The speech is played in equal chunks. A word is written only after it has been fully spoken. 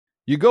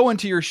You go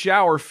into your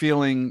shower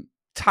feeling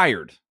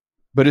tired,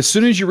 but as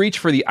soon as you reach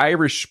for the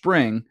Irish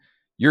Spring,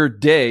 your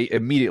day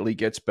immediately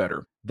gets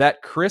better.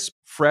 That crisp,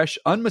 fresh,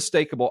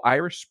 unmistakable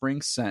Irish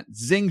Spring scent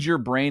zings your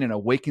brain and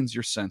awakens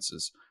your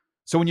senses.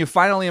 So when you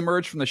finally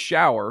emerge from the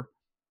shower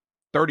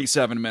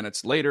 37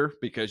 minutes later,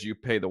 because you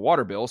pay the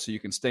water bill so you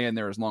can stay in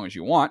there as long as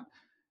you want,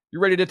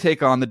 you're ready to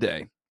take on the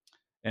day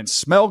and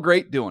smell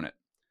great doing it.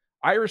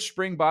 Irish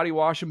Spring Body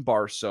Wash and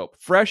Bar Soap.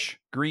 Fresh,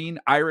 green,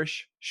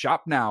 Irish.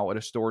 Shop now at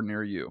a store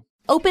near you.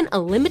 Open a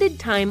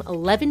limited-time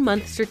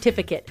 11-month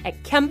certificate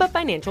at Kemba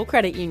Financial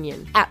Credit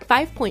Union. At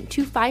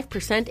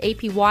 5.25%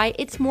 APY,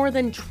 it's more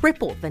than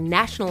triple the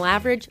national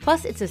average,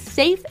 plus it's a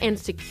safe and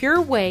secure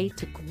way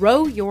to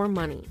grow your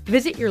money.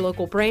 Visit your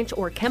local branch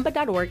or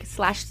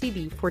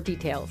kemba.org/CD for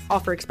details.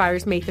 Offer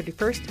expires May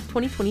 31st,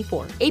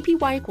 2024.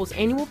 APY equals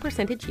annual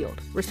percentage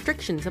yield.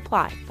 Restrictions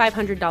apply.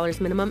 $500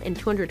 minimum and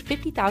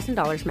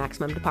 $250,000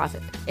 maximum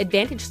deposit.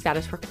 Advantage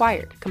status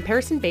required.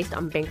 Comparison based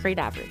on bank rate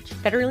average.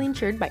 Federally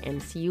insured by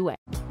NCUA.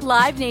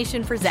 Live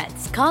Nation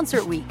presents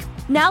Concert Week.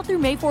 Now through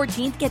May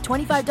 14th, get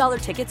 $25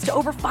 tickets to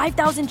over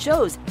 5,000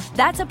 shows.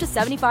 That's up to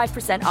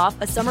 75% off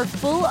a summer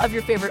full of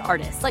your favorite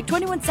artists like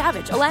 21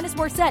 Savage, Alanis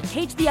Morissette,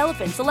 Cage the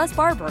Elephant, Celeste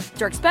Barber,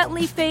 Dierks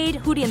Bentley, Fade,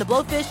 Hootie and the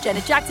Blowfish,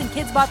 Janet Jackson,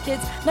 Kidz Bop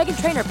Kids, Meghan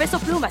Trainor, Peso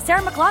Pluma,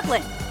 Sarah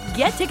McLachlan.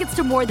 Get tickets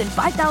to more than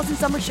 5,000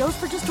 summer shows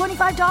for just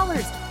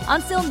 $25.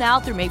 Until now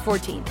through May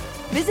 14th.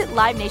 Visit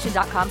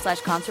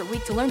LiveNation.com/Concert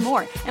Week to learn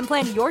more and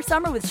plan your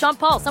summer with Sean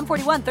Paul, Sum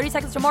 41, 30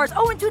 Seconds to Mars,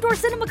 and Two Door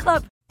Cinema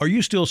Club. Are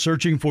you still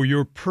searching for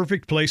your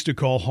perfect place to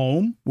call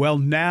home? Well,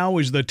 now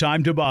is the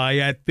time to buy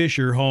at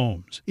Fisher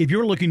Homes. If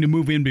you're looking to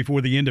move in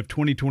before the end of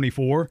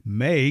 2024,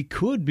 May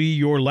could be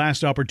your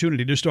last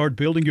opportunity to start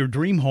building your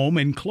dream home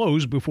and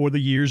close before the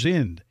year's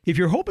end. If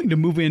you're hoping to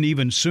move in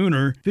even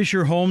sooner,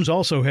 Fisher Homes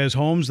also has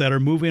homes that are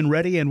move-in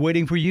ready and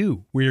waiting for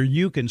you, where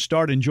you can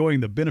start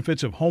enjoying the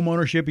benefits of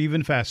homeownership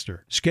even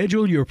faster.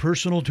 Schedule your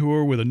personal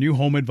tour with a new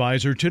home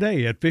advisor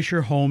today at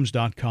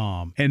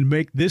FisherHomes.com and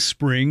make this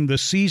spring the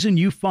season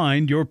you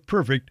find your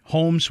perfect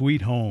home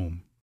sweet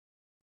home.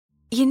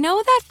 You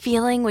know that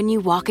feeling when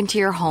you walk into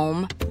your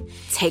home,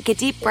 take a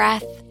deep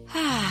breath,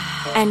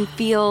 and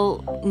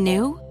feel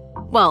new?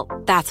 Well,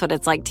 that's what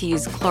it's like to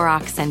use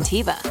Clorox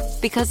Scentiva.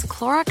 Because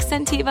Clorox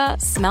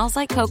Scentiva smells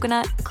like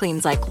coconut,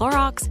 cleans like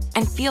Clorox,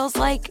 and feels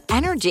like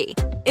energy.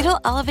 It'll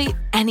elevate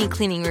any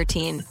cleaning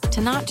routine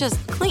to not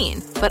just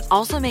clean, but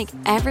also make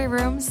every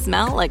room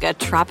smell like a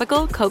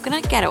tropical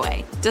coconut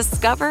getaway.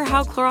 Discover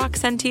how Clorox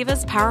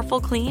Scentiva's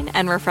powerful clean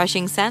and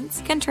refreshing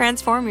scents can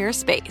transform your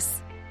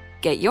space.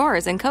 Get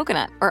yours in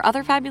coconut or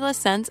other fabulous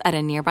scents at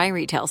a nearby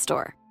retail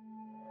store.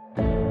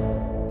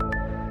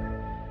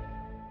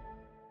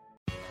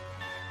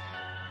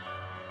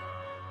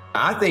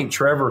 I think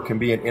Trevor can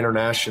be an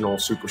international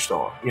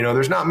superstar. You know,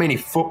 there's not many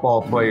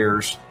football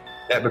players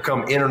that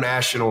become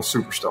international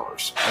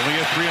superstars. Only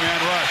a three-man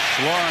rush.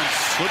 Lawrence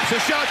flips a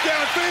shot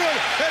downfield,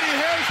 and he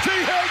has T.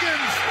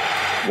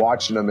 Higgins.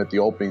 Watching him at the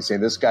opening, saying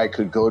this guy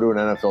could go to an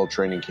NFL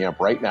training camp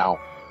right now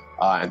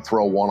and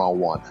throw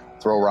one-on-one,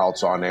 throw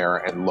routes on air,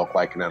 and look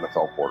like an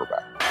NFL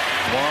quarterback.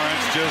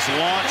 Lawrence just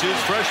launches,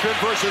 freshman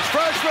versus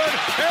freshman,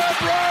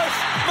 and Rush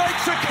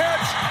makes a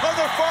catch on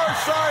the far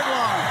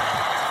sideline.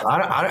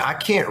 I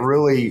can't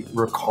really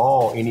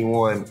recall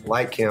anyone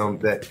like him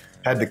that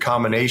had the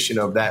combination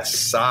of that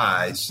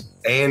size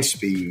and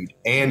speed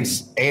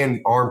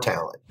and arm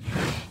talent.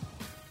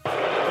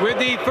 With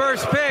the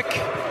first pick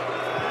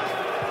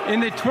in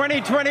the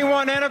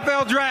 2021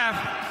 NFL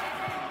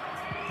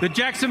Draft, the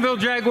Jacksonville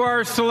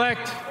Jaguars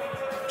select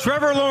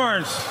Trevor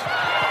Lawrence,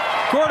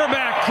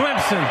 quarterback,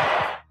 Clemson.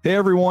 Hey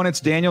everyone, it's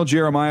Daniel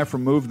Jeremiah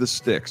from Move the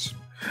Sticks.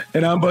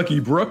 And I'm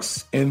Bucky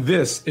Brooks, and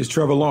this is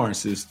Trevor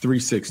Lawrence's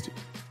 360.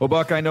 Well,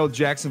 Buck, I know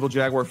Jacksonville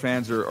Jaguar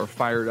fans are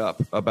fired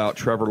up about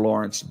Trevor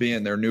Lawrence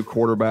being their new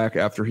quarterback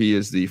after he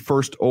is the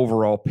first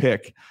overall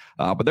pick.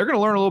 But they're going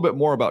to learn a little bit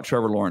more about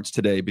Trevor Lawrence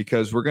today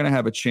because we're going to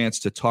have a chance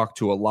to talk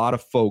to a lot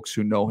of folks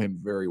who know him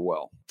very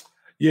well.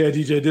 Yeah,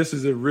 DJ, this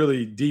is a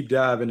really deep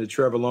dive into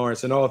Trevor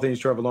Lawrence and all things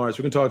Trevor Lawrence.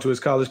 We can talk to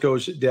his college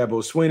coach,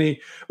 Dabo Swinney.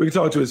 We can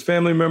talk to his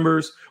family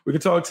members. We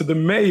can talk to the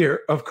mayor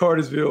of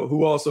Cartersville,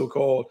 who also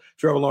called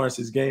Trevor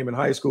Lawrence's game in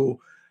high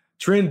school,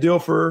 Trent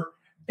Dilfer.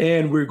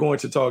 And we're going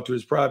to talk to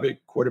his private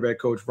quarterback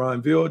coach,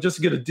 Ron Ville, just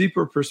to get a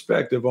deeper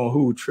perspective on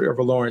who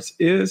Trevor Lawrence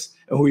is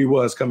and who he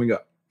was coming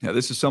up. Yeah,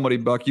 this is somebody,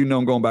 Buck, you know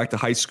him going back to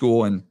high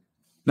school, and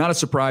not a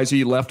surprise.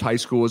 He left high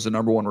school as the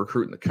number one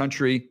recruit in the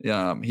country.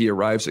 He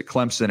arrives at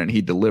Clemson, and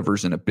he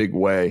delivers in a big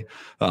way.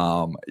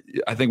 I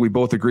think we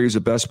both agree he's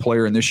the best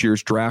player in this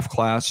year's draft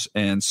class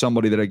and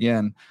somebody that,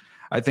 again,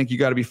 I think you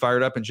got to be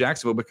fired up in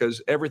Jacksonville because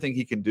everything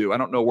he can do. I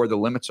don't know where the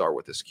limits are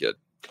with this kid.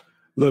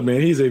 Look, man,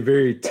 he's a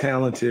very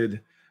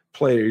talented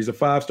player. He's a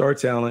five-star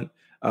talent,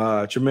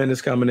 tremendous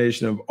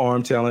combination of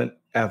arm talent,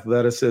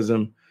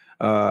 athleticism,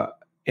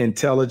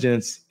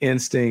 intelligence,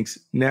 instincts,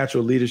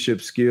 natural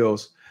leadership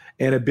skills,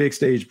 and a big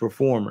stage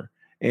performer.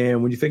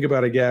 And when you think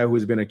about a guy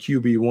who's been a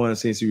QB1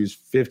 since he was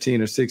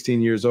 15 or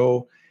 16 years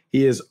old,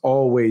 he has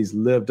always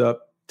lived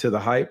up to the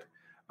hype.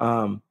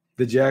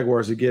 the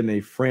Jaguars are getting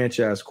a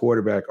franchise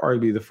quarterback,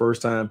 arguably the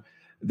first time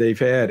they've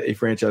had a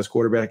franchise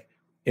quarterback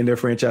in their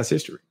franchise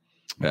history.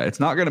 Yeah, it's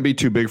not going to be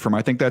too big for him.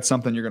 I think that's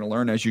something you're going to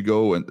learn as you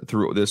go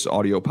through this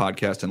audio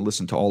podcast and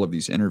listen to all of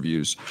these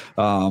interviews.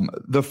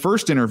 The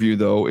first interview,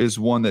 though, is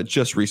one that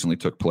just recently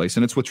took place,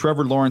 and it's with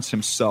Trevor Lawrence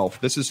himself.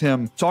 This is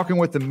him talking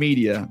with the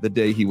media the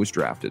day he was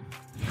drafted.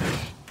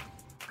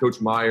 Coach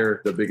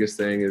Meyer, the biggest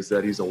thing is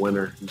that he's a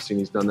winner. You've seen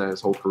he's done that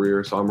his whole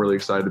career, so I'm really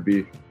excited to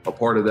be a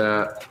part of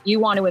that. You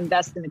want to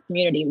invest in the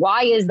community.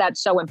 Why is that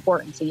so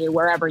important to you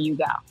wherever you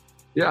go?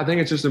 Yeah, I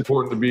think it's just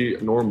important to be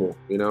normal,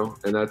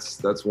 and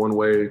that's one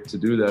way to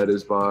do that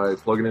is by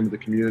plugging into the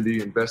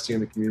community, investing in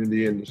the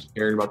community, and just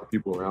caring about the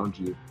people around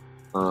you.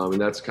 And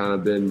that's kind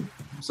of been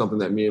something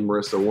that me and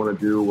Marissa want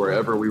to do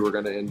wherever we were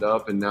going to end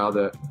up. And now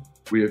that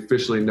we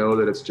officially know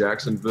that it's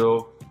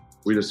Jacksonville,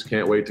 we just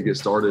can't wait to get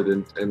started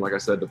and like I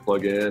said, to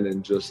plug in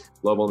and just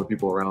love on the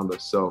people around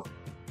us. So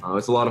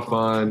it's a lot of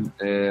fun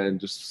and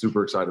just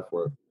super excited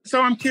for it. So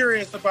I'm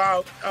curious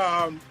about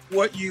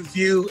what you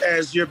view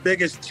as your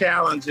biggest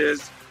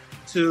challenges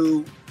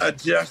to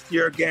adjust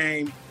your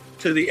game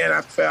to the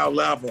NFL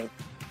level.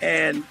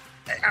 And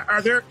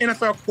are there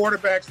NFL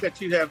quarterbacks that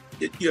you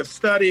have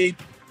studied,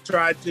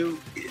 tried to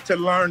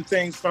learn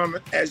things from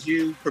as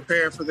you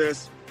prepare for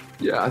this?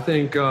 Yeah, I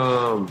think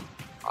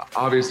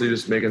obviously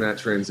just making that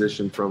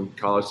transition from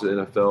college to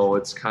the NFL,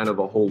 it's kind of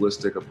a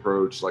holistic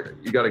approach. Like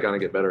you got to kind of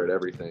get better at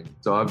everything.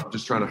 So I'm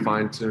just trying to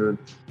fine tune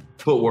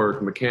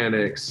footwork,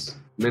 mechanics,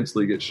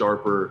 mentally get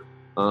sharper.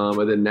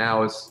 And then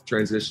now it's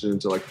transitioning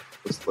to like,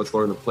 let's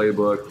learn the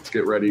playbook. Let's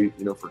get ready,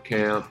 for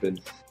camp. And,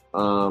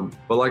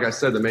 but like I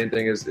said, the main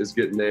thing is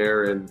getting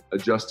there and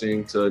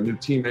adjusting to new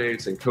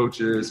teammates and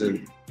coaches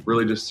and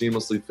really just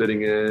seamlessly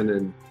fitting in.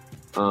 And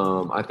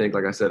I think,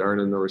 like I said,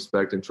 earning the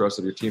respect and trust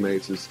of your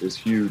teammates is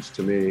huge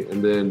to me.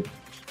 And then,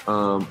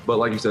 but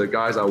like you said, the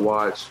guys I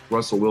watch,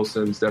 Russell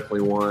Wilson's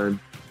definitely one.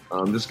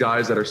 Just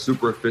guys that are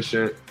super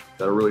efficient,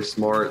 that are really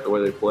smart the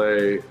way they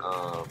play,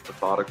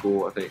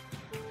 methodical. I think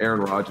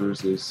Aaron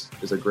Rodgers is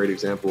a great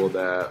example of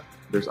that.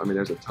 There's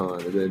a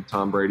ton. And then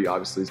Tom Brady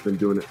obviously has been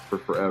doing it for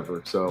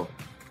forever. So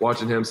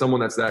watching him,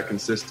 someone that's that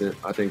consistent,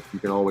 I think you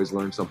can always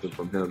learn something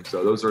from him.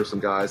 So those are some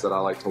guys that I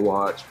like to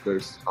watch.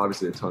 There's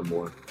obviously a ton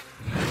more.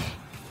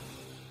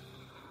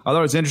 I thought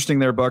it was interesting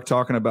there, Buck,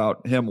 talking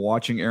about him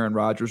watching Aaron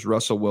Rodgers,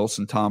 Russell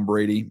Wilson, Tom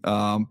Brady.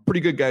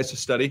 Pretty good guys to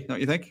study, don't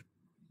you think?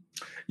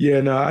 Yeah,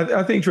 no,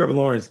 I think Trevor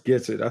Lawrence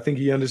gets it. I think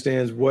he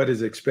understands what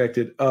is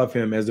expected of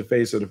him as the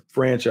face of the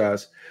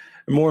franchise.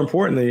 And more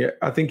importantly,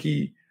 I think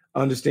he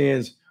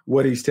understands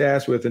what he's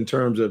tasked with in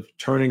terms of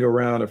turning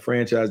around a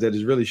franchise that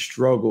has really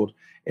struggled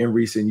in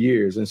recent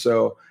years. And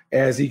so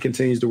as he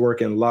continues to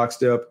work in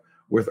lockstep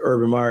with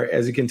Urban Meyer,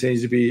 as he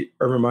continues to be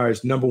Urban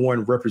Meyer's number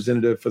one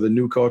representative for the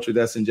new culture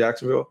that's in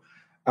Jacksonville,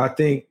 I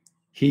think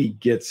he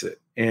gets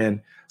it.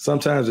 And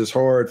sometimes it's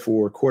hard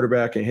for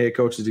quarterback and head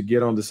coaches to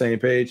get on the same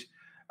page.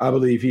 I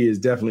believe he is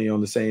definitely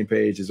on the same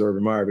page as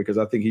Urban Meyer because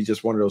I think he's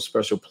just one of those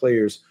special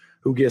players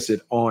who gets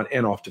it on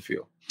and off the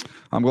field.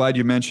 I'm glad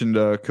you mentioned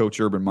Coach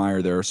Urban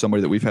Meyer there,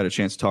 somebody that we've had a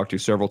chance to talk to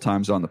several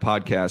times on the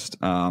podcast.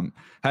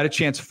 Had a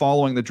chance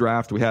following the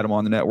draft. We had him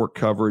on the network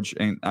coverage,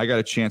 and I got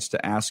a chance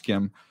to ask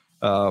him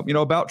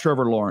about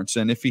Trevor Lawrence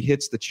and if he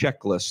hits the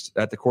checklist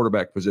at the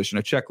quarterback position,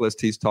 a checklist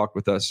he's talked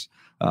with us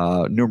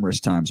numerous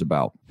times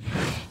about.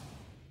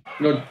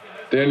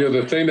 Daniel,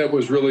 the thing that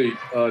was really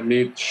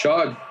neat,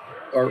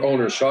 our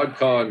owner, Shad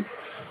Khan,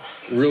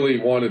 really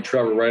wanted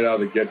Trevor right out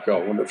of the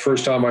get-go. When the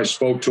first time I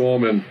spoke to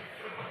him and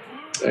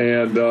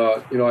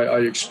I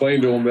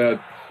explained to him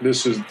that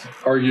this is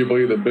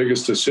arguably the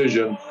biggest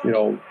decision,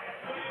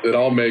 that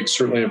I'll make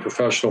certainly in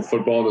professional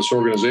football in this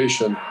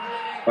organization.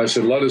 I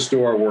said, let us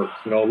do our work.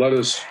 Let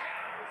us,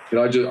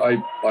 I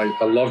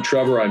love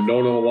Trevor. I've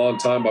known him a long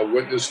time. I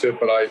witnessed it,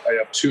 but I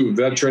have two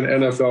veteran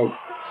NFL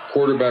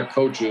quarterback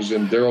coaches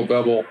in Darrell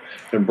Bevell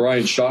and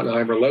Brian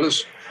Schottenheimer.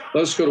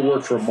 Let's go to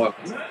work for a month.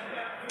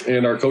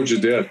 And our coaches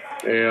did.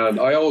 And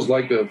I always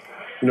like to,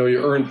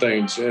 you earn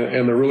things.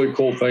 And the really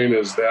cool thing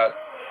is that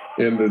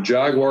in the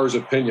Jaguars'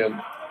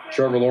 opinion,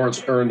 Trevor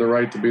Lawrence earned the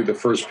right to be the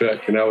first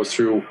pick. And that was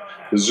through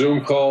the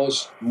Zoom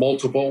calls,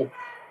 multiple.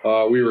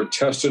 We were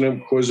testing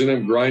him, quizzing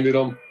him, grinding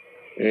him.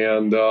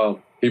 And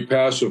he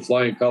passed with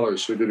flying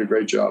colors. So he did a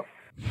great job.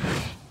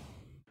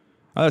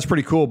 That's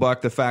pretty cool, Buck,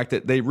 the fact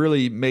that they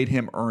really made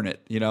him earn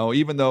it.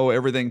 Even though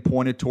everything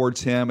pointed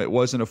towards him, it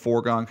wasn't a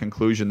foregone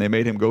conclusion. They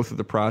made him go through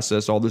the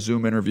process, all the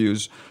Zoom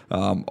interviews,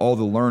 all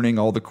the learning,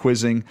 all the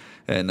quizzing,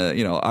 and,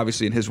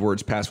 obviously, in his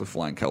words, pass with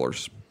flying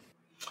colors.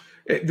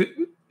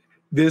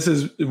 This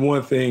is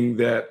one thing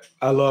that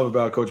I love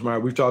about Coach Meyer.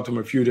 We've talked to him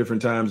a few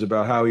different times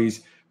about how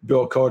he's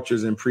built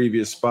cultures in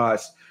previous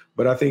spots,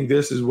 but I think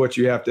this is what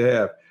you have to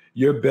have.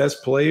 Your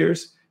best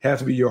players have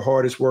to be your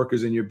hardest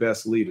workers and your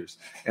best leaders.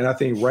 And I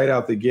think right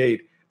out the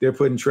gate, they're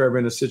putting Trevor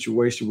in a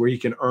situation where he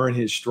can earn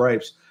his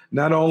stripes,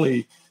 not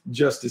only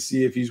just to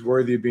see if he's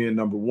worthy of being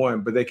number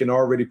one, but they can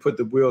already put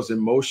the wheels in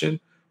motion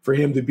for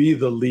him to be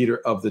the leader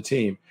of the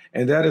team.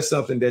 And that is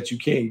something that you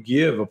can't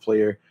give a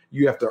player.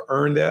 You have to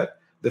earn that.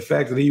 the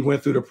fact that he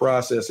went through the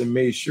process and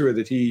made sure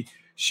that he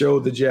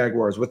showed the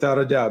Jaguars, without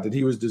a doubt, that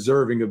he was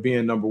deserving of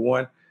being number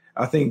one,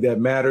 I think that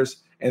matters.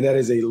 And that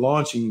is a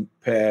launching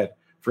pad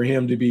for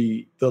him to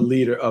be the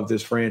leader of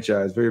this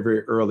franchise very,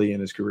 very early in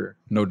his career.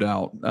 No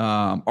doubt.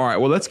 All right,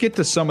 well, let's get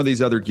to some of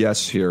these other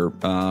guests here.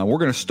 We're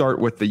going to start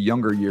with the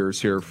younger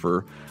years here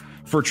for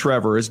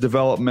Trevor, his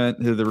development,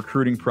 the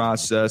recruiting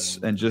process,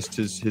 and just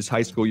his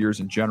high school years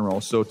in general.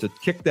 So to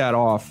kick that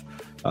off,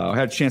 I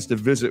had a chance to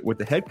visit with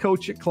the head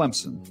coach at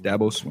Clemson,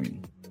 Dabo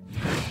Swinney.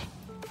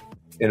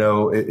 You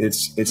know,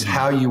 it's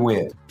how you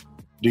win.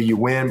 Do you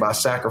win by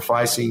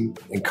sacrificing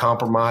and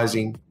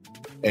compromising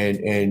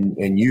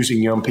and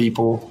using young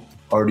people,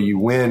 or do you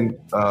win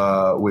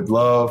with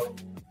love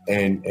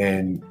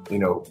and you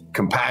know,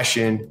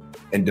 compassion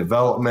and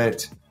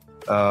development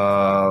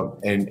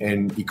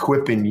and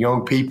equipping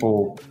young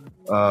people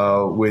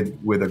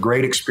with a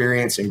great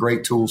experience and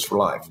great tools for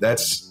life?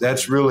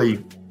 That's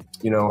really,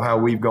 you know, how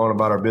we've gone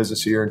about our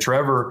business here. And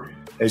Trevor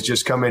has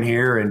just come in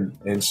here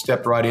and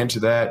stepped right into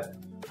that,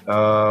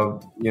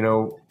 you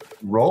know,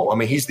 role. I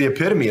mean, he's the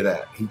epitome of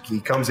that. He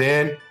comes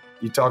in.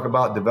 You talk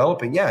about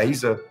developing. Yeah,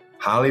 he's a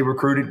highly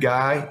recruited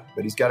guy,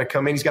 but he's got to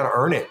come in. He's got to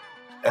earn it.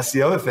 That's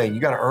the other thing. You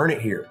got to earn it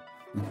here.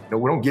 You know,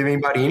 we don't give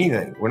anybody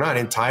anything. We're not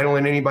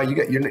entitling anybody.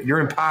 You're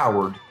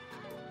empowered.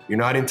 You're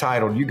not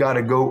entitled. You got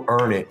to go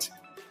earn it.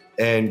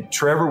 And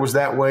Trevor was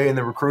that way in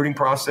the recruiting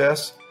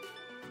process.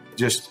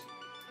 Just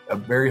a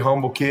very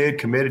humble kid,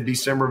 committed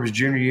December of his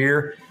junior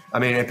year. I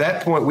mean, at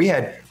that point, we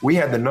had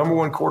the number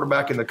one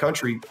quarterback in the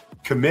country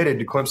committed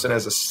to Clemson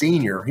as a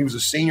senior. He was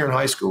a senior in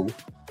high school.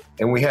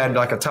 And we had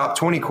like a top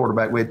 20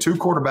 quarterback. We had two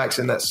quarterbacks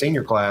in that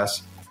senior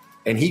class.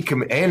 And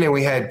then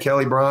we had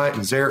Kelly Bryant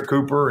and Zarek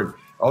Cooper and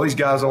all these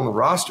guys on the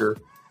roster.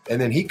 And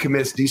then he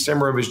commits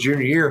December of his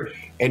junior year.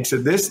 And to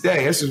this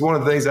day, this is one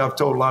of the things I've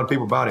told a lot of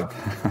people about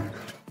him.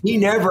 He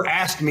never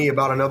asked me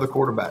about another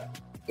quarterback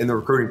in the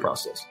recruiting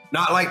process.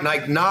 Not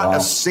wow.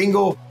 A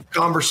single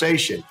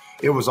conversation.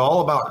 It was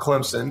all about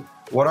Clemson,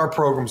 what our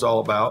program's all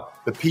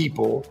about, the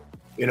people,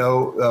 you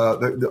know,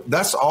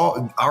 that's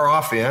all our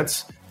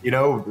offense. You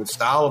know, the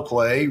style of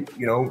play,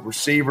 you know,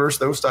 receivers,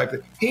 those type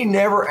of things. He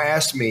never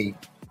asked me,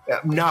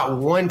 not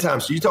one time.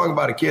 So you're talking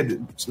about a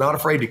kid that's not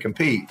afraid to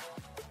compete,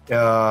 you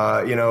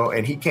know,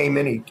 and he came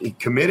in, he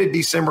committed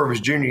December of his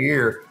junior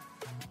year,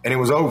 and it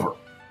was over.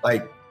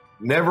 Like,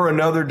 never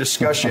another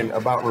discussion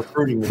about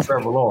recruiting with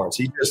Trevor Lawrence.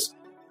 He just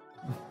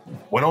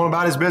went on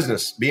about his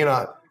business, being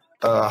a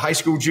high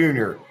school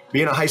junior,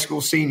 being a high school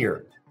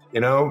senior,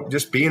 you know,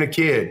 just being a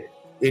kid.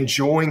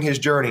 Enjoying his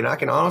journey. And I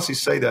can honestly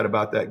say that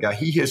about that guy.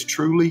 He has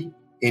truly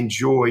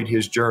enjoyed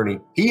his journey.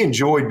 He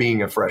enjoyed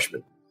being a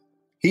freshman.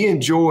 He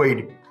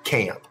enjoyed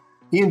camp.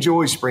 He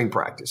enjoyed spring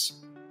practice.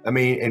 I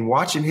mean, and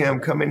watching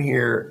him come in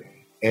here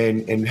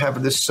and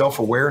have this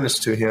self-awareness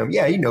to him,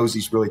 yeah, he knows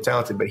he's really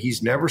talented, but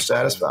he's never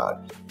satisfied.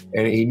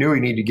 And he knew he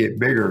needed to get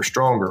bigger,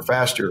 stronger,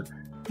 faster,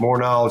 more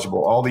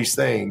knowledgeable, all these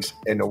things.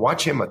 And to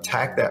watch him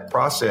attack that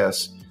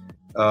process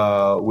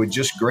with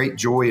just great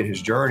joy in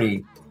his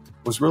journey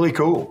was really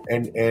cool,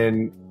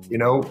 and you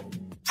know,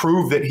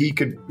 proved that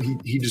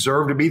he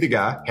deserved to be the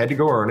guy, had to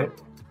go earn it,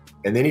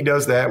 and then he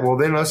does that. Well,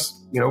 then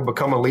let's, you know,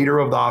 become a leader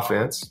of the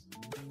offense.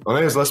 Well,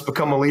 then let's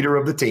become a leader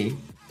of the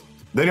team.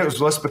 Then it was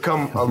let's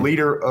become a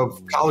leader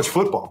of college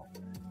football,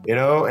 you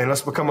know, and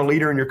let's become a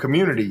leader in your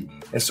community.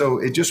 And so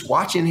it just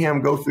watching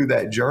him go through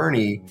that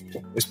journey,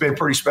 it's been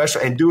pretty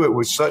special, and do it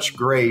with such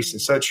grace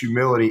and such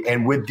humility,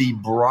 and with the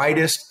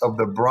brightest of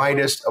the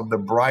brightest of the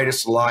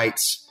brightest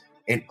lights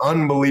and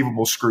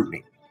unbelievable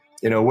scrutiny.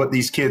 You know, what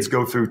these kids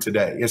go through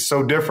today. It's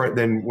so different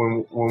than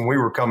when we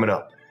were coming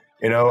up.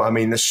 You know, I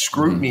mean, the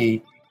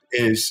scrutiny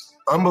is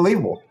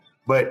unbelievable.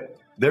 But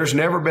there's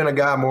never been a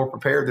guy more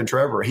prepared than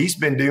Trevor. He's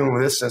been dealing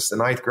with this since the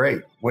 9th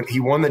grade. When he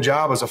won the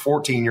job as a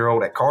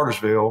 14-year-old at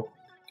Cartersville,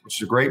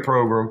 which is a great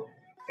program,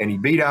 and he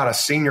beat out a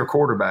senior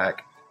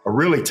quarterback, a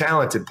really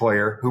talented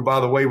player, who, by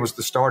the way, was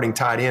the starting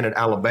tight end at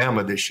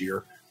Alabama this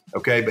year.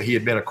 Okay, but he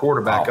had been a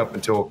quarterback up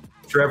until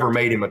Trevor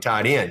made him a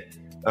tight end.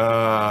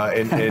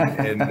 And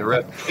the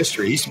rest of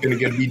history. He's going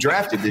to be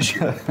drafted this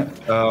year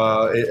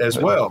as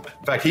well.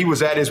 In fact, he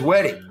was at his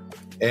wedding.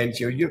 And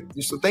you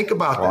just think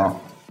about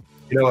that.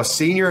 You know, a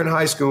senior in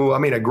high school, I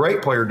mean, a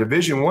great player,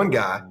 Division I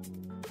guy,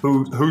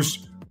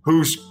 whose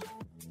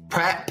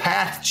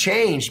path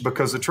changed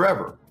because of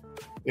Trevor.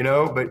 You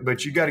know,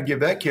 but you got to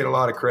give that kid a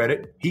lot of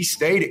credit. He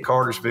stayed at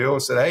Cartersville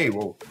and said, hey,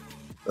 well,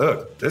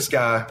 look, this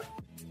guy,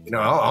 you know,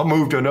 I'll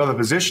move to another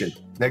position.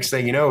 Next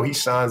thing you know, he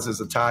signs as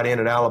a tight end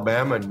at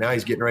Alabama, and now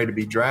he's getting ready to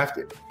be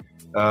drafted.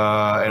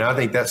 And I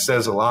think that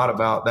says a lot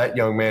about that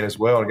young man as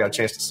well. And I got a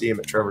chance to see him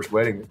at Trevor's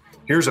wedding.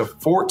 Here's a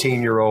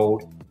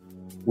 14-year-old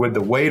with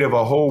the weight of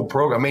a whole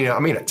program. I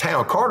mean, a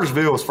town.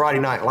 Cartersville is Friday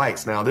Night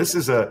Lights now. This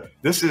is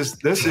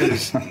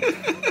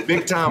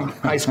big time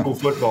high school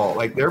football.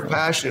 Like, they're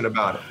passionate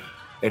about it.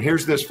 And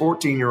here's this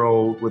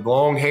 14-year-old with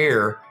long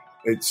hair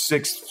at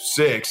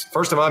 6'6".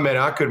 First time I met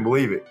him, I couldn't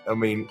believe it. I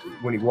mean,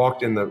 when he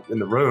walked in the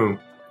room.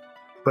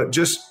 But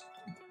just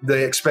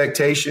the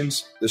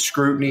expectations, the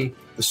scrutiny,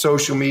 the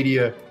social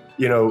media,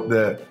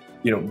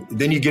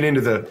 then you get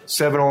into the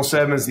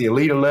 7-on-7s, the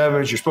Elite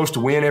 11s. You're supposed to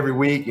win every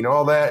week,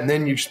 all that. And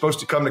then you're supposed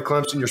to come to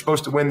Clemson. You're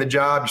supposed to win the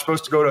job. You're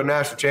supposed to go to a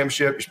national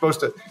championship. You're supposed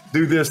to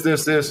do this.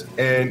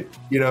 And,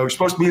 you're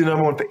supposed to be the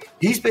number one pick.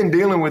 He's been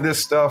dealing with this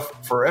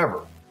stuff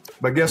forever.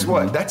 But guess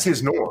what? That's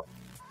his norm.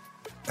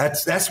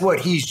 That's what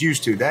he's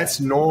used to. That's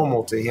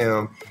normal to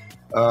him.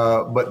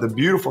 But the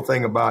beautiful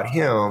thing about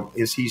him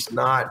is he's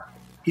not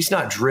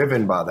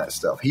driven by that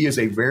stuff. He is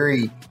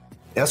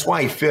that's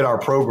why he fit our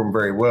program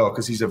very well,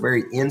 because he's a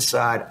very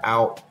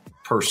inside-out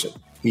person.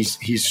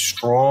 He's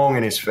strong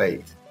in his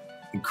faith,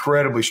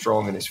 incredibly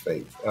strong in his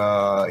faith.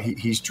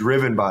 He's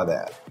driven by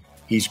that.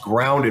 He's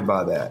grounded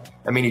by that.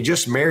 I mean, he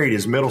just married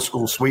his middle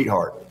school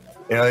sweetheart.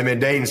 They've been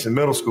dating since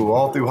middle school,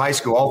 all through high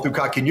school, all through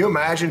college. Can you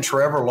imagine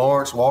Trevor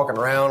Lawrence walking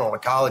around on a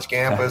college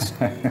campus?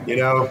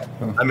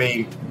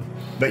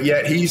 But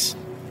yet he's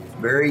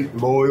very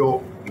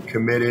loyal and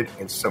committed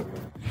and simple.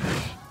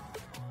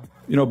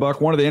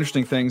 Buck, one of the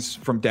interesting things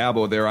from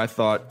Dabo there, I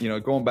thought,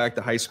 going back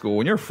to high school,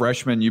 when you're a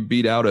freshman, you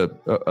beat out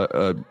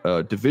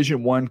a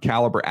Division I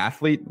caliber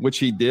athlete, which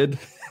he did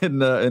in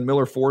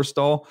Miller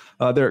Forrestal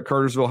there at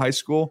Cartersville High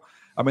School.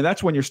 I mean,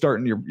 that's when you're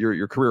starting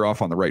your career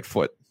off on the right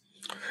foot.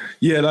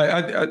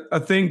 Yeah, I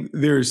think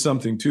there is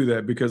something to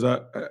that, because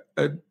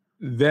that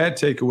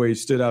takeaway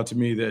stood out to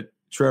me, that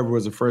Trevor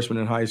was a freshman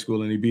in high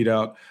school and he beat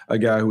out a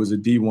guy who was a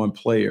D1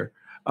 player.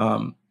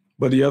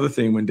 But the other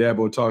thing, when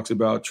Dabo talks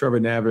about, Trevor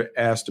never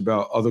asked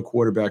about other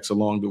quarterbacks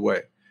along the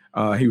way.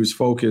 He was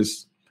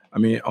focused,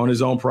 on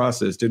his own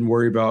process, didn't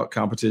worry about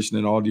competition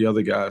and all the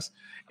other guys.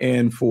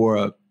 And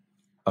for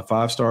a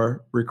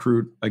five-star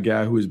recruit, a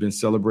guy who has been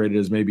celebrated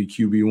as maybe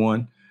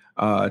QB1,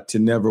 to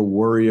never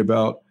worry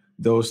about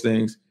those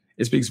things,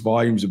 it speaks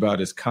volumes about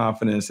his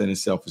confidence and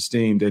his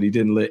self-esteem, that he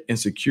didn't let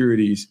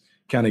insecurities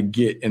kind of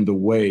get in the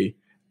way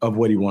of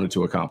what he wanted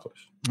to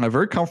accomplish.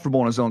 Very comfortable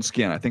in his own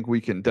skin. I think we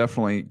can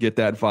definitely get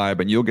that vibe,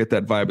 and you'll get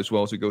that vibe as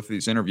well as we go through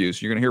these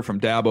interviews. You're going to hear from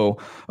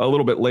Dabo a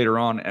little bit later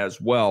on as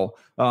well.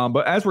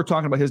 But as we're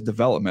talking about his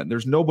development,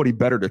 there's nobody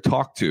better to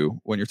talk to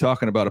when you're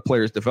talking about a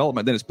player's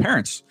development than his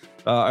parents.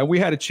 And we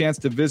had a chance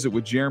to visit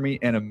with Jeremy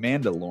and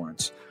Amanda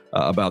Lawrence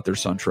about their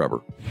son,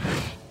 Trevor.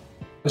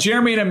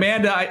 Jeremy and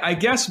Amanda, I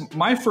guess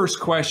my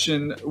first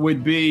question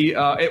would be,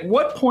 at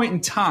what point in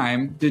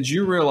time did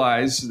you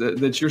realize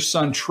that your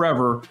son,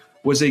 Trevor,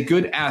 was a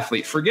good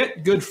athlete?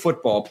 Forget good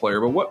football player,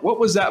 but what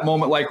was that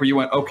moment like where you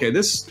went, okay,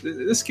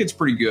 this kid's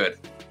pretty good?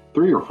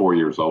 3 or 4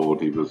 years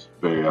old, he was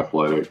very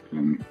athletic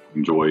and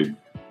enjoyed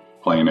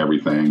playing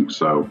everything.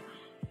 So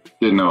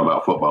didn't know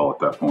about football at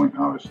that point,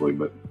 obviously,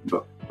 but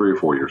 3 or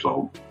 4 years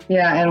old.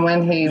 Yeah, and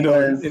when he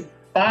was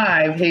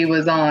 5, he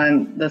was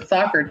on the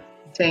soccer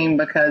team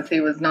because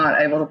he was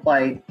not able to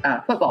play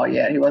football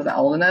yet. He wasn't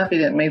old enough. He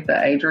didn't meet the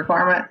age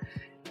requirement.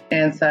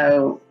 And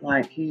so,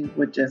 he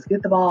would just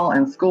get the ball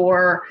and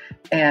score.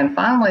 And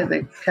finally,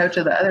 the coach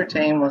of the other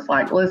team was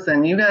like,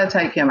 listen, you got to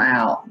take him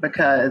out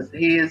because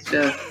he is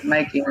just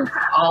making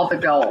all the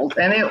goals.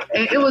 And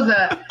it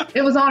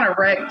was on a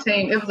rec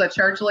team. It was a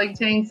church league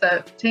team, so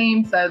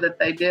that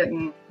they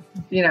didn't,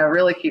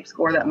 really keep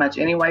score that much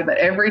anyway. But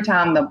every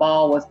time the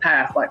ball was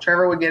passed,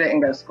 Trevor would get it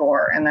and go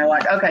score. And they're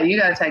like, okay, you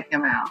got to take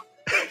him out.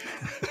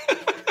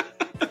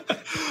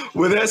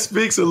 Well, that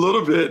speaks a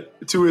little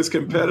bit to his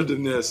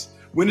competitiveness.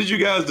 When did you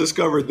guys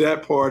discover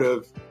that part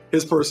of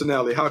his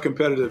personality, how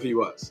competitive he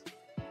was?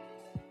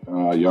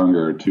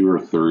 Younger, 2 or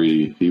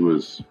 3. He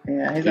was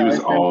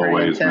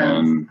always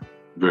been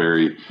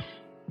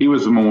he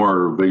was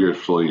more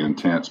vigorously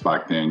intense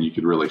back then. You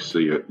could really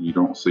see it. You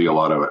don't see a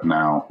lot of it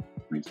now.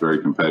 He's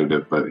very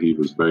competitive, but he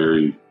was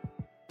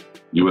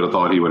you would have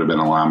thought he would have been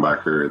a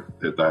linebacker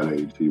at that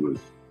age. He was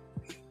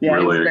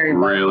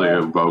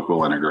really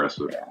vocal and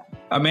aggressive. Yeah.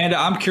 Amanda,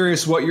 I'm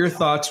curious what your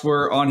thoughts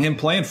were on him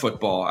playing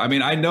football. I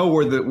mean, I know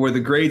where the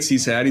grades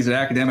he's had. He's an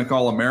academic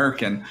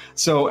All-American.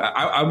 So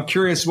I'm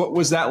curious, what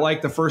was that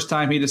like the first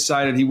time he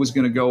decided he was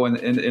going to go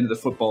into the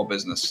football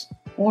business?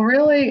 Well,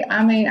 really,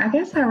 I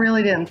guess I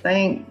really didn't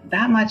think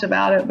that much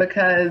about it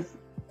because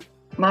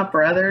my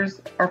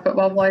brothers are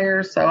football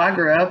players. So I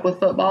grew up with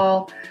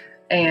football.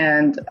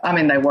 And,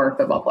 they were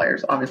football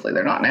players. Obviously,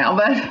 they're not now.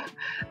 But,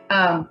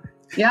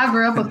 I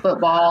grew up with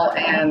football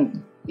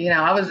and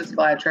I was just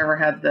glad Trevor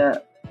had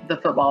the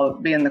football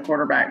being the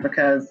quarterback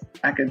because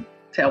I could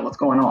tell what's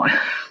going on.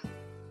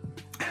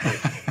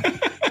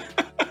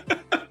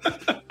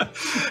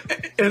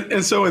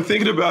 and so in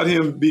thinking about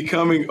him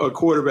becoming a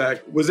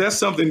quarterback, was that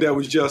something that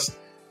was just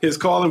his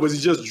calling? Was he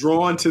just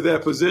drawn to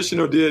that position,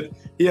 or did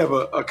he have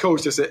a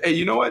coach that said, hey,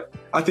 you know what?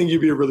 I think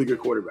you'd be a really good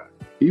quarterback?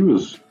 He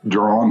was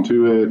drawn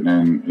to it,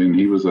 and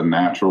he was a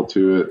natural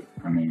to it.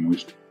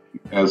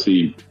 As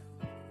he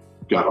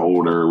got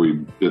older,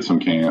 we did some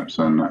camps,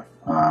 and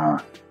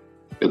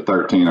at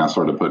 13, I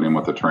started putting him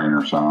with a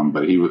trainer some,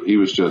 but he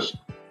was just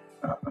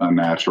a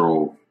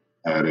natural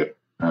at it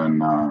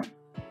and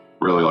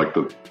really liked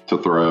to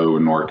throw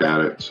and work at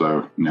it.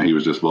 So he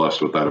was just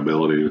blessed with that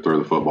ability to throw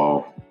the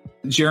football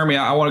Jeremy,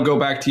 I want to go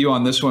back to you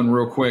on this one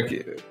real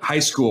quick. High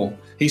school,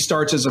 he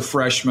starts as a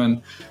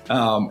freshman,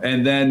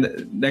 and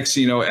then next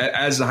thing you know,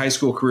 as the high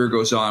school career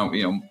goes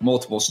on,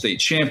 multiple state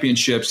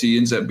championships. He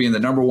ends up being the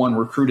number one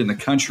recruit in the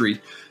country.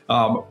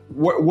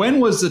 When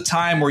was the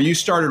time where you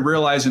started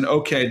realizing,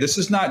 okay,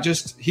 he's not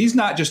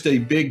just a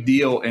big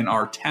deal in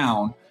our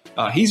town.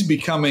 He's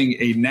becoming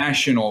a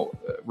national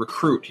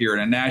recruit here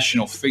and a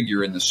national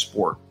figure in the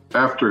sport?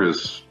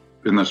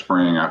 In the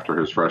spring, after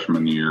his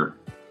freshman year,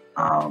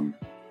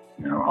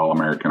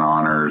 All-American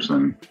honors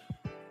and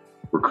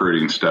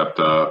recruiting stepped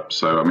up.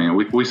 So, I mean,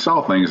 we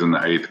saw things in the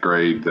 8th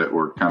grade that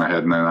were kind of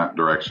heading in that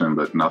direction,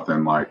 but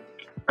nothing like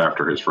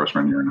after his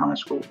freshman year in high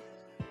school.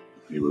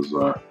 He was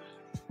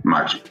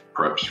Max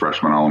Prep's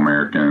freshman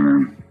All-American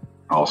and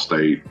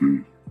All-State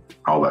and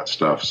all that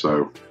stuff.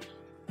 So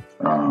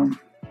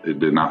it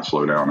did not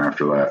slow down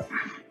after that.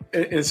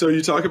 And so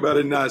you talk about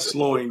it not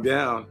slowing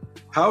down.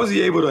 How was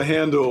he able to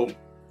handle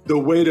the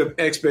weight of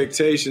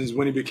expectations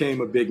when he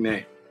became a big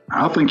name?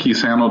 I think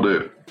he's handled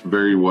it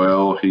very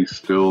well. He's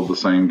still the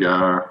same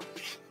guy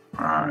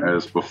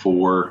as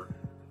before,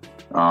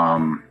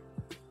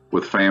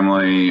 with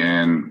family,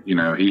 and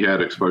he had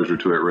exposure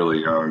to it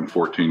really young,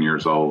 14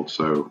 years old.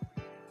 So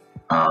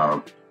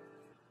the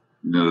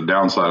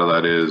downside of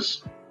that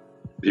is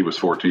he was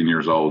 14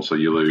 years old, so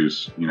you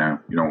lose. You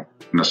don't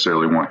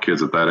necessarily want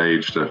kids at that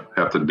age to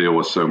have to deal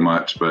with so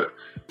much, but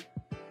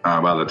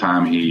by the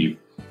time he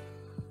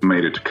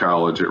made it to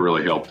college, it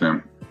really helped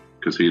him,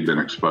 because he had been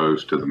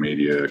exposed to the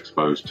media,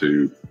 exposed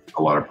to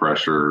a lot of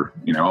pressure,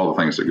 all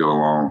the things that go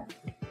along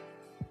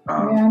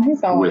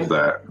he's always with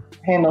that.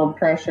 Handled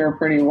pressure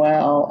pretty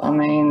well. I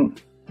mean,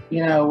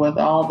 with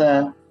all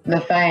the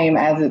fame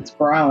as it's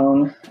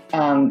grown,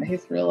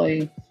 he's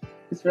really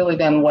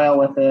done well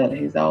with it.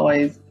 He's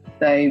always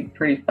stayed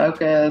pretty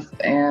focused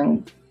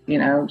and,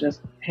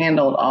 just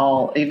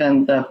handled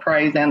even the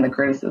praise and the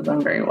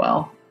criticism very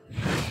well.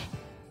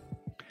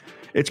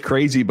 It's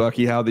crazy,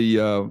 Bucky, how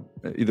the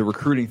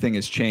recruiting thing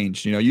has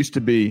changed. It used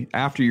to be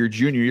after your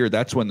junior year,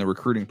 that's when the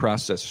recruiting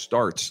process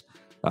starts.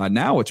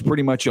 Now it's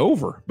pretty much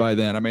over by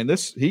then. I mean,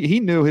 he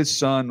knew his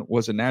son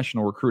was a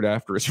national recruit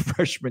after his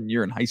freshman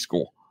year in high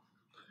school.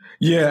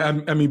 Yeah,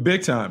 I mean,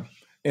 big time.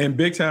 And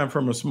big time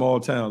from a small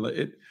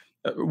town.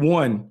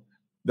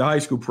 The high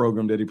school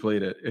program that he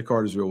played at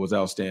Cartersville was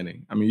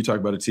outstanding. I mean, you talk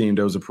about a team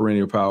that was a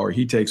perennial power.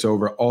 He takes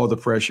over all the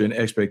pressure and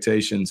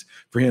expectations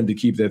for him to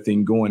keep that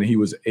thing going, and he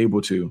was able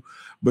to.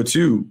 But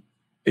 2,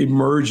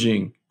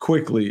 emerging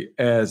quickly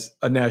as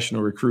a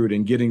national recruit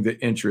and getting the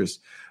interest.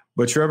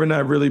 But Trevor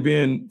not really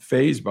being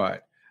fazed by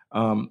it.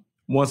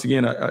 Once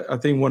again, I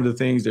think one of the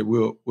things that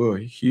we'll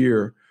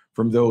hear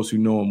from those who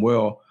know him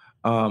well,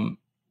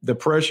 the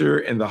pressure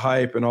and the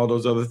hype and all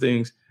those other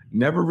things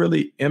never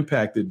really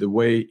impacted the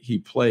way he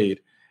played.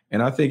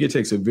 And I think it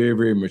takes a very,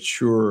 very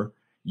mature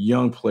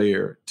young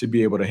player to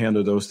be able to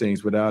handle those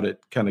things without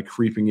it kind of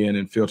creeping in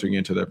and filtering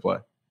into their play.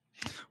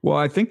 Well,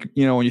 I think,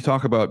 when you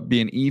talk about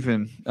being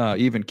even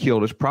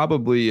keeled, is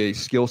probably a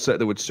skill set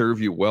that would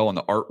serve you well in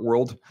the art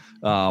world.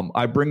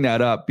 I bring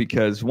that up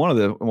because one of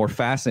the more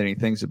fascinating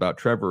things about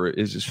Trevor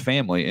is his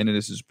family, and it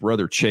is his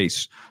brother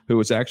Chase,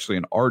 who is actually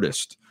an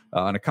artist,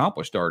 an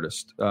accomplished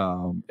artist.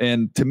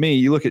 And to me,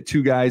 you look at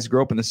 2 guys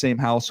grow up in the same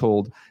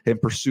household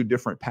and pursue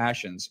different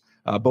passions.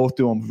 Both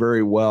do them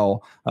very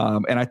well.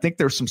 And I think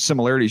there's some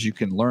similarities you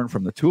can learn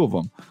from the 2 of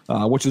them,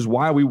 which is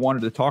why we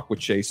wanted to talk with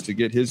Chase to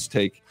get his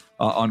take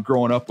on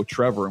growing up with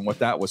Trevor and what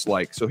that was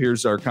like. So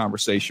here's our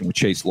conversation with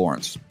Chase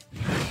Lawrence.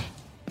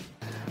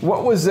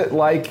 What was it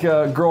like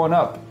growing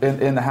up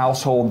in the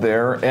household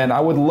there? And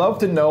I would love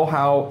to know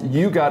how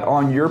you got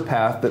on your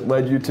path that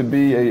led you to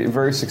be a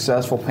very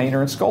successful painter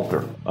and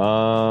sculptor.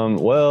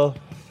 Well,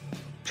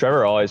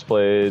 Trevor always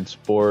played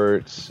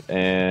sports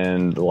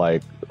and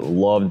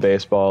loved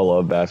baseball,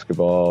 loved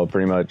basketball,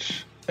 pretty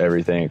much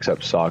everything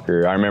except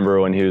soccer. I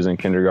remember when he was in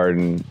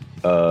kindergarten,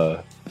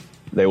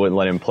 they wouldn't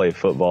let him play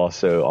football,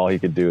 so all he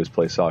could do was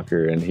play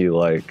soccer, and he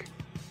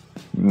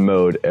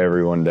mowed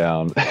everyone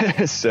down.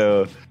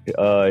 So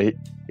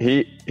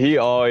he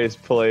always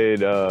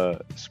played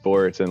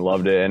sports and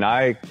loved it. And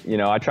I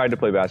tried to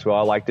play basketball.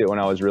 I liked it when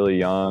I was really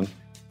young.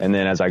 And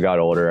then as I got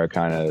older, I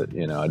kind of,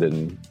 I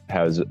didn't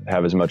have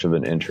as much of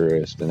an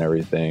interest in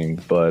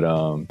everything.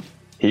 But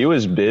he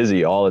was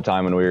busy all the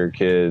time when we were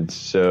kids.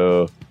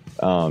 So,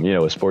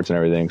 with sports and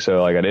everything.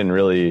 So I didn't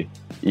really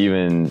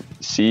even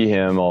see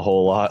him a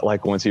whole lot,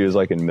 once he was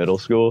in middle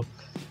school.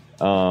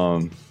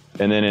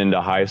 And then into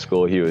high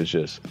school, he was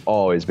just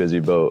always busy,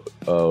 but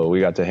we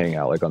got to hang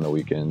out on the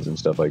weekends and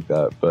stuff like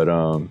that. But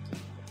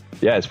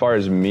yeah, as far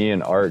as me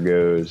and art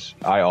goes,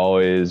 I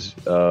always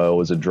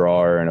was a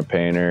drawer and a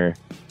painter.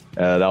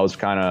 That was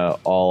kind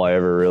of all I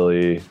ever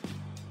really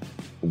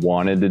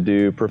wanted to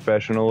do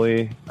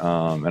professionally.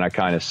 And I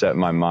kind of set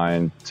my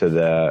mind to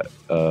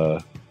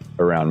that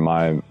around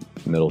my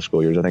middle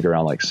school years. I think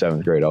around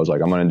 7th grade, I was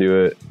like, I'm going to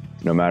do it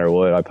no matter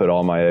what. I put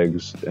all my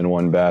eggs in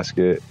one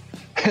basket.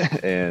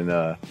 And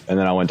then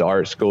I went to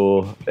art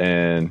school,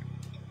 and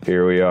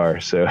here we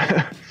are. So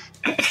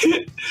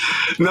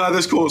No,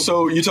 that's cool.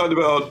 So you talked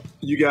about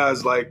you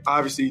guys like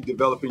obviously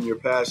developing your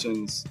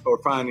passions or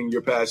finding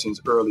your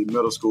passions early,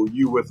 middle school.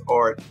 You with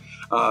art,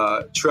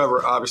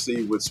 Trevor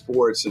obviously with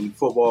sports and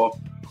football.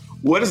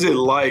 What is it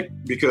like?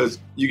 Because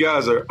you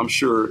guys are, I'm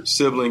sure,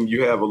 sibling,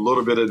 you have a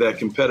little bit of that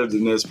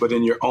competitiveness, but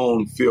in your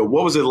own field.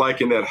 What was it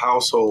like in that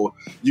household,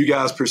 you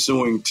guys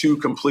pursuing two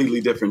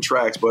completely different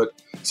tracks, but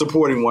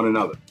supporting one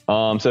another?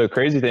 So the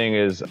crazy thing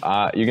is,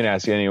 you can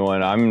ask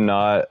anyone, I'm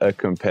not a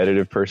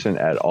competitive person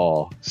at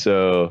all.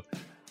 So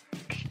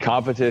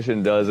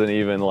competition doesn't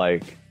even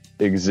like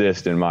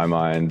exist in my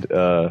mind,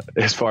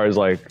 as far as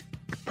like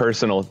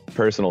personal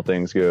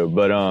things go.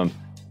 But,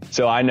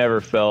 so I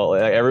never felt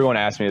like, everyone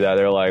asked me that.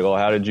 They're like, well,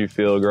 how did you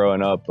feel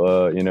growing up?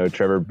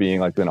 Trevor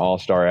being like an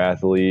all-star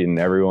athlete and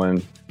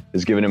everyone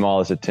is giving him all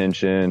this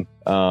attention.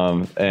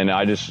 And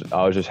I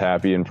was just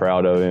happy and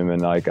proud of him.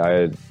 And like, I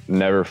had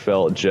never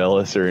felt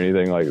jealous or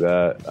anything like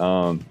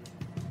that.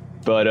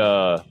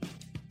 But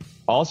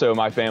also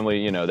my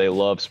family, they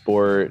love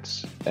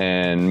sports,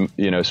 and,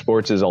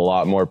 sports is a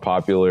lot more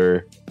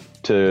popular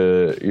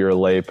to your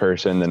lay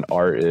person than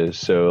art is.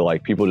 So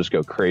like people just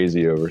go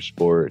crazy over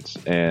sports.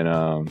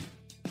 And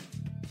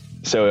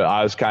so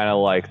I was kind of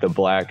like the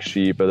black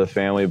sheep of the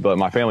family, but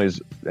my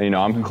family's,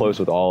 I'm close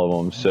with all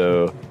of them.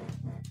 So,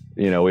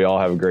 we all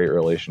have a great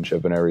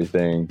relationship and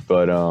everything.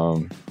 But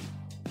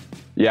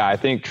yeah, I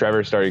think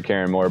Trevor started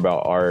caring more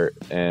about art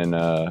and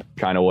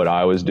kind of what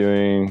I was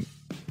doing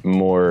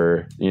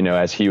more,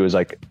 as he was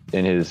like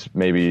in his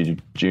maybe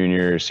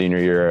junior, senior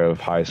year of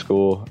high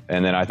school.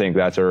 And then I think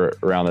that's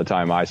around the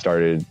time I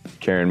started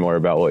caring more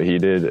about what he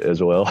did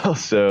as well.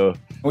 So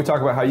we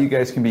talk about how you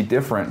guys can be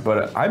different,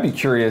 but I'd be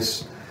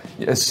curious,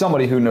 as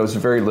somebody who knows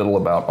very little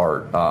about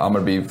art, I'm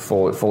going to be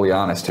fully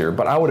honest here,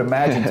 but I would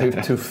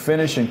imagine to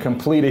finish and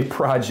complete a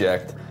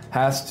project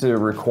has to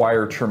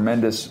require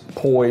tremendous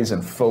poise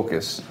and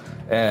focus.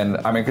 And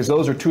I mean, because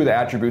those are two of the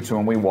attributes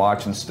when we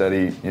watch and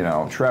study,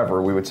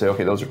 Trevor, we would say,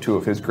 okay, those are two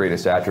of his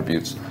greatest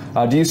attributes.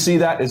 Do you see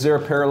that? Is there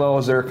a parallel?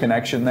 Is there a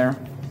connection there?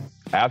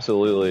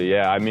 Absolutely.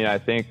 Yeah. I mean, I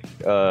think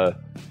the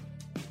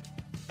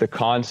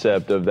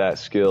concept of that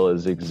skill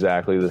is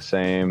exactly the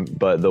same,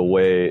 but the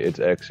way it's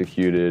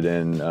executed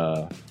and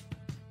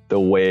the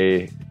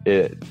way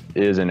it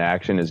is in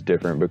action is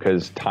different,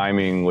 because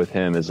timing with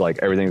him is like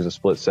everything's a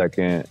split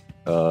second.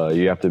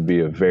 You have to be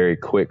a very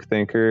quick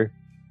thinker.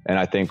 And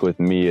I think with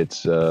me,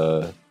 it's,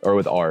 or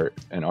with art,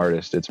 an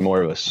artist, it's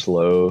more of a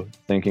slow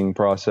thinking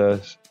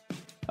process.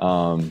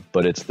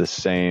 But it's the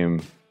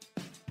same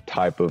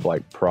type of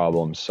like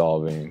problem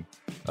solving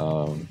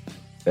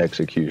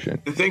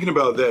execution. And thinking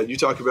about that, you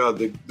talk about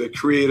the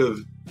creative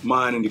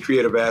mind and the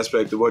creative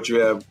aspect of what you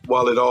have,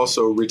 while it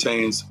also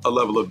retains a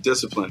level of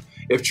discipline.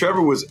 If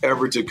Trevor was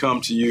ever to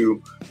come to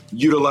you,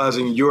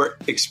 utilizing your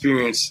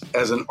experience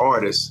as an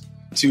artist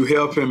to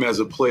help him as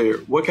a player,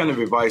 what kind of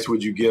advice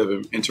would you give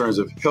him in terms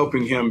of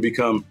helping him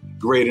become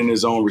great in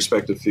his own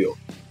respective field?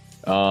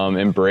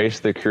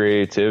 Embrace the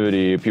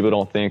creativity. People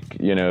don't think,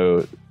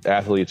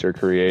 athletes are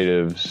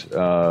creatives,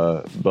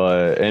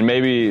 and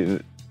maybe,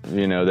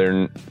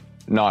 they're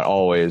not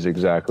always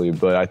exactly,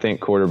 but I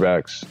think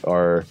quarterbacks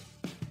are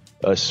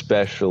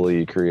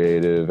especially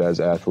creative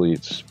as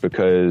athletes,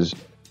 because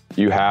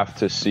you have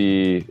to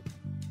see,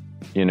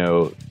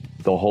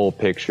 the whole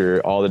picture,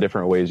 all the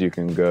different ways you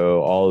can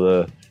go,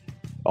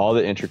 all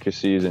the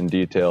intricacies and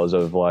details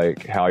of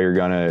like how you're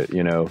gonna,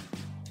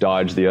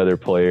 dodge the other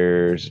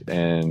players,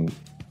 and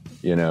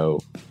you know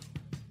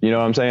what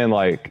I'm saying?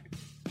 Like,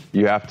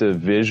 you have to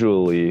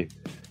visually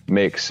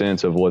make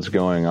sense of what's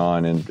going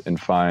on and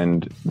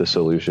find the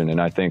solution.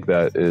 And I think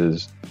that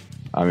is,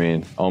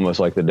 almost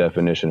like the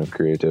definition of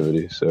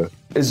creativity. So,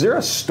 is there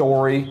a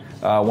story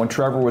when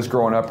Trevor was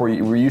growing up where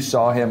you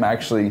saw him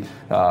actually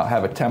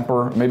have a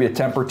temper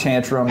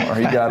tantrum, or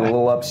he got a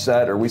little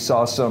upset, or we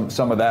saw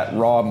some of that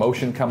raw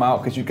emotion come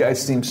out? Because you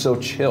guys seem so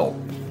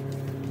chill.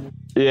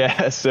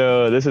 Yeah,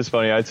 so this is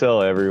funny. I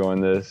tell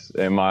everyone this,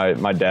 and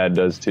my dad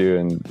does too,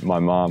 and my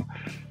mom,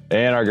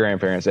 and our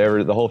grandparents,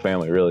 the whole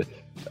family, really.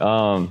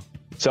 So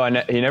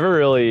he never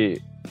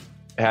really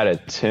had a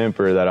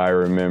temper that I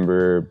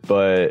remember,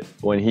 but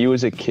when he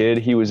was a kid,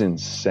 he was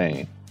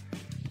insane.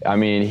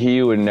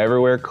 He would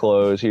never wear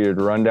clothes. He would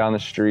run down the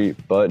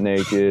street butt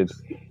naked.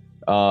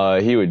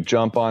 He would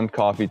jump on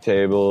coffee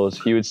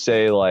tables. He would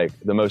say like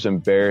the most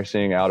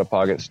embarrassing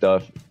out-of-pocket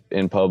stuff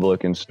in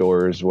public, in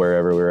stores,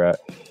 wherever we were at.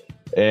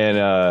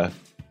 And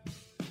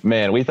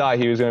man, we thought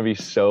he was going to be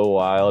so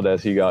wild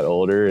as he got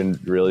older and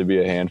really be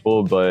a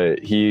handful, but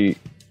he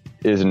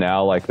is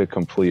now like the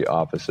complete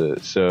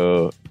opposite.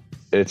 So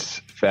it's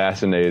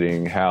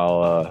fascinating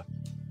how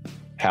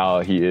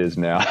he is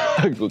now,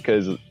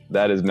 because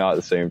that is not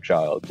the same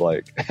child.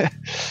 Like,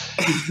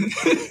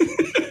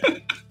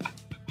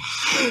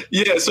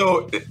 yeah.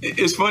 So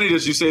it's funny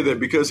that you say that,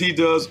 because he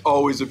does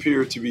always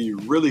appear to be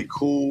really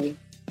cool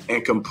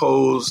and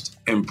composed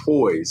and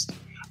poised.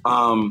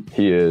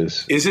 He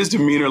is. Is his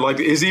demeanor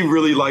is he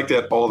really like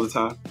that all the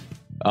time?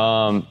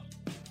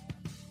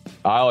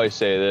 I always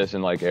say this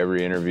in like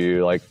every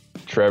interview, like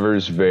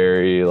Trevor's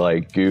very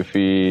like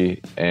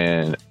goofy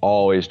and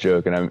always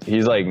joking.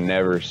 He's like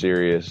never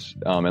serious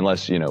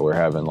unless, we're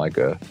having like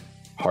a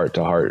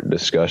heart-to-heart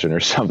discussion or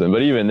something.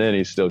 But even then,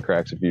 he still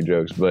cracks a few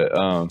jokes. But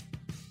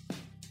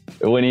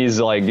when he's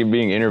like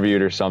being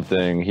interviewed or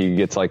something, he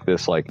gets like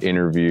this like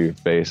interview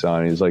face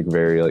on. He's like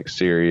very like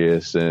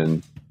serious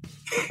and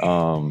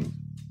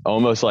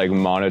almost like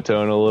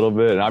monotone a little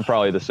bit. And I'm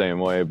probably the same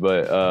way.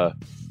 But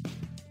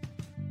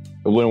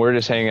when we're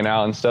just hanging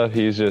out and stuff,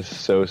 he's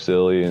just so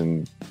silly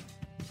and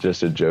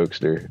just a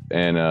jokester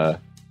and a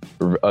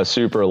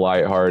super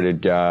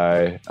lighthearted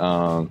guy.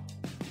 And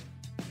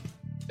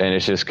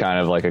it's just kind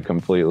of like a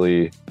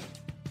completely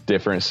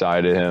different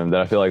side of him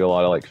that I feel like a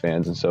lot of like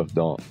fans and stuff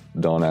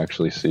don't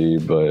actually see.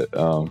 But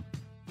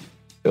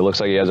it looks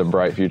like he has a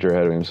bright future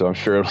ahead of him, so I'm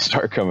sure it'll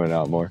start coming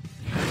out more.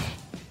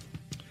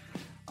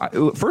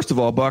 First of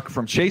all, Buck,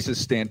 from Chase's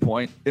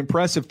standpoint,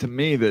 impressive to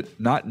me that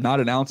not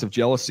an ounce of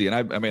jealousy. And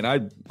I mean, I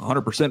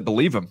 100%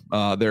 believe him.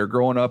 They're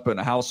growing up in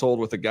a household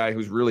with a guy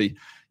who's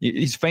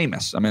he's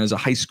famous. I mean, as a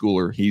high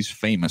schooler, he's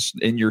famous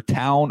in your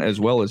town as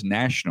well as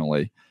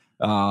nationally.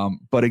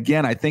 But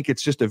again, I think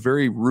it's just a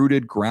very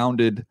rooted,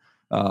 grounded,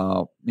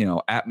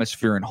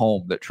 atmosphere and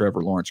home that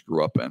Trevor Lawrence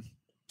grew up in.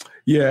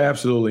 Yeah,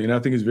 absolutely. And I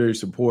think he's very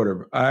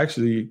supportive. I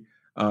actually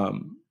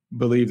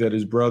believe that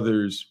his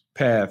brother's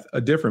path, a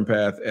different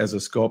path as a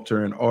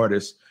sculptor and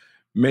artist,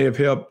 may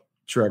help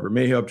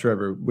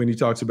Trevor when he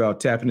talks about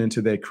tapping into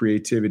that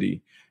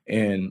creativity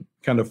and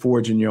kind of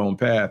forging your own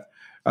path.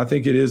 I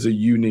think it is a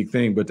unique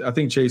thing, but I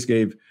think Chase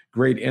gave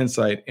great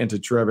insight into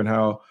Trevor and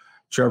how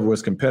Trevor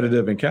was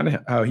competitive and kind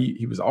of how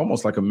he was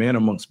almost like a man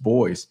amongst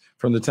boys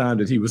from the time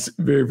that he was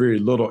very, very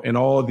little, and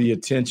all the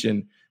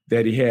attention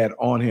that he had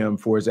on him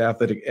for his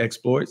athletic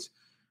exploits.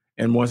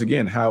 And once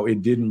again, how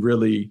it didn't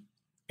really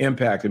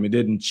impact him. It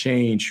didn't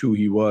change who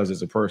he was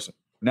as a person.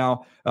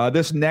 Now,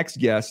 this next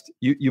guest,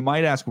 you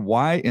might ask,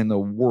 why in the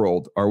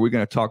world are we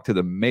going to talk to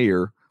the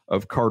mayor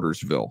of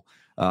Cartersville?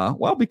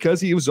 Well,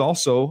 because he was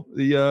also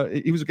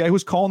he was a guy who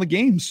was calling the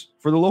games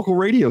for the local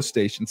radio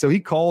station. So he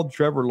called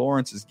Trevor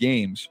Lawrence's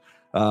games.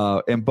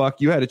 And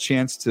Buck, you had a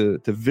chance to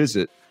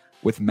visit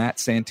with Matt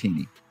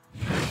Santini.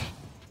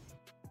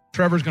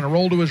 Trevor's going to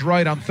roll to his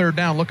right on third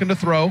down, looking to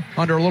throw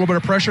under a little bit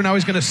of pressure. Now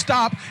he's going to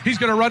stop. He's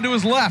going to run to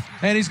his left,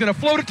 and he's going to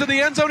float it to the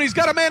end zone. He's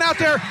got a man out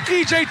there.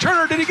 E.J.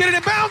 Turner, did he get it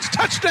in bounds?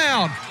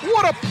 Touchdown.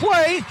 What a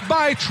play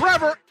by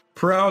Trevor.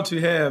 Proud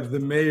to have the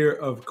mayor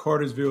of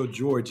Cartersville,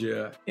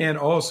 Georgia, and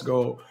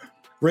also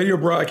radio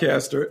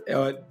broadcaster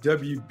at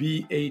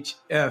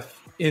WBHF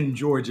in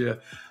Georgia,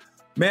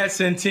 Matt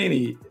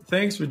Santini.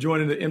 Thanks for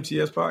joining the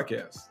MTS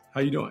podcast.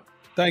 How you doing?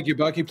 Thank you,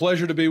 Bucky.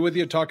 Pleasure to be with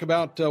you. Talk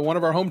about one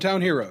of our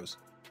hometown heroes.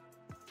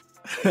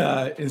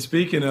 And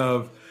speaking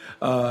of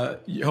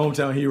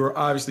hometown hero,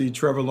 obviously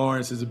Trevor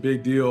Lawrence is a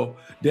big deal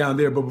down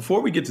there. But before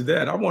we get to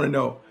that, I want to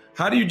know,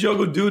 how do you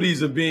juggle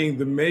duties of being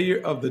the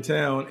mayor of the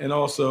town and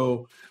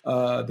also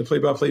the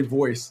play-by-play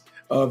voice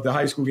of the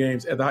high school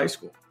games at the high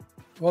school?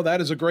 Well,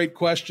 that is a great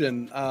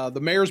question.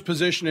 The mayor's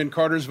position in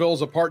Cartersville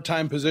is a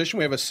part-time position.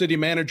 We have a city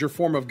manager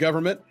form of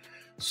government.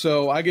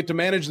 So I get to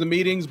manage the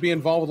meetings, be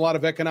involved with a lot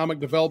of economic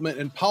development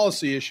and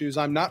policy issues.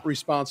 I'm not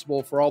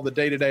responsible for all the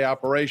day-to-day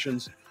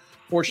operations.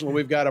 Fortunately,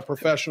 we've got a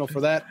professional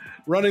for that.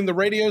 Running the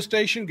radio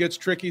station gets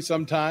tricky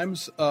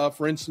sometimes.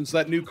 For instance,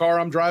 that new car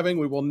I'm driving,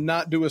 we will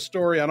not do a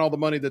story on all the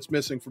money that's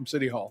missing from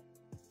City Hall.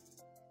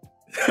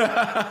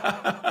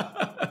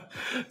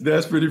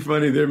 That's pretty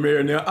funny there,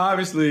 Mayor. Now,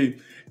 obviously,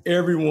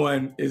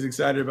 everyone is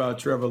excited about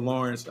Trevor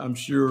Lawrence. I'm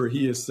sure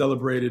he is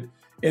celebrated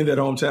in that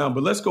hometown.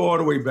 But let's go all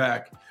the way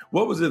back.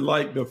 What was it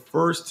like the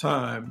first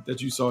time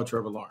that you saw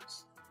Trevor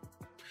Lawrence?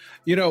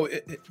 You know,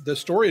 the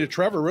story to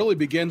Trevor really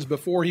begins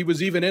before he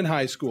was even in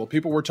high school.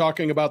 People were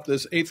talking about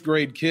this 8th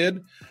grade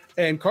kid,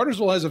 and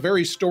Cartersville has a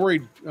very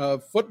storied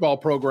football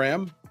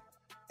program.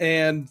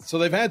 And so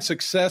they've had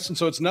success. And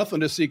so it's nothing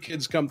to see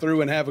kids come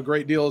through and have a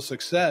great deal of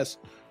success.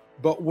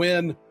 But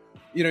when,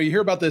 you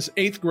hear about this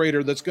 8th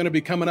grader that's going to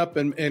be coming up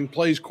and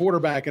plays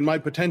quarterback and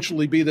might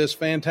potentially be this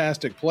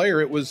fantastic player,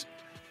 it was,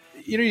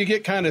 you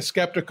get kind of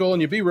skeptical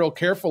and you be real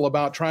careful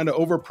about trying to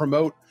over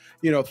promote,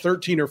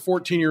 13 or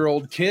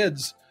 14-year-old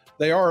kids.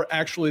 They are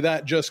actually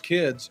just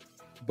kids.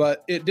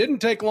 But it didn't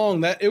take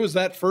long. It was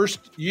that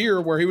first year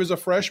where he was a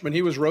freshman.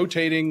 He was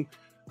rotating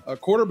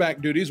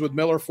quarterback duties with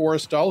Miller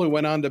Forrestall, who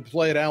went on to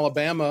play at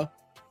Alabama.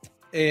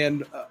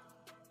 And,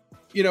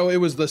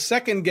 it was the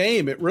second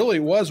game. It really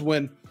was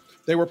when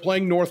they were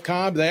playing North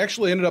Cobb. They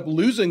actually ended up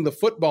losing the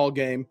football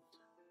game.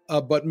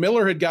 But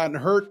Miller had gotten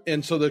hurt,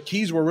 and so the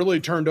keys were really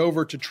turned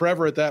over to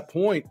Trevor at that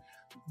point.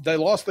 They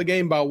lost the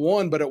game by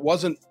 1, but it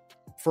wasn't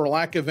for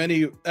lack of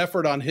any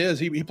effort on his.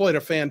 He played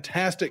a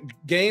fantastic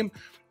game.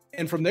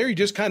 And from there, you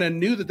just kind of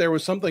knew that there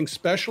was something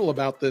special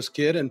about this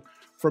kid. And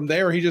from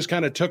there, he just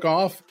kind of took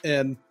off.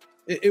 And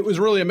it was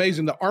really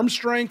amazing. The arm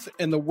strength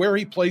and where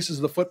he places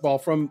the football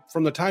from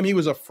the time he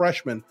was a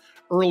freshman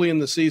early in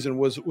the season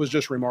was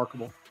just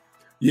remarkable.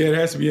 Yeah, it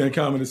has to be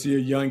uncommon to see a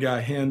young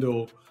guy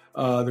handle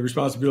the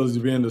responsibilities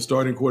of being the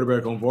starting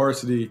quarterback on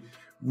varsity.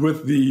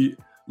 with the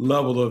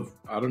level of,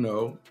 I don't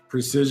know,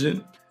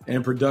 precision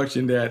and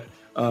production that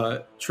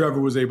Trevor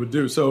was able to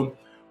do. So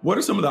what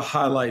are some of the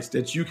highlights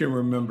that you can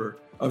remember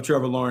of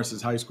Trevor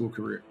Lawrence's high school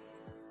career?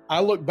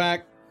 I look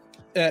back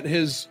at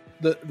his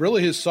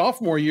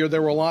sophomore year.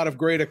 There were a lot of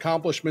great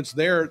accomplishments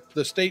there.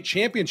 The state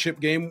championship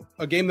game,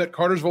 a game that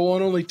Cartersville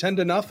won only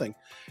 10-0.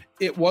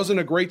 It wasn't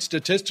a great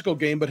statistical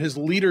game, but his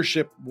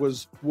leadership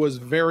was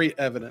very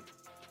evident.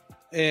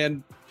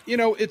 And,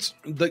 it's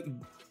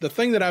the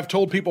thing that I've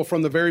told people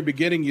from the very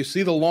beginning. You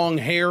see the long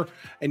hair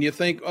and you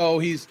think,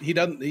 oh,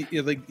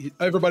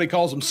 everybody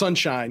calls him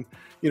Sunshine,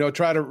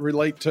 try to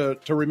relate to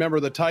remember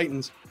the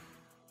Titans.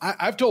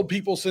 I've told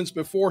people since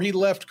before he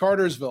left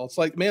Cartersville, it's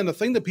like, man, the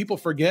thing that people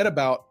forget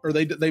about or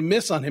they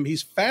miss on him,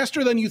 he's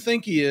faster than you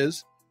think he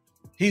is.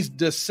 He's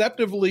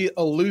deceptively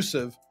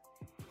elusive.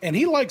 And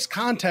he likes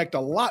contact a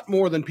lot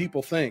more than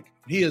people think.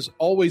 He has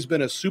always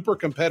been a super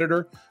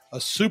competitor,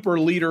 a super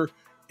leader,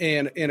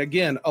 and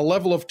again, a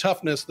level of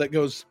toughness that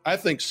goes, I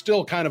think,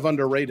 still kind of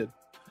underrated.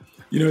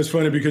 It's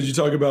funny because you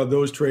talk about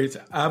those traits.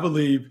 I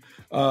believe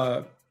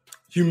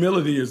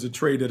humility is a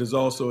trait that is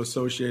also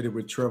associated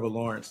with Trevor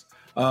Lawrence.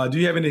 Do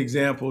you have any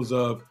examples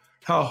of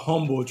how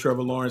humble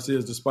Trevor Lawrence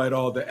is despite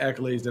all the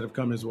accolades that have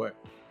come his way?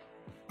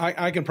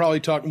 I can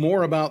probably talk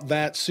more about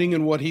that,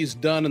 seeing what he's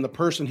done and the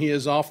person he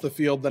is off the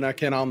field than I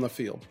can on the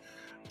field.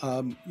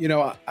 I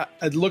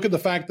look at the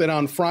fact that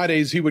on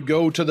Fridays he would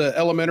go to the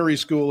elementary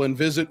school and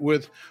visit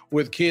with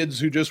kids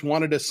who just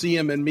wanted to see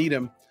him and meet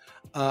him.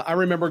 I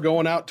remember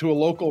going out to a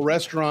local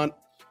restaurant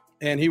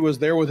and he was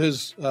there with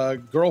his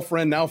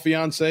girlfriend, now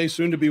fiance,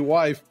 soon to be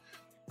wife,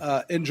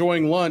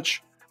 enjoying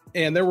lunch.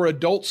 And there were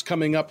adults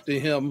coming up to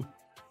him,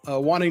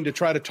 wanting to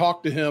try to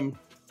talk to him.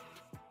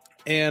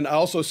 And I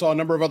also saw a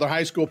number of other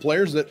high school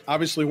players that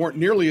obviously weren't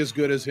nearly as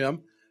good as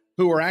him,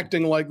 who were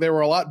acting like they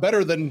were a lot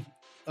better than,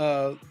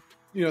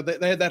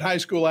 they had that high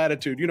school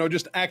attitude,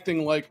 just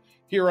acting like,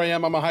 here I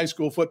am, I'm a high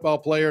school football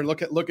player, and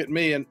look at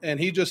me. And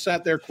he just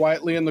sat there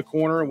quietly in the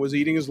corner and was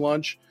eating his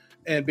lunch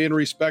and being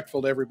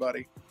respectful to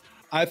everybody.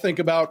 I think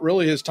about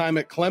really his time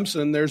at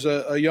Clemson. There's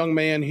a young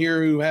man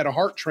here who had a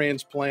heart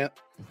transplant,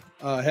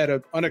 had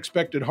an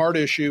unexpected heart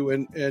issue,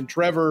 and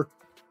Trevor,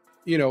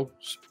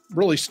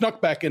 really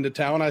snuck back into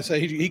town. I say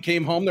he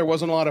came home. There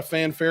wasn't a lot of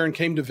fanfare and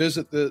came to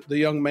visit the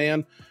young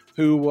man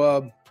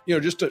who,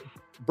 just to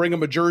bring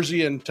him a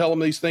jersey and tell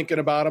him he's thinking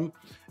about him.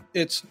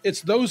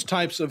 It's those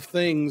types of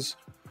things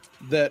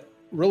that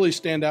really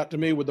stand out to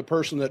me with the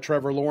person that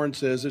Trevor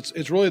Lawrence is.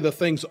 It's really the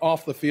things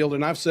off the field.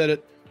 And I've said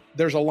it,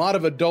 there's a lot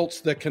of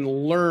adults that can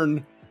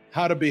learn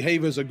how to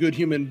behave as a good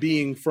human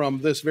being from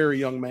this very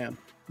young man.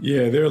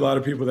 Yeah, there are a lot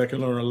of people that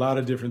can learn a lot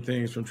of different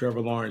things from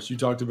Trevor Lawrence. You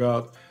talked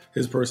about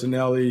his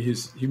personality,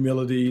 his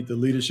humility, the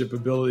leadership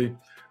ability,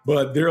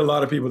 but there are a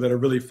lot of people that are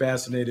really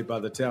fascinated by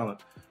the talent.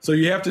 So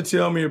you have to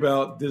tell me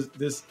about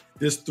this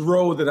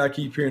throw that I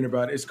keep hearing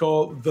about. It's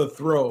called The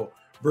Throw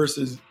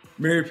versus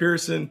Mary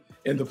Pearson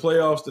in the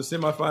playoffs, the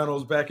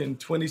semifinals back in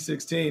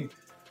 2016.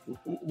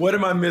 What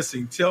am I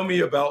missing? Tell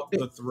me about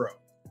The Throw.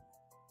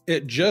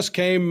 It just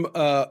came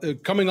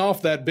coming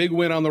off that big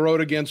win on the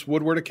road against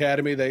Woodward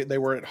Academy. They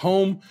were at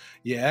home.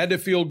 You had to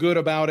feel good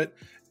about it.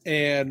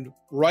 And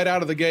right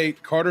out of the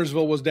gate,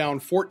 Cartersville was down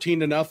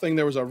 14-0.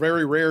 There was a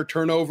very rare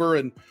turnover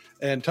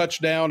and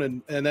touchdown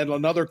and then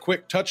another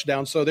quick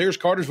touchdown. So there's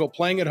Cartersville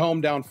playing at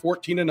home down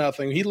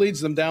 14-0. He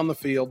leads them down the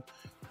field.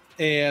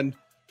 And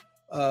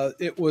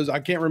it was, I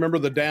can't remember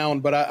the down,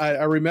 but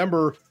I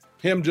remember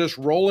him just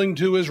rolling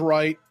to his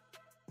right.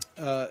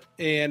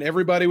 And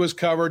everybody was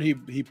covered.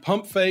 He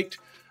pump faked.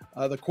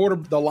 The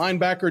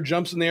linebacker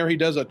jumps in there. He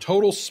does a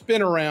total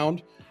spin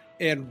around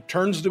and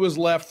turns to his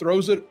left,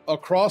 throws it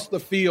across the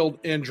field,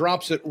 and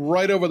drops it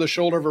right over the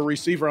shoulder of a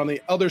receiver on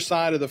the other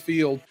side of the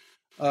field,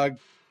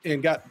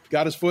 and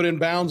got his foot in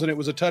bounds, and it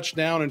was a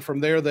touchdown. And from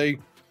there, they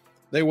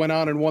went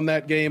on and won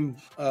that game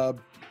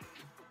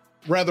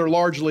rather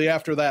largely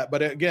after that.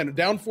 But again,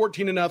 down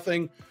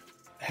 14-0,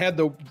 had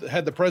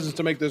the presence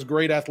to make this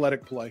great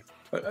athletic play.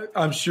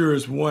 I'm sure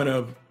it's one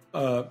of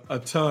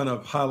a ton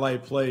of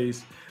highlight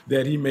plays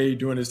that he made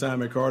during his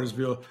time at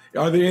Cartersville.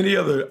 Are there any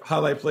other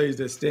highlight plays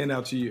that stand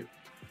out to you?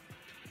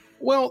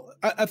 Well,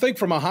 I think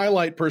from a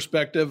highlight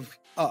perspective,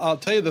 I'll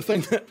tell you the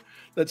thing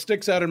that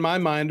sticks out in my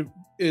mind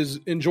is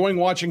enjoying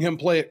watching him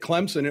play at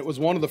Clemson. It was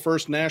one of the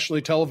first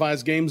nationally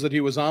televised games that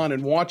he was on,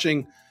 and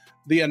watching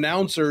the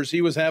announcers,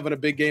 he was having a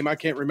big game. I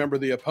can't remember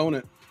the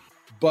opponent,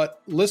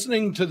 but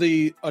listening to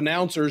the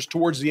announcers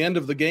towards the end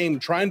of the game,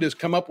 trying to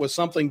come up with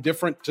something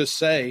different to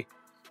say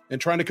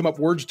and trying to come up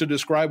words to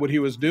describe what he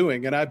was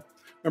doing. And I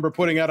remember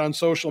putting out on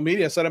social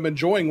media, I said, I'm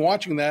enjoying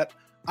watching that.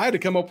 I had to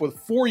come up with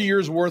 4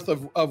 years worth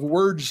of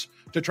words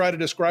to try to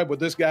describe what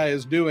this guy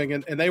is doing.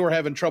 And they were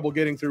having trouble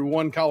getting through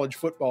one college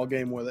football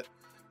game with it.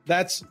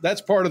 That's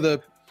part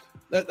of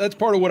that's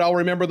part of what I'll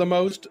remember the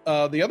most.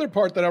 The other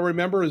part that I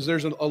remember is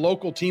there's a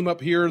local team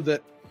up here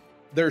that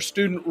their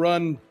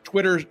student-run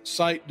Twitter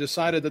site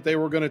decided that they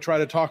were going to try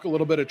to talk a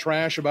little bit of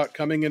trash about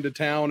coming into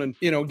town and,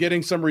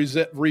 getting some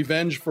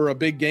revenge for a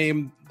big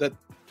game that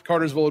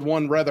Cartersville had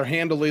won rather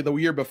handily the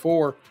year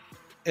before,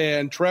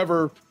 and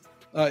Trevor,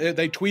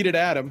 they tweeted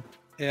at him,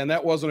 and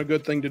that wasn't a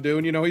good thing to do.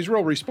 And, he's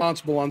real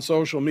responsible on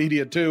social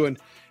media too, and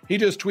he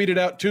just tweeted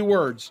out 2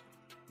 words,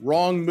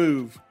 wrong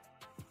move.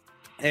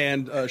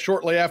 And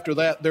shortly after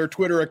that, their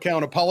Twitter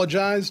account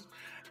apologized,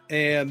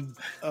 and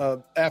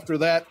after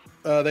that,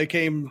 they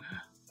came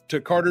to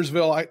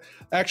Cartersville.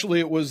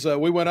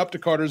 We went up to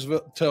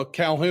Cartersville, to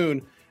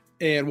Calhoun,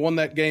 and won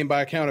that game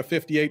by a count of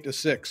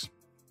 58-6.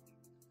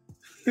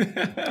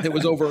 It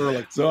was over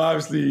early. So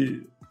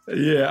obviously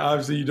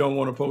you don't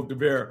want to poke the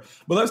bear.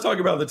 But let's talk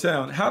about the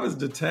town. How does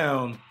the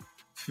town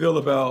feel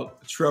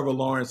about Trevor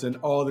Lawrence and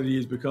all that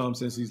he's become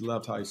since he's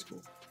left high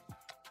school?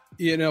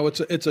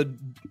 It's a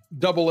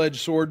double-edged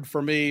sword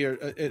for me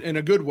in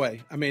a good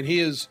way. I mean, he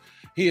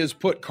has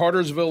put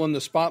Cartersville in the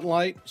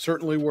spotlight.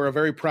 Certainly, we're a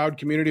very proud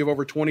community of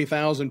over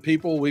 20,000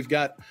 people. We're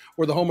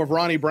the home of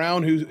Ronnie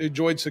Brown, who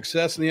enjoyed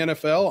success in the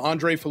NFL,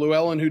 Andre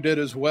Fluellen, who did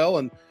as well,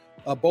 and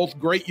both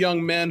great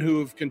young men who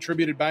have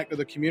contributed back to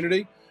the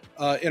community.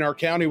 In our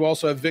county, we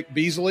also have Vic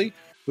Beasley,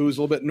 who's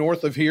a little bit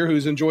north of here,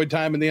 who's enjoyed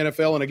time in the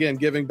NFL and, again,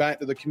 giving back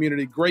to the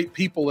community. Great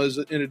people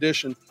in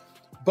addition.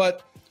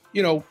 But,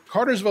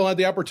 Cartersville had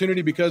the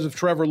opportunity because of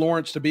Trevor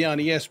Lawrence to be on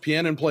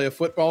ESPN and play a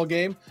football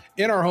game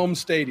in our home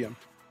stadium.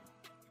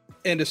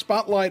 And to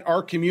spotlight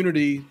our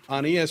community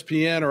on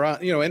ESPN or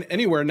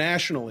anywhere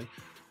nationally.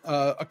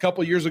 A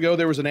couple of years ago,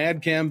 there was an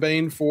ad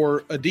campaign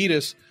for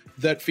Adidas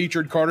that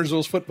featured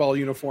Cartersville's football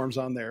uniforms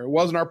on there. It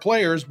wasn't our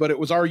players, but it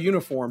was our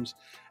uniforms.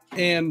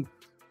 And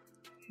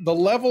the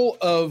level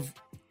of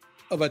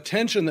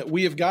attention that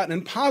we have gotten,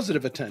 and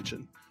positive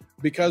attention,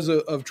 because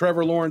of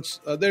Trevor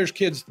Lawrence. There's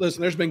kids.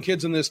 Listen, there's been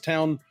kids in this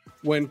town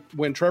when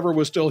Trevor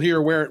was still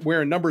here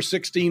wearing number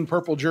 16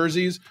 purple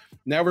jerseys.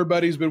 Now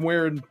everybody's been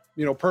wearing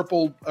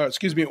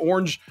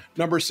orange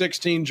number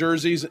 16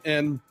 jerseys,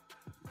 and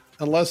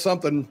unless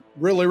something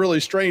really,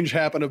 really strange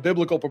happened of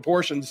biblical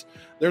proportions,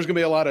 there's going to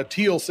be a lot of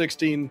teal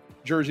 16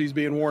 jerseys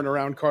being worn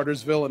around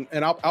Cartersville,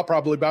 and I'll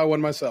probably buy one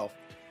myself.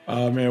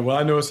 Oh, man. Well,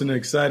 I know it's an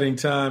exciting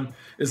time.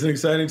 It's an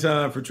exciting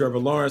time for Trevor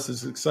Lawrence.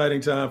 It's an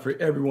exciting time for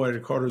everyone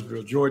at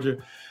Cartersville, Georgia.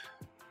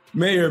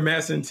 Mayor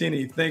Matt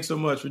Centini, thanks so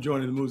much for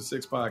joining the Move to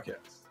Six podcast.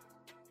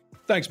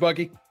 Thanks,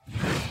 Bucky.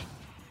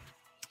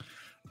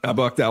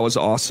 Buck, that was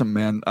awesome,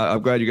 man.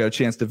 I'm glad you got a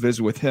chance to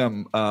visit with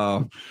him.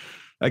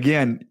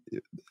 Again,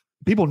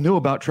 people knew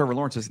about Trevor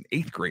Lawrence as an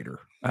 8th grader.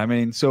 I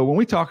mean, so when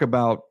we talk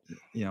about,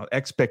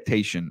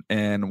 expectation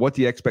and what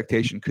the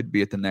expectation could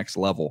be at the next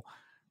level,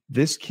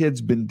 this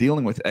kid's been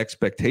dealing with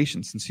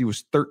expectations since he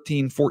was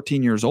 13,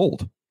 14 years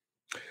old.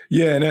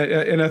 Yeah,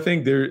 and I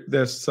think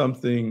there's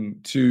something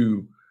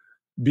to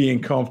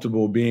being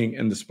comfortable being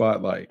in the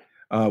spotlight.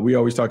 We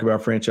always talk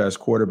about franchise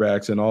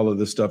quarterbacks and all of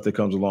the stuff that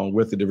comes along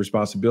with it, the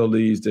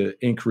responsibilities, the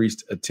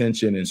increased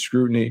attention and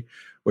scrutiny.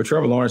 Well,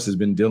 Trevor Lawrence has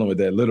been dealing with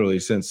that literally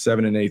since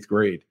 7th and 8th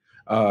grade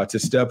to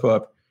step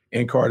up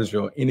in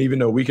Cartersville. And even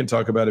though we can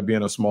talk about it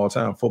being a small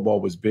town, football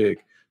was big.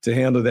 To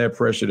handle that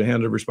pressure, to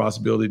handle the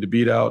responsibility, to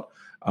beat out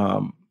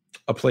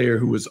a player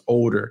who was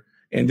older,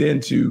 and then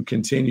to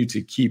continue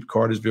to keep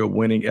Cartersville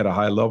winning at a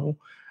high level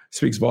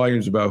speaks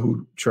volumes about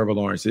who Trevor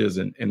Lawrence is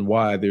and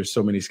why there's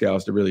so many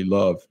scouts that really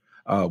love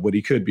what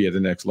he could be at the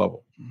next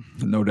level.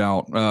 No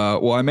doubt.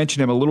 Well, I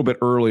mentioned him a little bit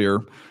earlier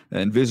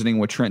and visiting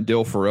with Trent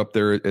Dilfer up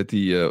there at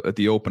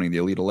the opening, the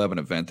Elite 11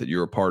 event that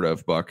you're a part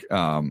of, Buck.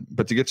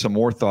 But to get some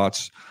more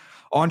thoughts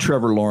on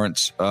Trevor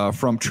Lawrence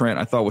from Trent,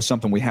 I thought was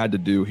something we had to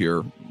do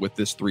here with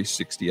this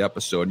 360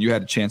 episode. And you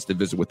had a chance to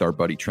visit with our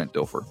buddy Trent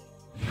Dilfer.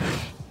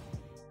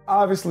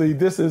 Obviously,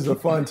 this is a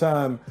fun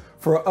time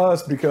for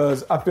us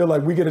because I feel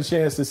like we get a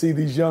chance to see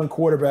these young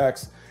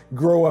quarterbacks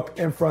grow up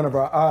in front of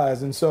our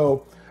eyes. And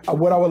so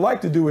what I would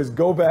like to do is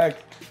go back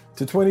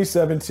to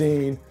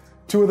 2017,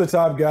 2 of the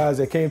top guys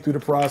that came through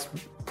the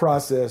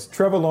process,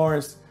 Trevor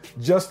Lawrence,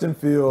 Justin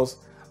Fields.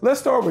 Let's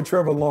start with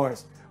Trevor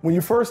Lawrence. When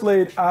you first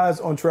laid eyes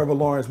on Trevor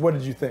Lawrence, what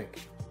did you think?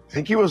 I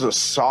think he was a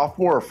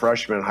sophomore or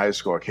freshman in high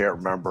school. I can't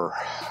remember.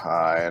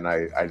 And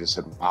I just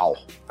said, wow.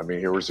 I mean,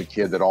 here was a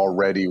kid that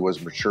already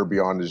was mature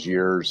beyond his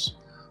years.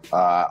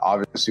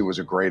 Obviously was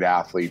a great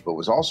athlete, but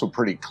was also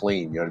pretty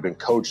clean. Had been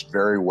coached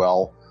very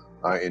well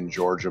in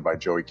Georgia by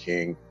Joey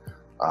King.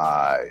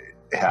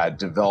 Had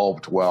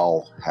developed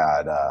well,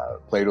 had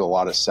played a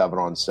lot of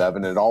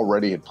 7-on-7, and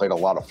already had played a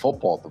lot of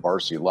football at the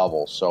varsity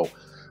level. So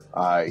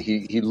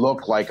he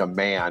looked like a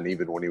man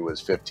even when he was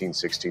 15,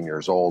 16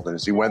 years old. And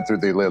as he went through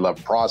the Elite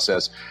 11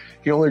 process,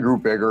 he only grew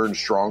bigger and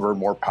stronger,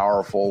 more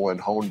powerful, and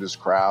honed his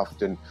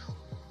craft.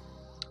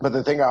 But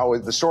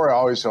the story I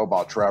always tell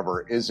about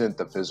Trevor isn't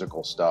the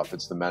physical stuff.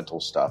 It's the mental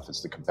stuff.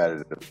 It's the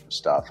competitive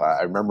stuff.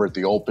 I remember at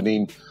the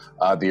opening,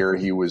 the year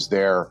he was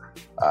there,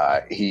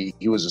 he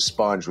was a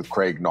sponge with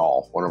Craig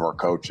Nall, one of our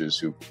coaches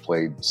who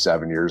played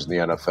 7 years in the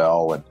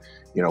NFL and,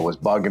 was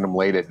bugging him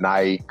late at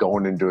night,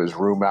 going into his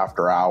room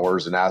after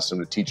hours and asked him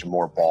to teach him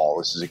more ball.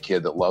 This is a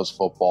kid that loves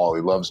football.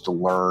 He loves to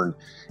learn.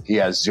 He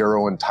has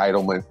zero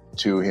entitlement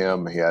to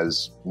him. He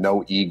has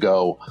no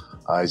ego.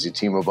 He's a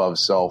team above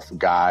self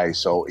guy.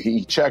 So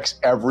he checks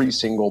every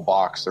single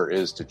box there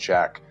is to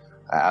check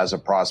as a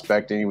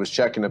prospect. And he was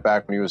checking it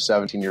back when he was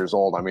 17 years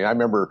old. I mean, I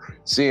remember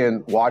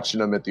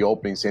watching him at the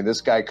opening saying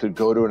this guy could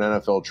go to an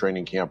NFL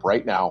training camp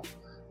right now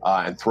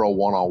and throw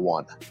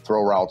one-on-one,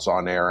 throw routes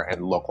on air,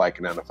 and look like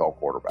an NFL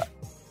quarterback.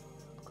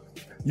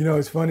 You know,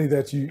 it's funny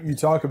that you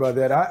talk about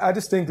that. I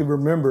distinctly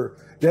remember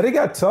that it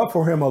got tough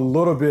for him a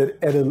little bit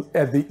at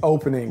the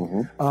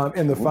opening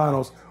in the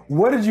finals.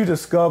 What did you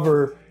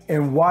discover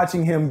in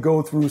watching him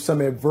go through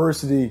some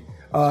adversity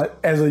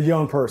as a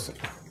young person?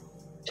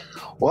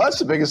 Well, that's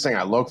the biggest thing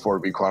I look for,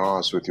 to be quite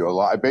honest with you.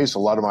 I base a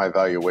lot of my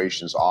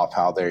evaluations off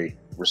how they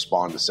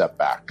respond to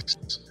setbacks.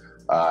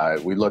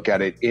 We look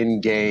at it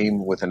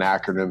in-game with an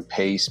acronym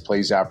PACE,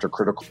 plays after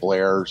critical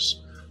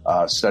errors,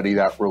 study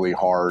that really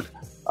hard.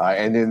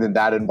 And then in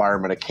that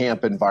environment, a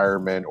camp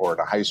environment or in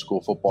a high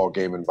school football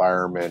game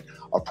environment,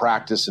 a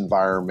practice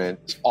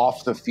environment,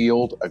 off the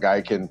field, a guy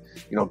can,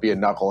 be a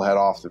knucklehead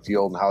off the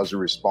field, and how does he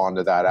respond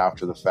to that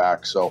after the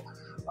fact? So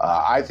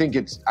I think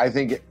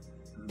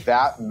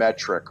that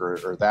metric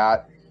or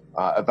that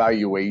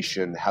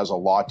evaluation has a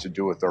lot to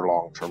do with their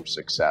long-term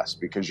success,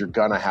 because you're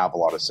going to have a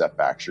lot of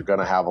setbacks. You're going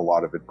to have a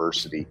lot of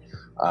adversity.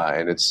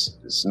 And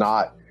it's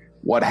not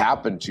what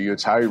happened to you,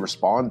 it's how you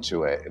respond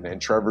to it.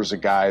 And Trevor's a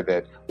guy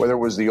that, whether it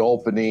was the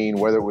opening,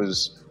 whether it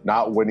was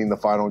not winning the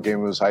final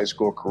game of his high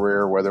school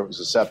career, whether it was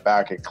a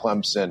setback at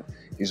Clemson,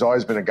 he's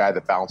always been a guy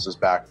that bounces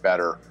back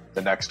better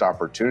the next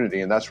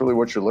opportunity. And that's really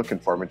what you're looking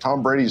for. I mean,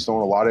 Tom Brady's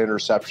thrown a lot of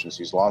interceptions.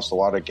 He's lost a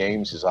lot of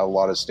games. He's had a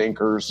lot of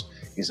stinkers.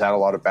 He's had a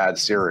lot of bad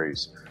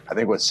series. I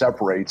think what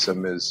separates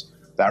him is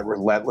that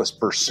relentless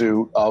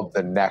pursuit of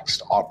the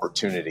next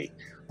opportunity.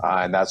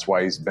 And that's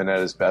why he's been at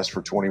his best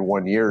for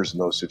 21 years in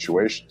those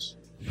situations.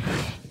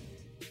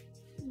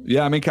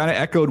 Yeah, I mean, kind of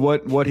echoed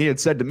what he had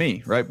said to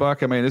me, right,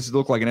 Buck? I mean, this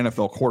looked like an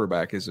NFL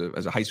quarterback as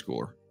a high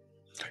schooler.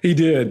 He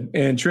did.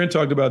 And Trent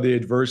talked about the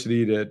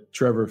adversity that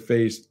Trevor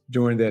faced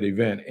during that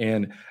event.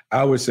 And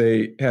I would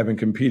say, having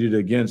competed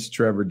against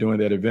Trevor during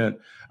that event,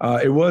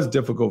 it was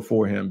difficult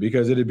for him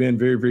because it had been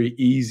very, very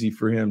easy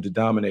for him to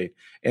dominate.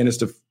 And it's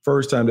the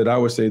first time that I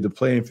would say the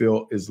playing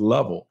field is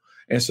level.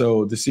 And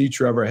so to see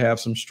Trevor have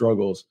some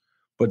struggles,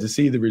 but to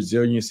see the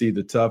resiliency,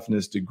 the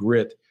toughness, the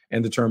grit,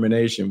 and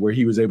determination where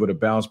he was able to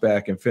bounce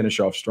back and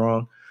finish off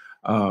strong.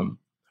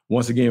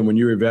 Once again, when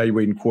you're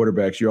evaluating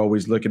quarterbacks, you're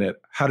always looking at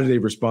how do they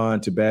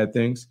respond to bad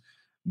things.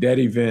 That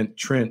event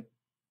Trent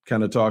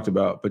kind of talked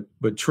about,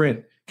 but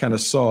Trent kind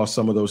of saw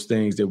some of those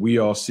things that we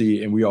all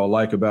see and we all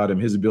like about him,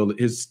 his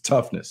ability, his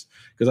toughness,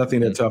 because I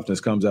think that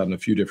toughness comes out on a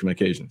few different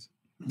occasions.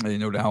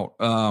 No doubt.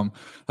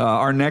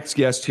 Our next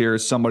guest here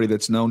is somebody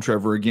that's known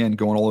Trevor, again,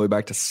 going all the way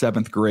back to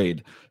 7th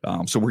grade.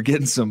 So we're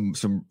getting some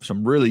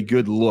really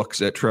good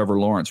looks at Trevor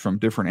Lawrence from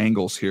different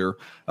angles here.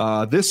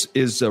 This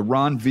is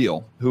Ron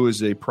Veal, who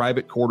is a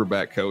private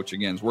quarterback coach.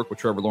 Again, has worked with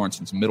Trevor Lawrence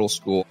since middle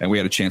school, and we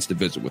had a chance to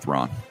visit with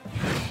Ron.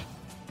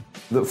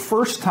 The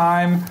first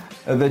time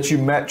that you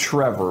met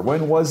Trevor,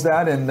 when was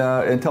that?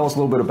 And tell us a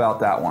little bit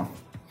about that one.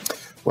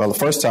 Well, the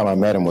first time I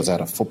met him was at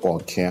a football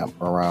camp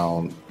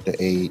around the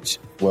age,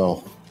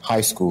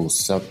 high school,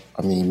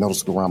 middle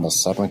school, around the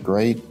 7th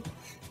grade.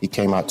 He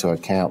came out to a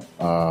camp,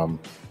 long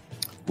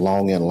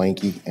and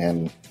lanky,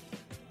 and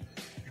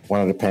one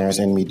of the parents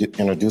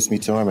introduced me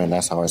to him, and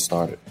that's how I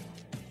started.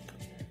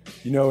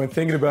 And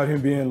thinking about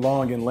him being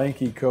long and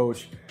lanky,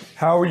 Coach,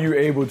 how were you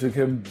able to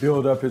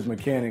build up his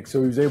mechanics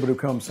so he was able to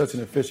become such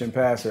an efficient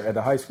passer at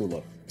the high school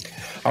level?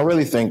 I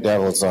really think that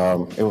was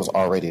it was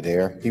already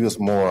there. He was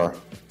more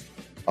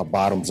a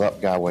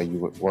bottoms-up guy where you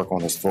would work on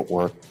his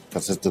footwork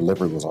because his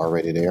delivery was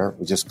already there.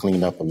 We just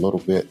cleaned up a little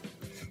bit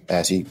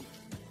as he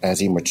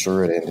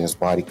matured and his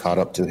body caught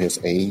up to his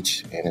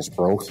age and his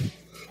growth.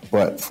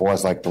 But for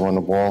us, like throwing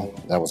the ball,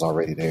 that was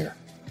already there.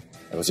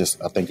 It was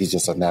just, I think he's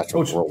just a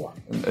natural thrower.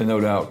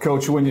 No doubt.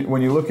 Coach, when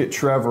you look at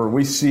Trevor,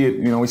 we see it,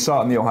 we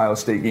saw it in the Ohio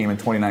State game in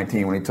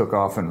 2019 when he took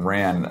off and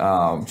ran,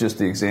 just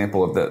the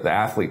example of the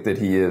athlete that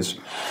he is.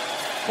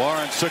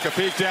 Lawrence took a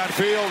peek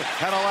downfield,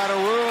 had a lot of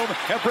room,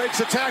 and breaks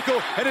the tackle,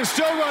 and is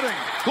still running.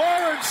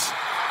 Lawrence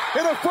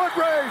in a foot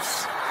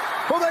race.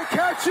 Will they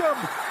catch him?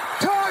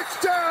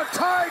 Touchdown,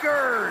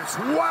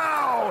 Tigers!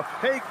 Wow,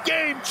 a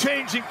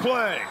game-changing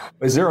play.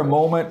 Is there a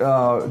moment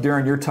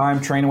during your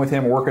time training with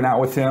him, working out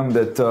with him,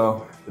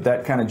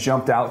 that kind of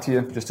jumped out to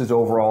you, just his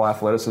overall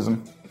athleticism?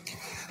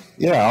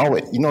 Yeah,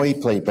 he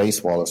played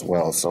baseball as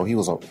well, so he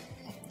was a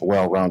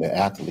well-rounded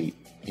athlete.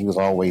 He was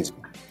always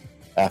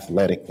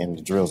athletic in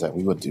the drills that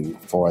we would do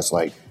for us,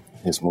 like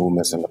his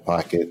movements in the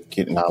pocket,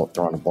 getting out,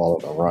 throwing the ball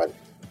on the run.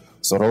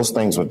 So those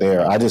things were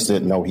there. I just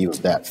didn't know he was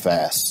that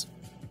fast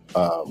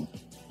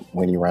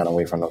when he ran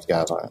away from those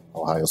guys on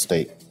Ohio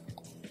State.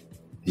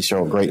 He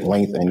showed great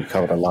length and he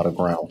covered a lot of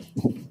ground.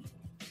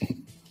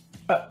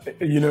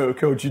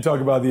 Coach, you talk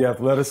about the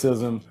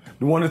athleticism.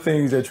 One of the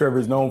things that Trevor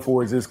is known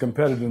for is his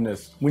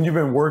competitiveness. When you've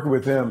been working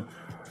with him,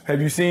 have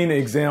you seen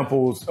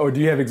examples, or do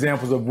you have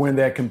examples of when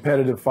that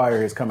competitive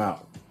fire has come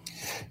out?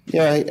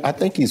 Yeah, I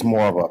think he's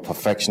more of a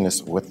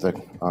perfectionist with the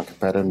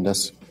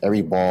competitiveness.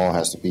 Every ball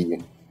has to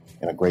be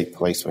in a great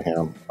place for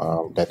him.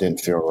 That didn't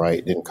feel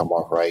right, didn't come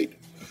off right.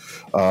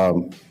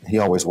 He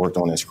always worked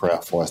on his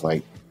craft for us,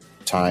 like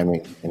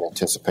timing and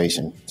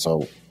anticipation.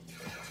 So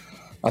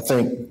I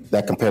think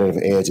that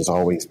competitive edge is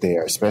always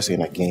there, especially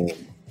in a game.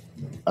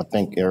 I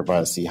think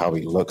everybody see how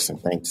he looks and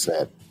thinks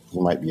that he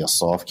might be a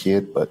soft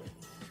kid, but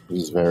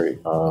he's very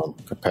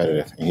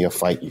competitive, and he'll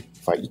fight you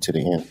to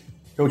the end.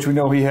 Coach, we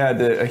know he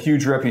had a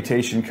huge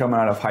reputation coming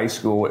out of high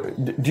school.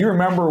 Do you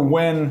remember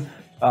when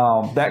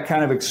that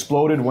kind of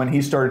exploded, when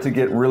he started to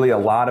get really a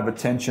lot of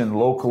attention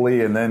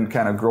locally and then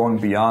kind of growing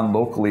beyond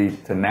locally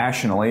to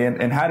nationally?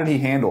 And how did he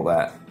handle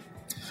that?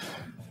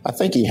 I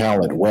think he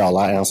handled it well.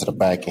 I answered the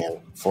back end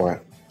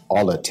for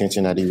all the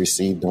attention that he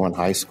received during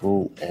high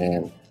school,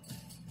 and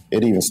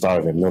it even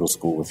started in middle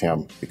school with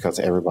him because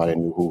everybody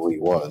knew who he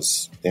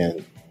was.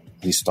 And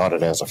he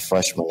started as a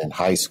freshman in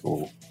high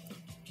school,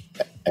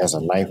 as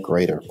a ninth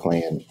grader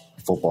playing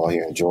football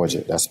here in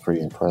Georgia. That's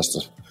pretty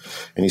impressive.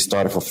 And he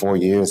started for 4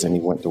 years, and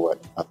he went to,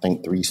 I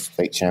think 3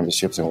 state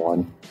championships and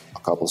won a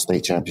couple of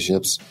state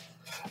championships.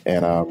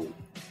 And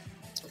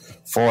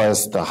far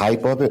as the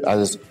hype of it,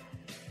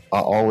 I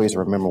always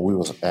remember we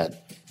was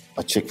at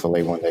a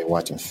Chick-fil-A one day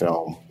watching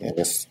film, and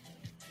this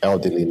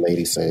elderly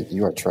lady said,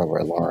 "You are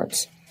Trevor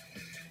Lawrence."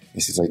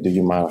 And she said, "Do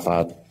you mind if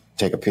I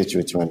take a picture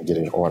with you and get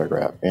an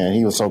autograph?" And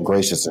he was so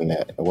gracious in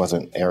that. It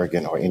wasn't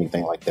arrogant or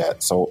anything like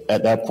that. So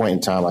at that point in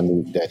time, I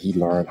knew that he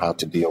learned how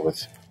to deal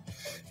with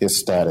his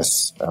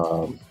status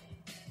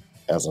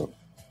as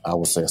I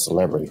would say, a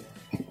celebrity.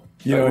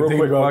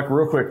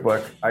 Real quick,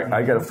 Buck.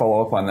 I got to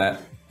follow up on that.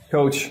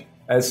 Coach,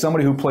 as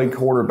somebody who played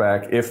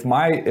quarterback, if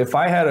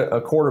I had a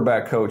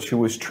quarterback coach who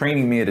was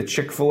training me at a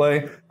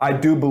Chick-fil-A, I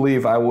do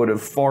believe I would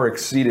have far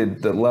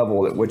exceeded the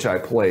level at which I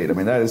played. I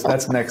mean,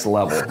 that's next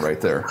level right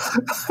there.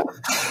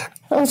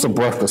 That was a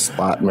breakfast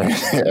spot, man.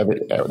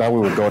 Now we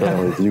would go there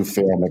and review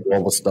film and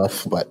global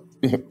stuff, but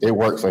it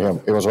worked for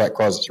him. It was right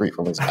across the street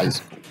from his high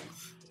school.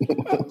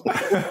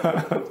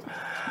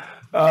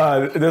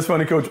 That's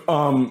funny, Coach.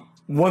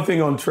 One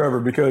thing on Trevor,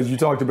 because you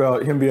talked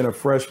about him being a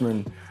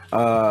freshman,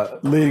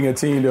 leading a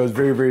team that was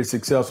very, very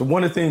successful.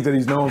 One of the things that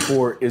he's known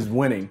for is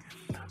winning.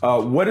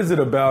 What is it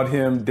about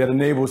him that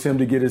enables him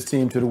to get his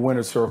team to the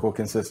winner's circle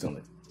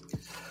consistently?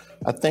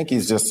 I think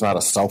he's just not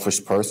a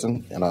selfish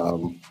person,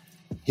 and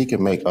he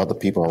can make other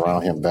people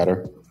around him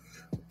better,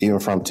 even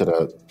from to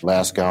the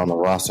last guy on the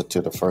roster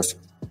to the first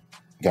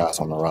guys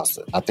on the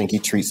roster. I think he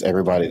treats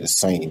everybody the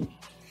same,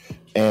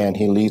 and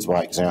he leads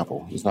by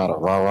example. He's not a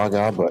rah-rah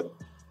guy, but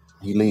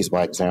he leads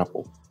by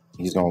example.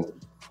 He's going to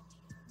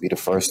be the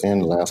first in,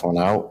 the last one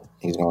out.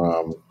 He's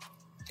going to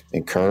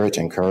encourage.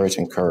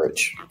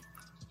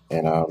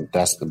 And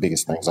that's the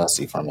biggest things I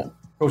see from him.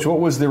 Coach, what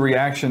was the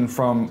reaction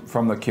from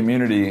the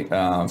community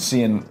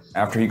seeing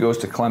after he goes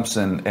to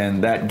Clemson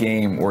and that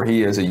game where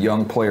he, as a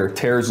young player,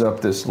 tears up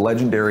this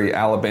legendary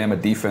Alabama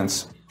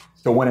defense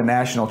to win a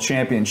national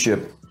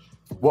championship?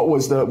 What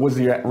was the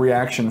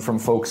reaction from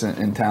folks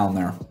in town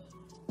there?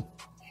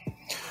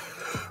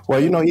 Well,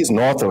 he's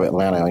north of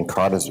Atlanta in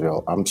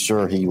Cartersville. I'm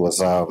sure he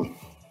was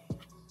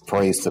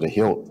praised to the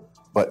hilt.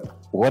 But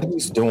what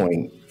he's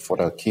doing for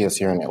the kids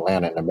here in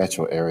Atlanta and the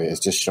metro area is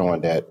just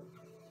showing that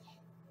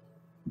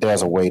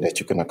there's a way that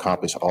you can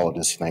accomplish all of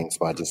these things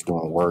by just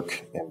doing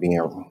work and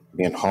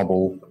being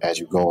humble as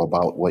you go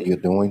about what you're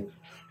doing.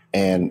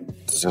 And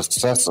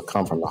success will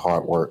come from the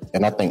hard work.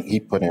 And I think he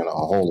put in a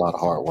whole lot of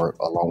hard work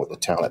along with the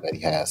talent that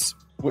he has.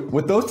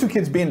 With those two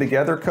kids being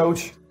together,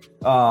 Coach,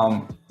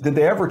 did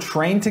they ever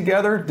train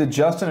together? Did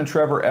Justin and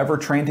Trevor ever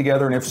train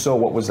together? And if so,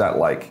 what was that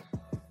like?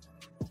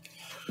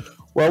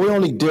 Well, we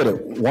only did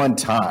it one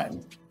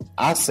time.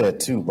 I said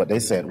two, but they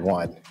said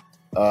one.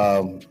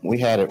 We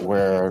had it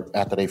where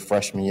after their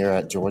freshman year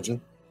at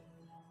Georgia,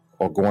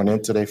 or going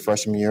into their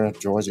freshman year at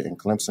Georgia and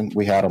Clemson,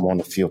 we had them on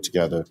the field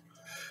together.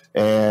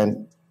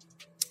 And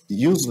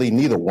usually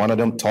neither one of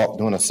them talked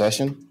during a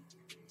session.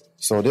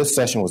 So this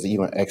session was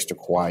even extra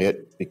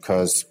quiet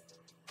because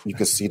you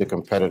could see the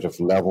competitive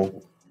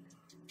level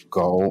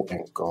go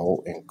and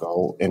go and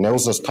go. And there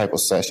was this type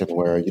of session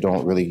where you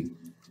don't really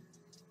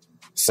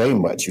say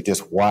much. You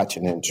just watch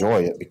and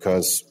enjoy it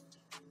because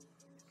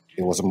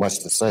it wasn't much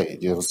to say.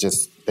 It was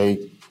just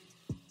they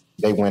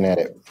went at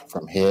it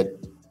from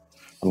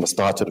the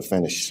start to the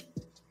finish.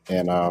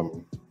 And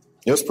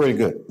it was pretty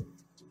good.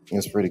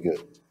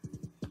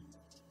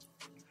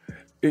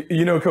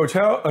 Coach,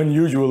 how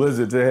unusual is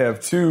it to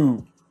have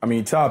two,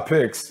 top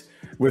picks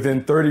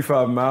within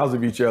 35 miles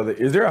of each other?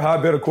 Is there a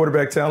hotbed of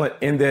quarterback talent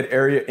in that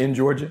area in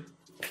Georgia?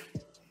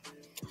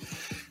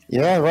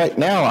 Yeah, right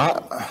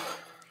now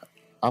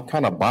I'm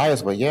kind of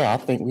biased, but yeah, I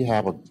think we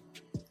have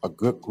a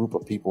good group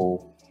of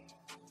people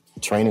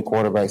training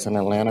quarterbacks in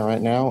Atlanta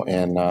right now.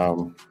 And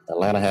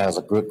Atlanta has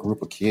a good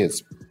group of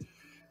kids,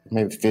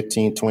 maybe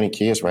 15, 20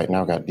 kids right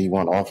now got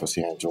D1 offers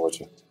here in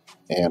Georgia.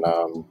 And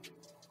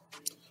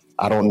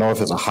I don't know if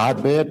it's a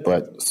hotbed,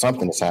 but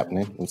something is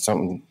happening. And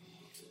something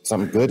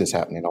good is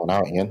happening on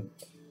our end,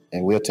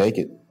 and we'll take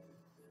it.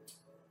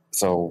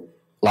 So,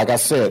 like I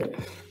said,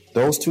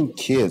 those two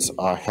kids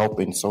are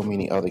helping so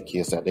many other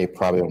kids that they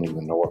probably don't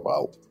even know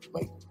about,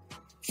 like,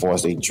 as far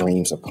as their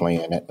dreams of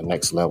playing at the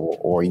next level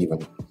or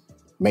even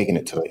making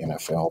it to the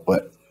NFL.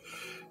 But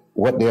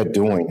what they're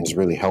doing is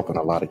really helping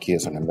a lot of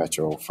kids in the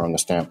Metro from the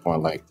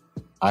standpoint, like,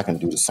 I can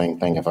do the same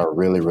thing if I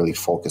really, really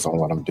focus on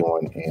what I'm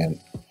doing and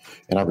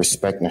I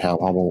respect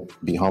and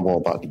be humble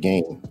about the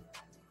game.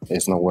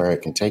 There's nowhere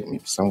it can take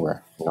me,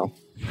 somewhere, you know?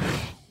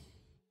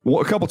 Well,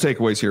 a couple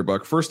takeaways here,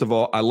 Buck. First of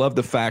all, I love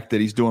the fact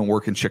that he's doing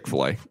work in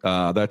Chick-fil-A.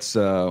 That's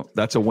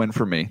a win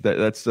for me.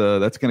 That's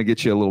going to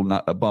get you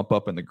a bump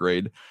up in the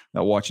grade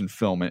watching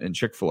film in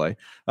Chick-fil-A.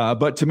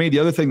 But to me, the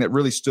other thing that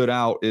really stood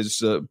out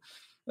is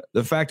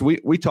the fact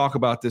we talk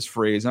about this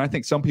phrase, and I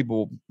think some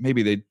people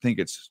maybe they think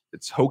it's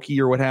hokey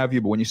or what have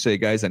you. But when you say a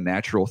guy's a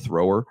natural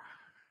thrower,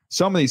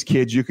 some of these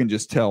kids, you can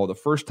just tell the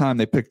first time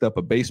they picked up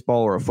a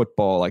baseball or a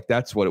football, like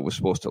that's what it was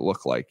supposed to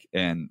look like.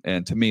 And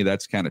to me,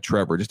 that's kind of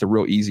Trevor, just a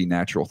real easy,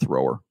 natural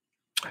thrower.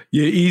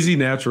 Yeah, easy,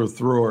 natural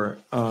thrower.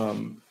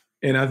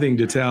 And I think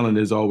the talent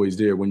is always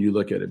there when you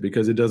look at it,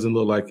 because it doesn't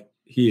look like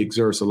he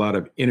exerts a lot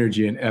of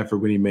energy and effort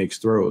when he makes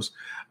throws.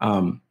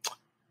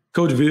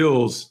 Coach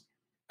Vill's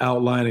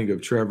outlining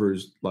of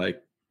Trevor's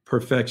like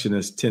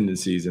perfectionist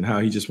tendencies and how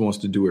he just wants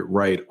to do it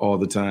right all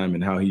the time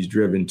and how he's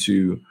driven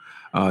to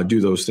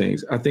do those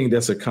things. I think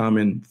that's a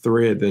common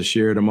thread that's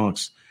shared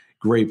amongst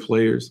great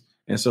players.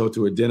 And so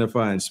to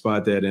identify and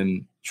spot that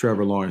in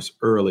Trevor Lawrence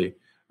early,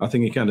 I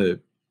think it kind of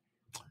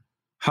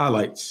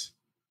highlights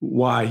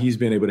why he's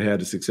been able to have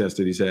the success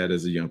that he's had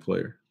as a young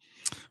player.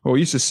 Well, we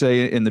used to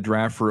say in the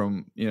draft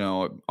room,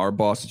 our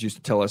bosses used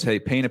to tell us, hey,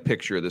 paint a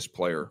picture of this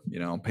player,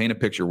 paint a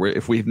picture.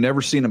 If we've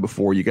never seen him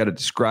before, you got to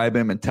describe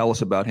him and tell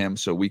us about him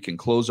so we can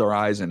close our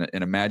eyes and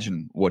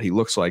imagine what he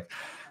looks like.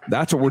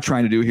 That's what we're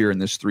trying to do here in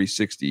this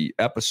 360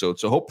 episode.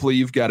 So hopefully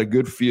you've got a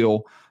good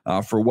feel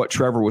for what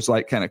Trevor was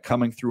like kind of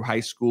coming through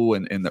high school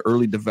and the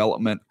early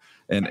development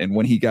and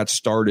when he got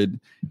started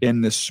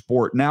in this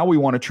sport. Now we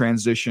want to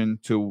transition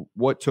to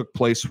what took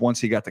place once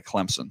he got to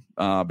Clemson,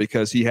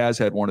 because he has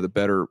had one of the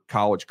better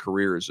college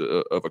careers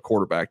of a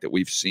quarterback that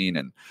we've seen.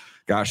 And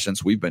gosh,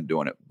 since we've been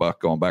doing it, Buck,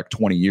 going back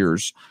 20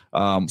 years.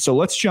 So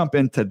let's jump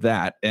into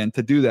that. And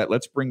to do that,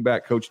 let's bring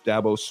back Coach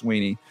Dabo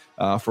Swinney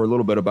for a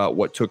little bit about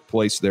what took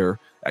place there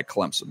at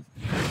Clemson.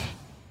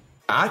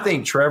 I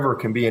think Trevor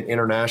can be an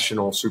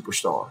international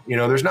superstar.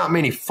 There's not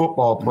many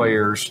football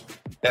players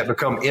that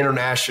become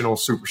international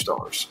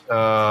superstars.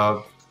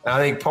 I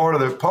think part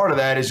of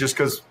that is just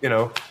because,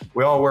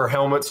 we all wear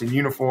helmets and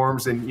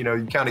uniforms and,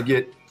 you kind of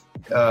get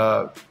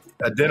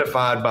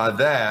identified by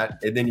that.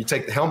 And then you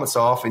take the helmets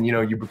off and,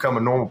 you become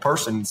a normal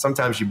person.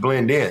 Sometimes you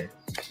blend in.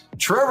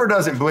 Trevor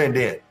doesn't blend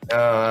in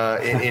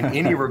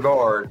any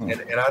regard.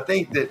 And I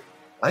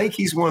think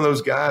he's one of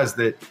those guys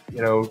that,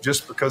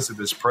 just because of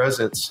his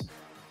presence,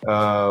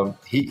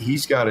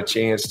 he's got a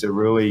chance to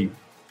really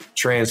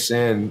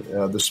transcend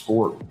the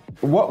sport.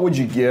 What would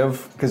you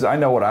give? Because I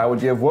know what I would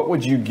give. What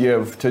would you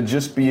give to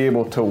just be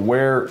able to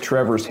wear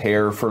Trevor's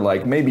hair for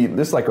maybe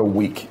like a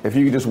week? If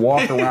you could just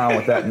walk around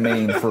with that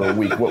mane for a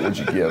week, what would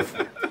you give?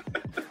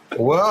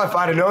 Well, if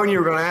I'd have known you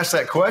were going to ask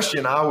that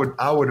question, I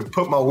would have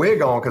put my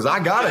wig on because I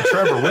got a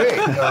Trevor wig.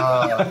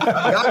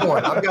 I got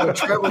one. I've got a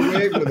Trevor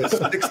wig with a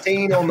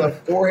 16 on the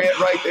forehead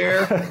right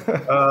there.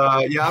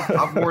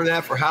 I've worn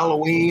that for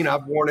Halloween.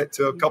 I've worn it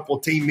to a couple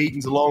of team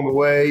meetings along the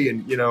way,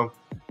 and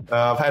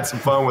I've had some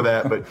fun with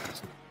that. But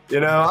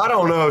I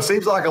don't know. It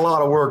seems like a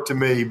lot of work to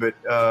me. But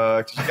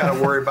you got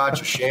to worry about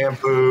your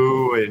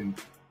shampoo and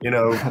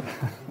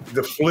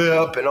the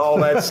flip and all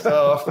that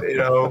stuff.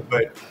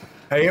 But.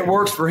 Hey, it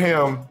works for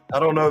him. I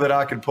don't know that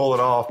I could pull it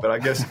off, but I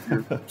guess if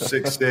you're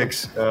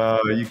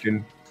 6'6", you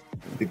can.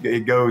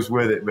 It goes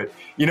with it. But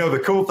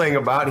the cool thing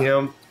about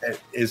him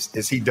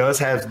is he does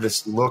have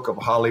this look of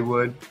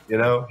Hollywood.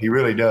 He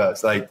really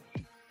does. But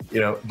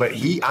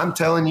I'm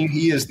telling you,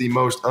 he is the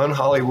most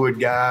un-Hollywood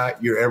guy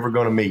you're ever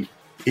going to meet.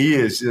 He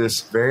is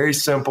just very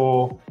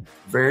simple,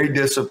 very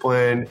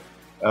disciplined.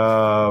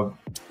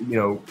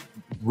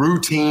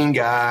 Routine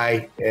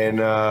guy and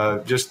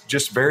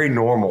just very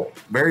normal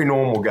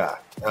guy.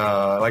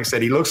 Like I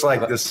said, he looks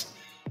like this,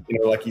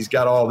 like he's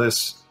got all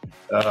this,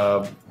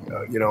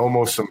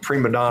 almost some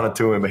prima donna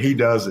to him, but he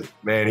doesn't,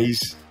 man.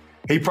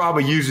 He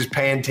probably uses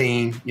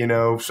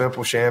Pantene,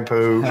 simple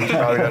shampoo. He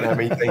probably doesn't have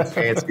anything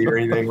fancy or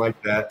anything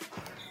like that.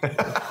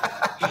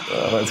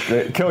 That's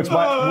great, Coach.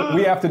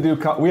 We have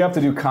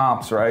to do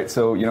comps, right?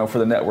 So for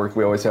the network,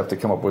 we always have to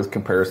come up with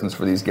comparisons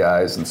for these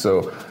guys. And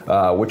so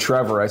with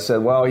Trevor, I said,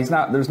 well,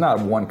 there's not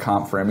one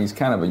comp for him. He's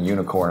kind of a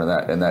unicorn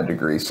in that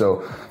degree.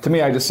 So to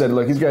me, I just said,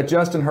 look, he's got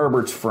Justin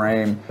Herbert's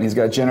frame, and he's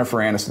got Jennifer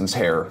Aniston's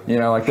hair.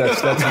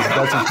 That's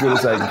as good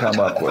as I can come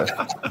up with.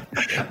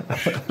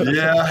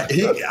 Yeah,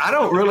 I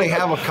don't really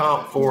have a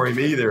comp for him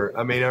either.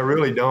 I mean, I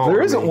really don't.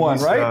 There isn't one,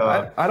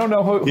 right? I don't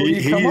know who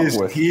you come up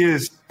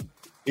with.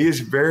 He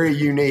is very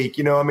unique.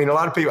 You know, I mean, a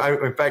lot of people,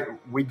 in fact,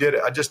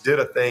 I just did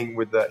a thing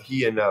with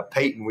he and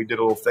Peyton. We did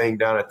a little thing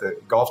down at the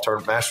golf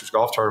tournament, Masters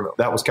golf tournament.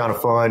 That was kind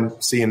of fun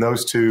seeing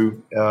those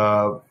two, you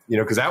know,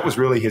 because that was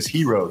really his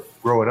hero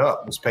growing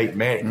up was Peyton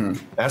Manning.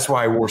 That's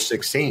why he wore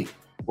 16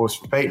 was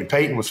for Peyton.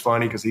 Peyton was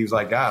funny because he was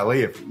like,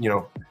 golly, if, you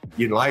know,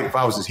 you didn't like, if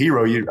I was his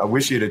hero, I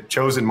wish you'd have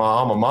chosen my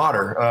alma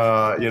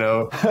mater, you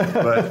know,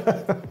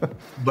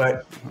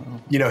 but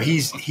you know,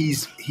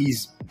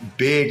 he's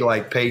big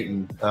like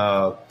Peyton,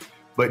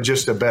 but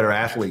just a better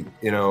athlete.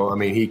 You know, I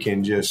mean, he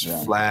can just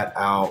flat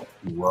out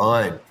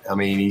run. I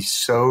mean, he's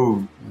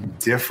so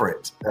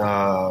different.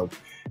 So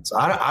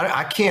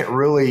I can't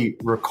really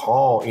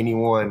recall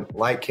anyone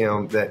like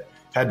him that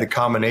had the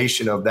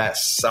combination of that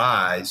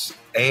size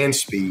and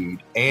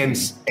speed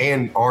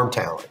and arm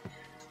talent.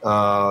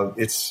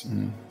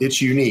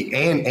 It's unique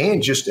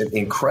and just an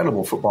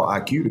incredible football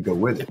IQ to go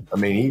with it. I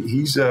mean,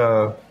 he's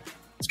got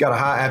a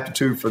high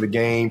aptitude for the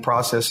game,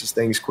 processes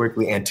things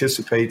quickly,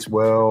 anticipates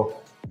well,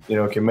 you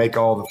know, can make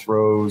all the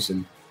throws,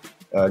 and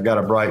got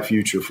a bright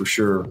future for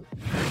sure.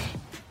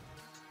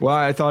 Well,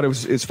 I thought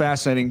it's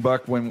fascinating,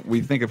 Buck, when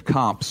we think of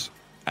comps.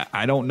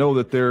 I don't know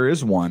that there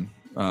is one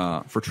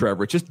for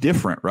Trevor. It's just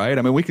different, right?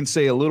 I mean, we can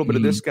say a little bit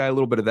of this guy, a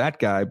little bit of that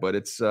guy, but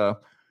it's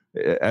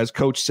as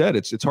Coach said,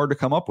 it's hard to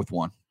come up with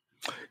one.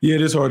 Yeah,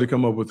 it is hard to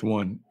come up with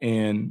one.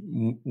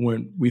 And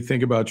when we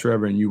think about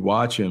Trevor and you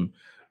watch him,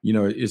 you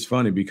know, it's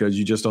funny because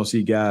you just don't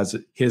see guys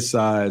his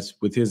size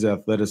with his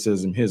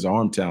athleticism, his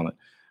arm talent.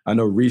 I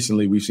know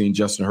recently we've seen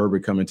Justin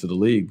Herbert come into the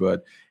league,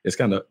 but it's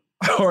kind of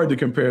hard to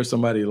compare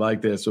somebody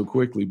like that so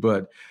quickly.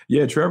 But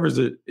yeah, he's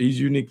a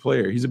unique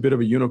player. He's a bit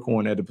of a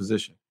unicorn at the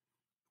position.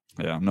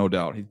 Yeah, no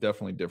doubt. He's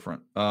definitely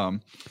different.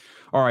 All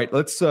right,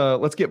 let's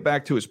get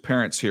back to his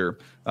parents here.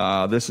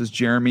 This is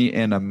Jeremy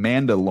and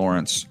Amanda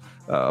Lawrence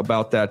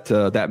about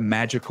that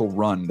magical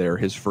run there,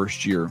 his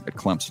first year at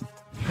Clemson.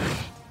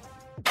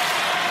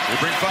 They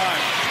bring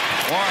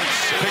 5.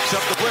 Lawrence picks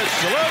up the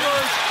blitz,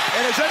 delivers,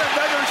 and is in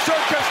another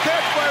circus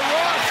catch by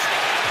Ross.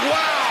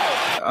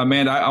 Wow.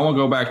 Amanda, I want to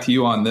go back to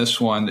you on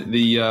this one.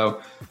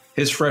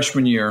 His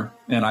freshman year,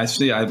 and I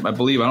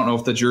believe, I don't know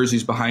if the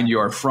jerseys behind you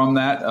are from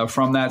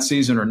that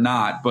season or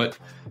not, but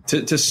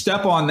to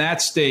step on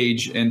that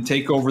stage and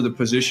take over the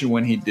position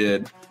when he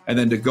did, and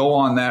then to go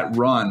on that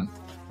run,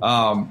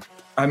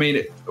 I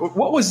mean,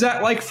 what was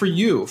that like for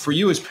you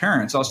as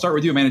parents? I'll start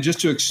with you, Amanda,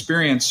 just to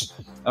experience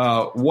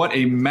what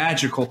a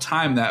magical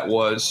time that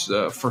was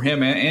for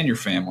him and your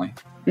family.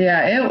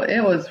 Yeah,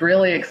 it was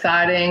really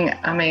exciting.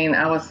 I mean,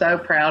 I was so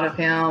proud of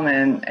him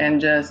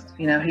and just,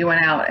 you know, he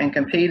went out and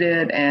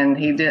competed and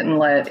he didn't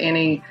let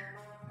any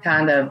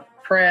kind of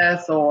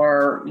press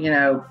or,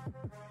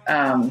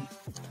 I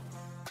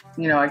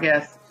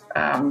guess,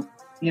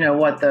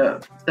 what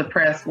the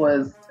press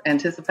was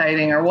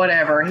anticipating or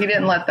whatever. He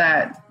didn't let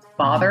that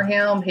bother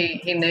him.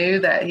 He knew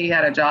that he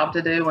had a job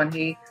to do when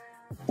he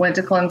went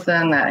to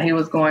Clemson, that he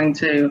was going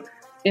to,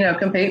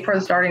 compete for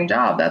the starting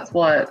job. That's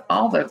what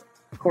all the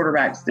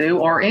quarterbacks do,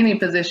 or any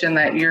position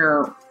that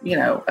you're,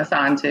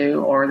 assigned to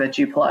or that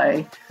you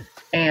play.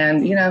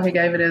 And, he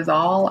gave it his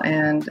all.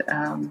 And,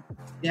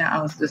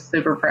 I was just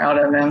super proud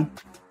of him.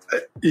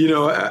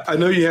 I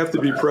know you have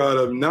to be proud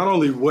of not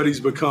only what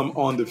he's become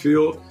on the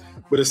field,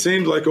 but it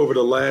seems like over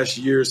the last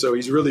year or so,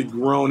 he's really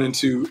grown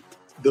into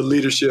the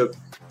leadership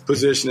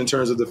position in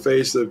terms of the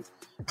face of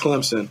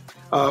Clemson.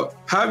 How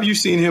have you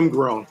seen him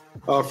grown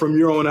from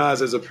your own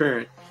eyes as a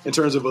parent in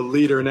terms of a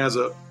leader and as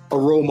a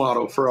role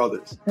model for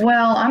others?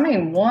 Well, I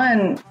mean,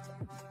 one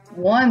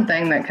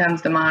thing that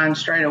comes to mind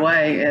straight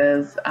away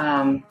is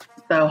the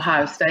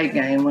Ohio State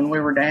game when we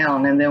were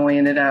down, and then we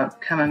ended up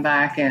coming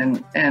back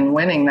and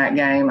winning that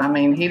game. I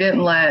mean, he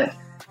didn't let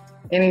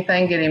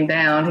anything get him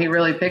down. He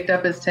really picked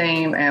up his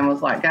team and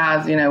was like,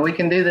 guys, we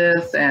can do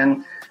this,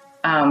 and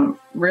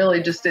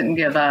really just didn't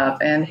give up.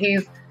 And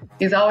he's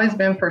always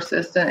been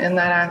persistent in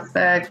that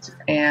aspect.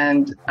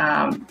 And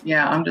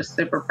I'm just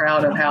super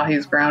proud of how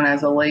he's grown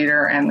as a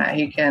leader and that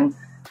he can,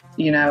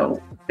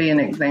 be an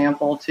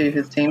example to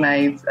his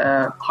teammates,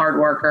 hard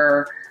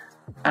worker,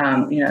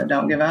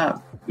 don't give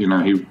up.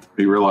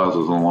 He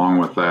realizes along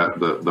with that,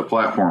 the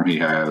platform he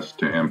has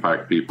to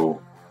impact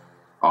people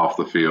off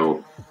the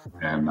field,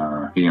 and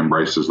he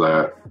embraces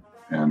that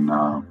and,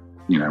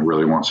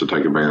 really wants to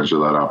take advantage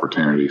of that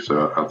opportunity.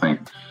 So I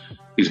think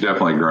he's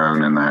definitely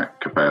grown in that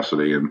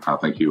capacity, and I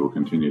think he will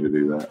continue to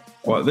do that.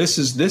 Well, this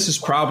is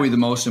probably the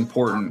most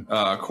important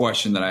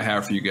question that I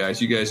have for you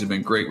guys. You guys have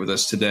been great with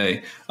us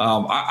today.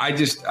 I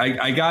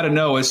got to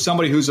know, as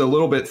somebody who's a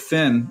little bit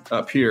thin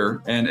up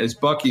here, and as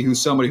Bucky,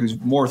 who's somebody who's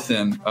more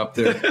thin up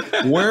there,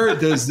 where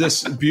does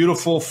this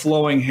beautiful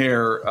flowing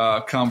hair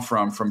come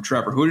from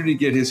Trevor? Who did he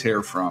get his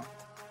hair from?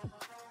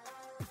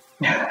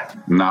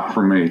 Not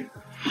from me.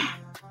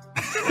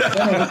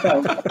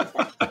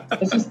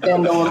 It's just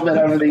thinned a little bit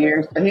over the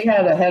years, but he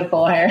had a head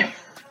full of hair.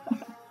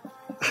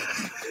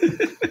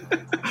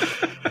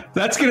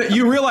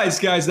 You realize,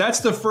 guys, that's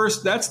the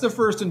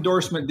first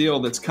endorsement deal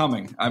that's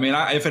coming. I mean,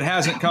 if it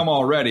hasn't come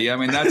already, I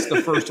mean, that's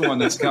the first one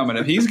that's coming.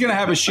 If he's going to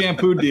have a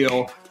shampoo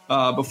deal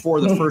before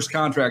the first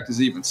contract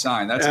is even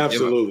signed, that's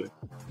absolutely.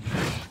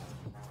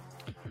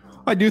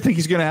 I do think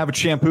he's going to have a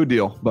shampoo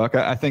deal, Buck.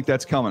 I think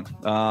that's coming.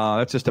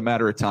 That's just a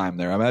matter of time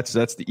there. I mean,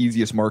 that's the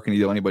easiest marketing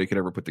deal anybody could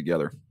ever put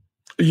together.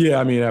 Yeah,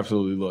 I mean,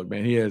 absolutely. Look,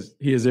 man, he has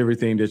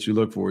everything that you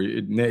look for.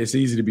 It's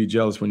easy to be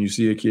jealous when you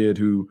see a kid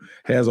who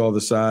has all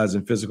the size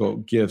and physical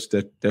gifts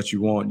that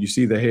you want. You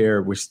see the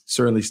hair, which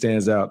certainly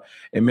stands out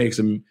and makes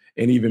him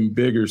an even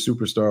bigger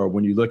superstar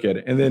when you look at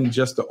it. And then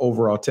just the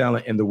overall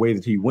talent and the way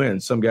that he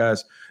wins. Some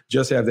guys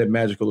just have that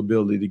magical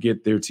ability to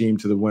get their team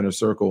to the winner's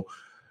circle.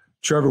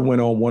 Trevor went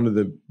on one of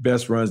the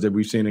best runs that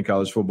we've seen in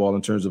college football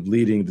in terms of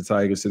leading the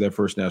Tigers to their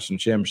first national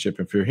championship.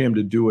 And for him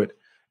to do it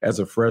as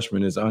a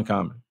freshman is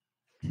uncommon.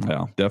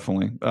 Yeah,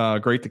 definitely.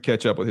 Great to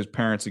catch up with his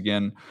parents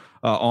again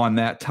on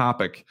that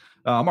topic.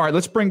 All right,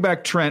 let's bring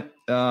back Trent.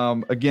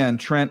 Again,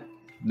 Trent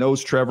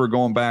knows Trevor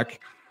going back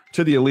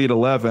to the Elite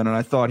 11, and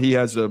I thought he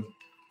has a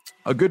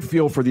good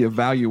feel for the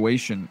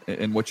evaluation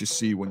and what you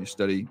see when you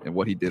study and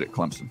what he did at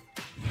Clemson.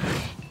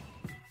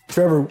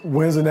 Trevor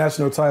wins a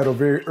national title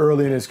very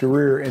early in his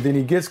career, and then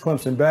he gets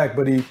Clemson back,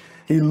 but he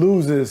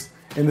loses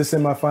in the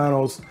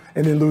semifinals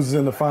and then loses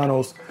in the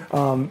finals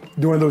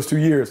during those 2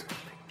 years.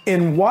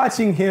 In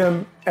watching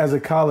him as a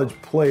college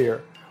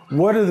player,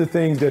 what are the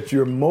things that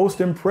you're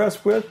most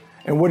impressed with,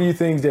 and what are the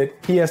things that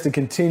he has to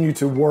continue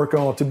to work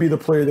on to be the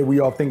player that we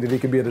all think that he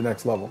can be at the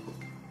next level?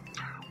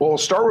 Well, we'll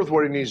start with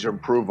what he needs to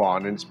improve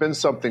on, and it's been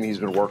something he's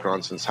been working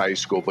on since high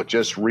school, but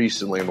just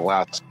recently in the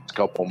last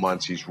couple of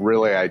months, he's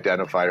really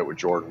identified it with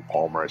Jordan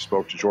Palmer. I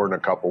spoke to Jordan a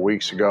couple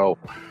weeks ago,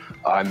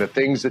 and the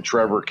things that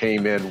Trevor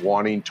came in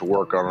wanting to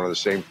work on are the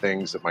same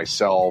things that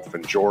myself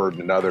and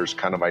Jordan and others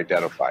kind of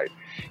identified.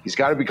 He's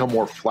got to become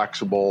more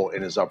flexible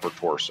in his upper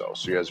torso.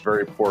 So he has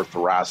very poor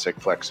thoracic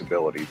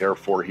flexibility.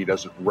 Therefore, he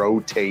doesn't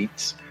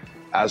rotate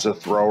as a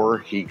thrower.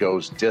 He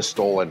goes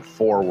distal and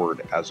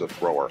forward as a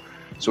thrower.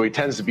 So he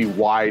tends to be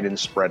wide and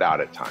spread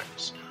out at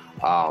times.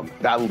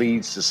 That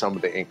leads to some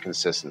of the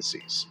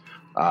inconsistencies.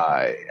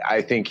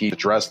 I think he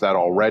addressed that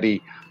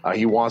already.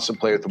 He wants to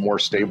play with a more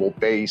stable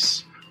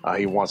base.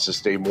 He wants to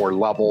stay more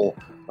level.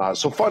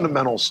 So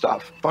fundamental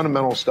stuff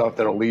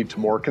that'll lead to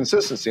more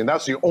consistency. And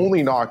that's the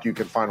only knock you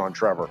can find on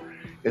Trevor,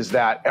 is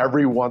that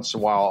every once in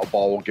a while a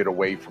ball will get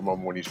away from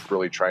him when he's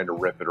really trying to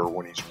rip it or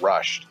when he's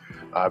rushed,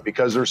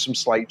 because there's some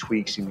slight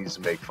tweaks he needs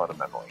to make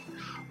fundamentally.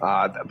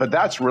 But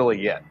that's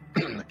really it.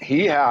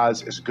 He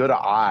has as good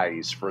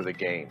eyes for the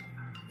game,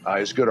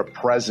 as good a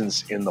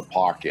presence in the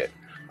pocket,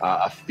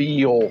 a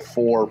feel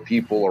for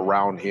people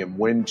around him,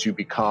 when to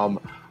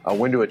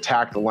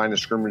attack the line of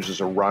scrimmage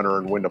as a runner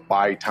and when to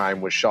buy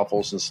time with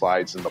shuffles and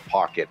slides in the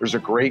pocket. There's a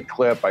great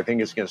clip, I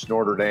think it's against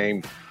Notre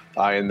Dame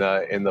in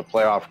the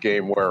playoff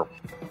game, where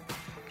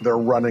they're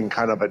running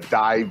kind of a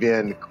dive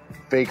in,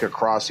 fake a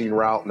crossing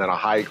route and then a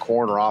high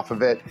corner off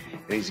of it,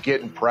 and he's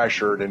getting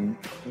pressured, and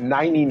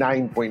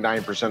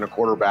 99.9% of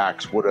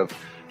quarterbacks would have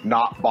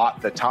not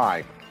bought the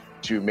time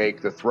to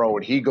make the throw,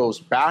 and he goes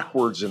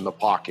backwards in the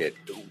pocket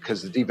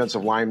because the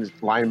defensive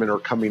linemen are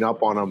coming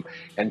up on him,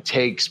 and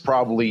takes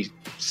probably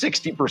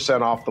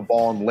 60% off the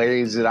ball and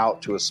lays it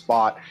out to a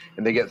spot,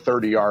 and they get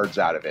 30 yards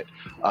out of it.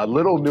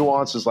 Little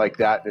nuances like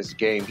that in his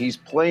game. He's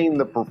playing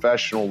the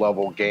professional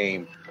level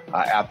game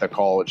at the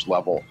college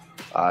level.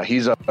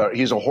 He's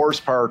a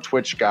horsepower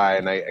twitch guy,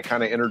 and I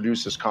kind of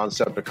introduced this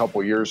concept a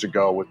couple years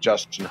ago with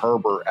Justin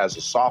Herbert as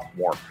a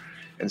sophomore,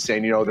 and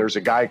saying, there's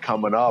a guy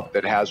coming up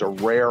that has a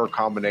rare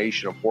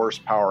combination of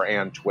horsepower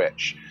and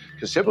twitch.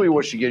 Because typically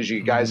what you get is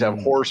you guys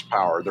have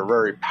horsepower. They're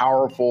very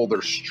powerful.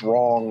 They're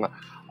strong.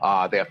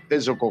 They have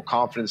physical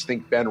confidence.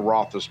 Think Ben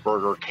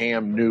Roethlisberger,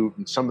 Cam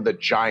Newton, some of the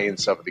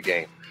giants of the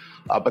game.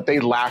 But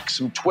they lack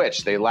some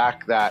twitch. They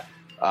lack that.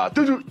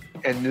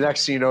 And the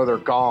next thing you know, they're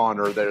gone,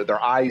 or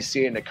their eyes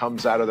see it and it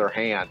comes out of their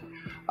hand.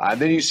 And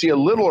then you see a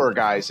littler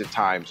guys at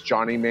times,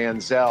 Johnny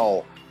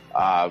Manziel,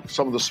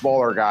 some of the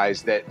smaller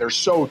guys that they're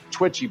so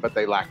twitchy, but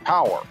they lack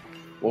power.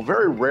 Well,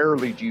 very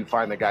rarely do you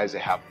find the guys that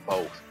have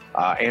both.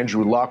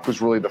 Andrew Luck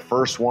was really the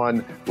first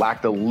one,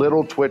 lacked a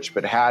little twitch,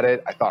 but had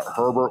it. I thought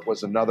Herbert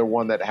was another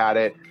one that had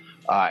it.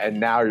 And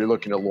now you're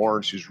looking at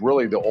Lawrence, who's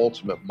really the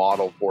ultimate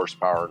model of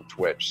horsepower and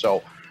twitch.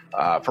 So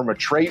from a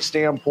trait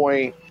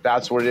standpoint,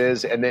 that's what it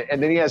is. And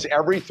then he has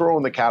every throw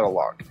in the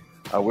catalog.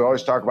 We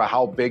always talk about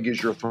how big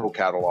is your throw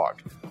catalog.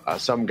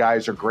 Some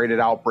guys are great at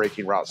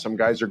out-breaking routes. Some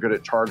guys are good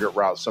at target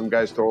routes. Some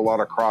guys throw a lot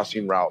of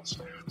crossing routes.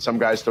 Some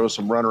guys throw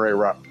some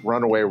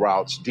runaway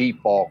routes,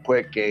 deep ball,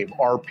 quick game,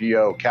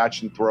 RPO,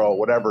 catch and throw,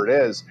 whatever it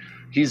is.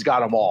 He's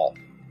got them all.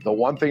 The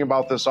one thing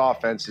about this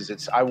offense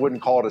is I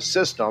wouldn't call it a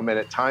system, and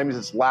at times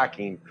it's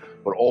lacking,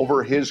 but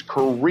over his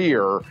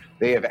career,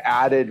 they have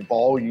added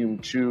volume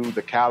to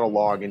the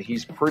catalog, and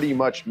he's pretty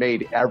much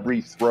made every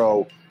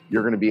throw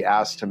you're going to be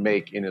asked to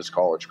make in his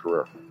college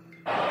career.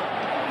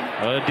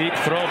 A deep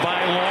throw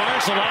by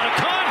Lawrence, a lot of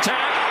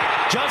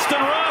contact.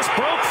 Justin Ross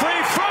broke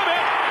free from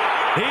it.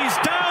 He's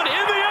down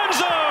in the end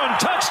zone.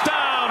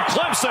 Touchdown,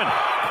 Clemson.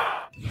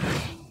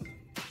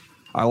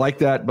 I like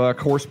that, Buck.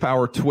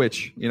 Horsepower,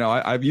 twitch. You know,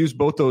 I've used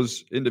both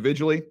those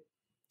individually.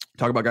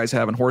 Talk about guys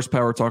having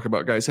horsepower. Talk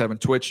about guys having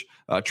twitch.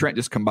 Trent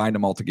just combined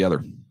them all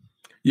together.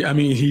 Yeah, I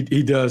mean,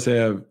 he does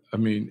have,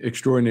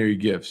 extraordinary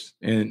gifts.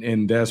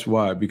 And that's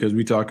why, because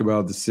we talk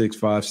about the 6'5",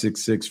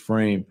 6'6"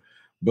 frame,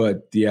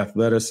 but the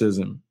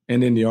athleticism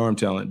and then the arm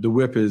talent. The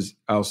whip is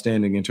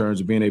outstanding in terms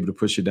of being able to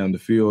push it down the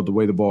field, the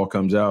way the ball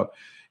comes out.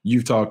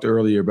 You've talked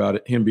earlier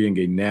about him being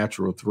a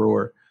natural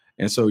thrower.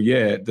 And so,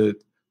 yeah, the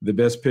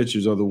best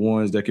pitchers are the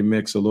ones that can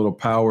mix a little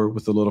power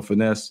with a little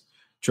finesse.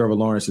 Trevor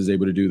Lawrence is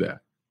able to do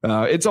that.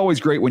 It's always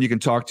great when you can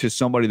talk to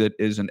somebody that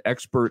is an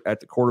expert at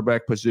the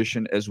quarterback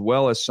position as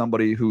well as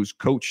somebody who's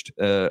coached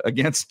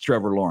against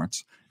Trevor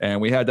Lawrence. And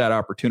we had that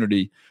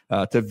opportunity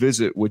to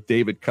visit with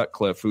David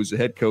Cutcliffe, who's the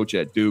head coach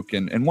at Duke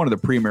and one of the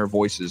premier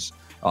voices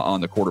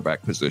on the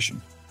quarterback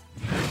position.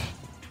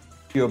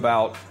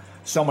 About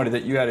somebody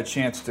that you had a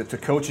chance to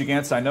coach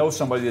against. I know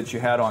somebody that you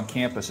had on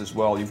campus as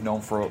well you've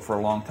known for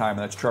a long time, and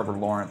that's Trevor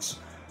Lawrence.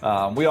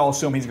 We all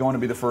assume he's going to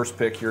be the first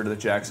pick here to the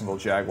Jacksonville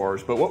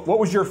Jaguars. But what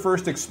was your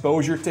first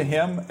exposure to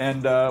him,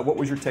 and what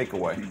was your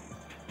takeaway?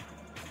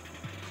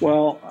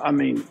 Well, I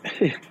mean,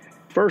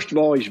 first of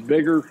all, he's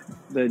bigger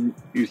than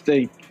you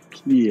think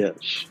he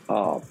is.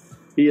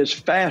 He is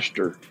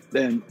faster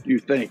than you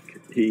think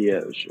he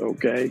is,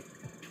 okay?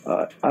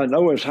 I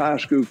know his high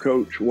school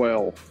coach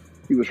well.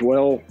 He was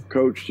well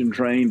coached and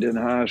trained in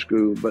high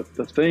school, but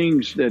the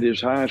things that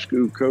his high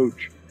school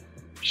coach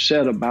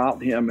said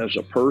about him as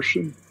a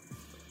person,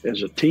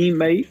 as a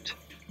teammate,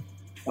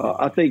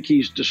 I think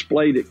he's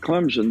displayed at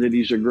Clemson that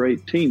he's a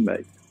great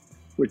teammate,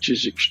 which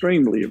is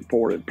extremely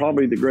important.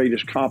 Probably the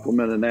greatest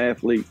compliment an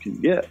athlete can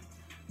get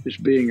is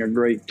being a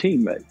great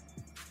teammate.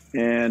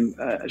 And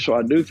so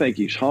I do think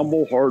he's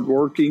humble,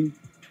 hardworking.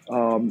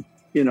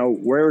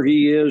 Where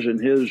he is in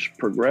his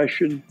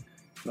progression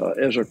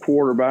as a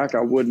quarterback,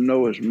 I wouldn't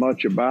know as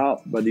much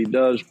about, but he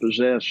does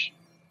possess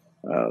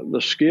the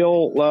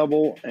skill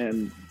level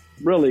and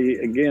really,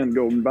 again,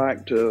 going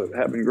back to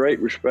having great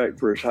respect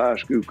for his high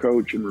school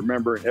coach and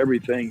remembering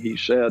everything he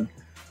said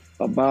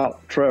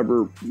about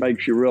Trevor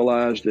makes you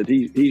realize that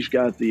he's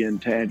got the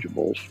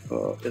intangibles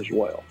as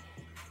well.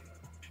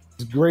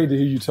 It's great to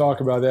hear you talk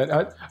about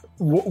that.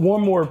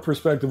 One more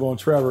perspective on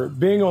Trevor.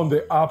 Being on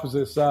the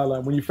opposite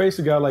sideline, when you face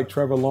a guy like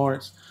Trevor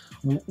Lawrence,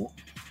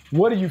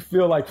 what do you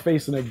feel like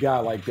facing a guy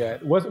like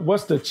that?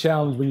 What's the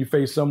challenge when you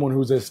face someone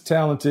who's as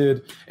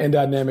talented and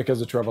dynamic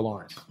as a Trevor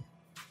Lawrence?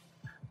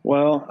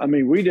 Well, I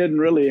mean, we didn't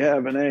really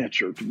have an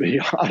answer, to be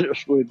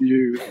honest with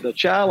you. The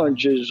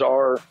challenges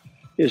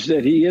is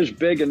that he is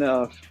big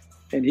enough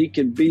and he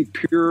can be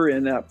pure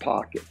in that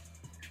pocket.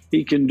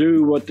 He can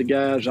do what the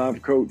guys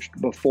I've coached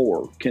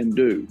before can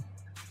do.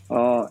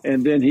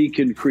 And then he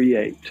can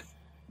create.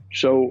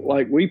 So,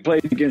 like, we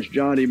played against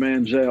Johnny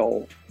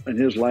Manziel in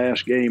his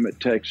last game at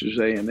Texas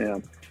A&M.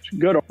 It's a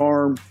good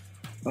arm.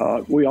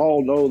 We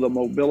all know the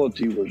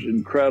mobility was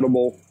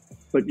incredible.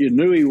 But you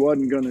knew he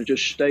wasn't going to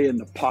just stay in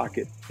the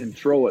pocket and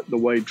throw it the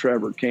way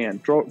Trevor can.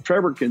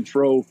 Trevor can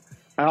throw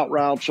out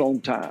routes on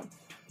time.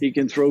 He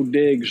can throw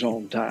digs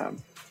on time.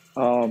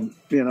 And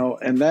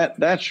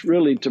that's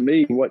really, to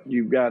me, what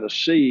you've got to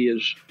see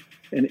is,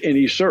 and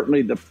he's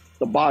certainly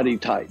the body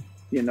type,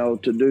 to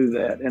do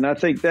that. And I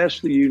think that's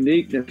the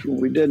uniqueness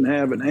when we didn't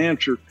have an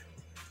answer.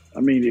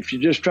 I mean, if you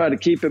just try to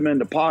keep him in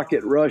the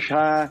pocket, rush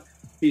high,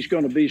 he's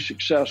going to be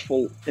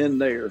successful in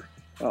there.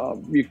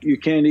 You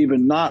can't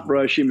even not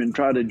rush him and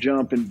try to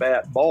jump and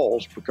bat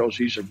balls because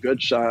he's a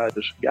good-sized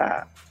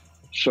guy.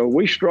 So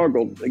we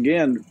struggled.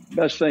 Again,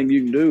 best thing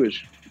you can do is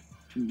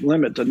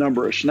limit the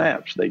number of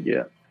snaps they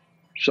get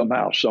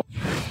somehow. So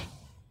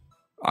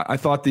I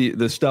thought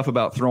the stuff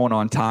about throwing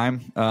on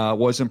time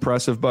was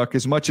impressive, Buck.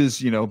 As much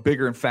as,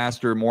 bigger and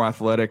faster, more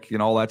athletic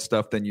and all that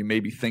stuff than you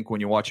maybe think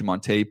when you watch him on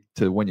tape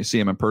to when you see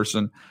him in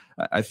person.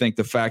 I think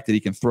the fact that he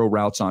can throw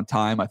routes on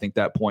time, I think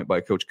that point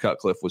by Coach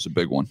Cutcliffe was a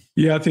big one.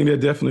 Yeah, I think that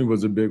definitely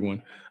was a big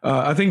one.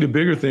 I think the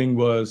bigger thing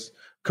was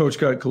Coach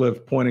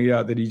Cutcliffe pointing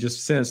out that he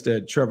just sensed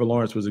that Trevor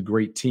Lawrence was a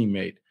great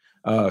teammate.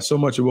 So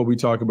much of what we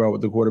talk about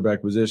with the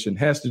quarterback position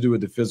has to do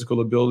with the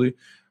physical ability,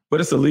 but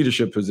it's a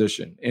leadership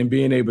position and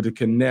being able to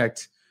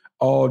connect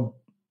all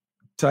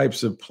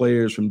types of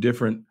players from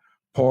different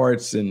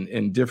parts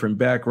and different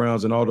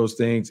backgrounds and all those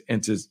things,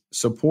 and to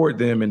support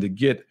them and to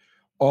get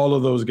all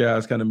of those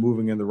guys kind of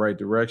moving in the right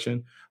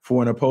direction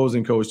for an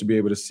opposing coach to be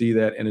able to see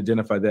that and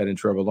identify that in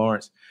Trevor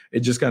Lawrence.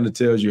 It just kind of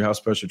tells you how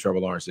special Trevor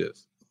Lawrence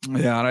is.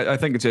 Yeah, and I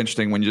think it's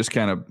interesting when you're just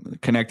kind of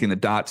connecting the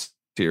dots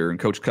here, and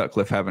Coach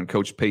Cutcliffe having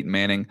coached Peyton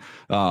Manning.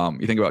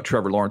 You think about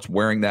Trevor Lawrence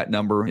wearing that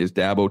number, as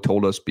Dabo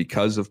told us,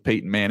 because of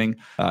Peyton Manning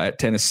at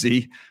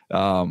Tennessee.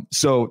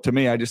 So to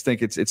me, I just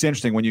think it's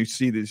interesting when you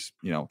see this,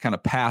 kind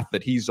of path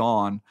that he's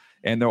on.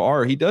 And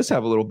he does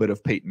have a little bit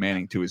of Peyton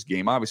Manning to his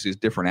game. Obviously, he's a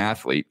different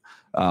athlete,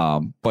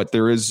 but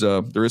there is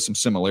some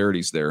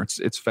similarities there.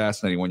 It's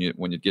fascinating when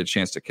you get a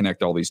chance to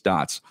connect all these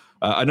dots.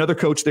 Another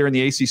coach there in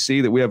the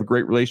ACC that we have a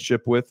great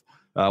relationship with,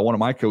 one of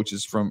my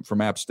coaches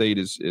from App State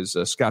is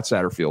Scott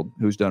Satterfield,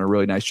 who's done a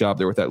really nice job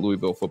there with that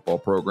Louisville football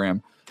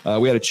program.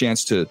 we had a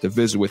chance to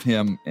visit with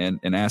him and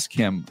ask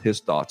him his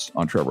thoughts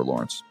on Trevor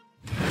Lawrence.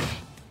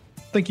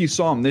 I think you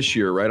saw him this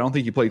year, right? I don't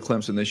think you played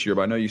Clemson this year,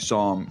 but I know you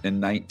saw him in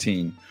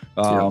 19.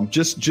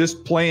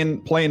 Just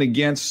playing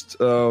against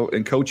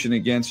and coaching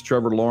against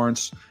Trevor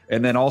Lawrence,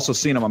 and then also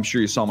seeing him. I'm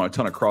sure you saw him on a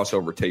ton of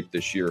crossover tape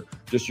this year.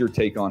 Just your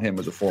take on him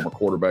as a former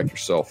quarterback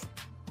yourself.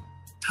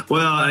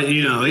 Well,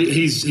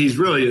 he's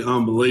really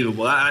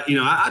unbelievable.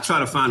 I try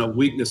to find a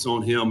weakness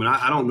on him, and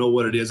I don't know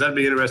what it is. That'd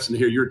be interesting to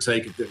hear your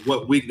take at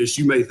what weakness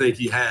you may think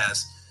he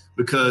has,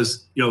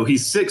 because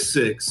he's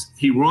 6'6".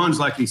 He runs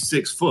like he's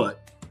 6 foot.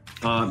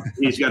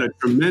 He's got a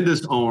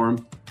tremendous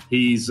arm.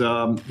 He's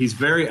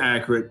very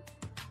accurate.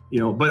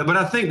 But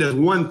I think there's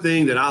one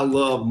thing that I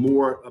love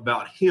more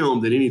about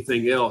him than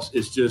anything else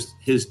is just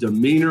his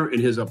demeanor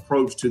and his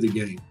approach to the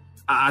game.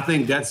 I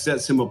think that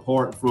sets him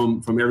apart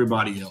from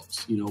everybody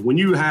else. When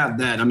you have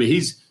that, I mean,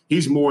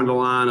 he's more in the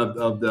line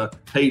of the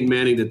Peyton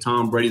Manning, the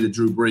Tom Brady, the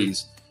Drew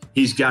Brees.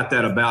 He's got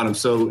that about him.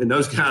 So, and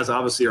those guys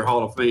obviously are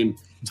Hall of Fame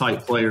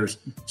type players.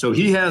 So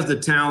he has the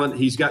talent.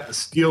 He's got the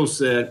skill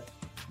set.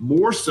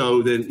 More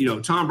so than,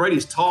 Tom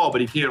Brady's tall,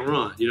 but he can't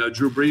run.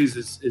 Drew Brees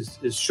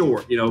is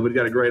short, but he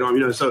got a great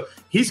arm. So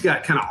he's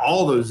got kind of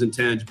all those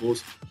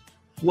intangibles,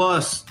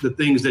 plus the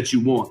things that you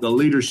want, the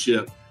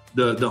leadership,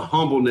 the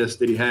humbleness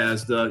that he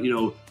has,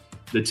 the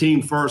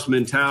team first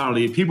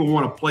mentality. People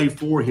want to play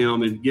for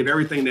him and give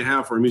everything they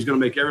have for him. He's going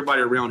to make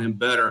everybody around him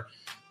better.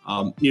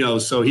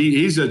 So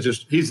he's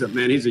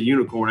a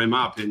unicorn in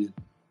my opinion.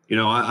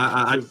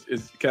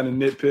 It's kind of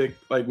nitpick,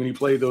 like when he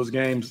played those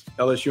games,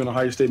 LSU and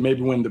Ohio State,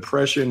 maybe when the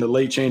pressure and the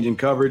late change in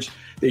coverage,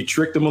 they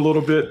tricked him a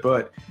little bit,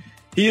 but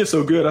he is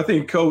so good. I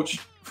think, Coach,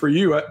 for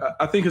you,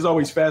 I think it's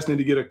always fascinating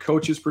to get a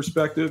coach's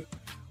perspective.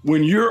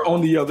 When you're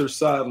on the other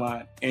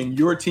sideline and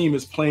your team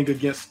is playing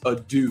against a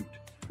dude,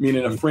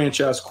 meaning a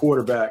franchise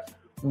quarterback,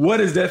 what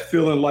is that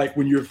feeling like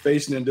when you're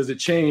facing him? Does it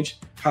change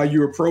how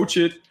you approach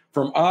it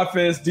from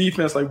offense,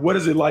 defense? Like, what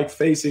is it like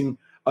facing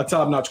a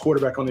top-notch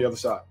quarterback on the other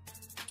side?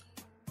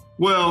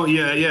 Well,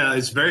 yeah,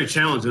 it's very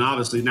challenging,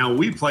 obviously. Now, when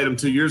we played him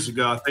 2 years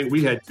ago, I think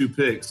we had 2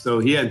 picks. So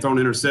he hadn't thrown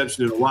an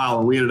interception in a while,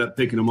 and we ended up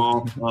picking him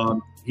off.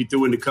 He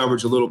threw into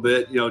coverage a little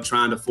bit,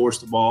 trying to force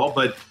the ball.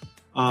 But,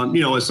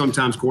 as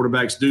sometimes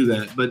quarterbacks do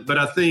that. But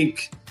I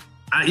think,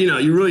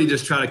 you really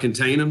just try to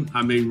contain him.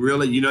 I mean,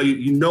 really, you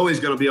know he's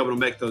going to be able to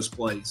make those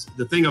plays.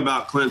 The thing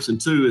about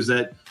Clemson, too, is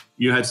that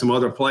you had some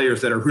other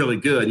players that are really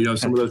good,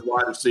 some of those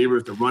wide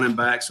receivers, the running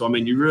backs. So, I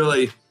mean, you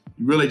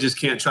really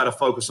just can't try to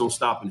focus on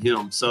stopping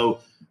him. So,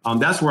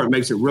 that's where it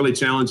makes it really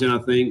challenging, I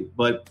think.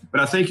 But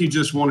I think you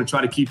just want to try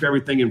to keep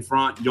everything in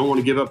front. You don't want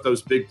to give up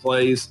those big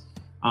plays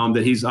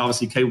that he's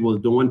obviously capable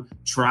of doing.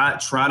 Try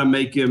to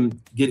make him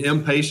get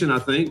impatient, I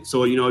think.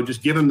 So,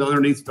 just give him the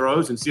underneath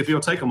throws and see if he'll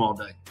take them all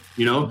day.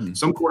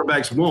 Some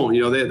quarterbacks won't.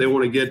 They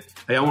want to get,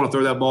 hey, I want to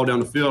throw that ball down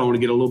the field. I want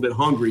to get a little bit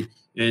hungry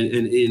and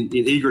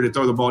eager to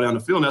throw the ball down the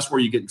field. And that's where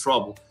you get in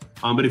trouble.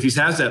 But if he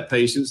has that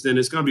patience, then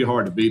it's going to be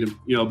hard to beat him,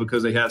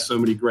 because they have so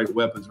many great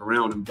weapons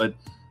around him. But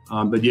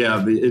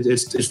yeah,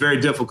 it's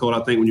very difficult, I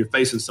think, when you're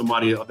facing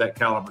somebody of that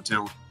caliber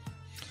talent.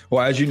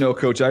 Well, as you know,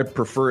 Coach, I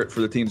prefer it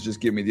for the teams to just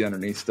give me the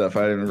underneath stuff.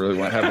 I didn't really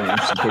want to have any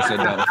interest in pushing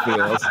it down the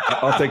field.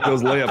 I'll take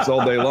those layups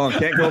all day long.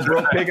 Can't go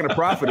broke taking a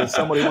profit, as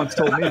somebody once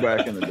told me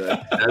back in the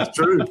day. That's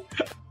true.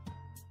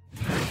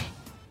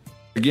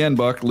 Again,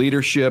 Buck,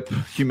 leadership,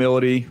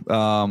 humility,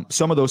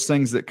 some of those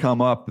things that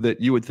come up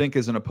that you would think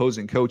as an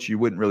opposing coach you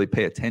wouldn't really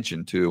pay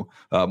attention to,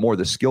 more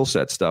the skill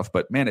set stuff.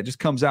 But, man, it just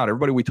comes out.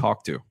 Everybody we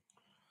talk to.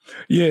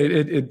 Yeah,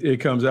 it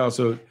comes out.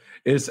 So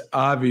it's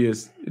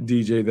obvious,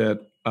 DJ,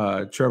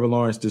 that Trevor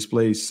Lawrence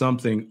displays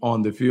something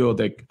on the field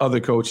that other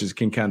coaches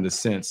can kind of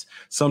sense.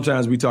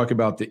 Sometimes we talk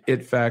about the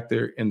it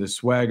factor and the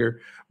swagger,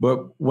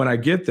 but when I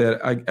get that,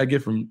 I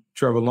get from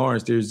Trevor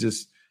Lawrence, there's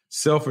this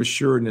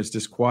self-assuredness,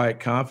 this quiet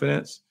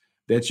confidence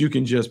that you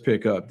can just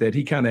pick up, that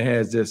he kind of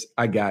has this,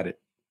 I got it.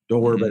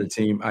 Don't worry about the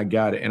team. I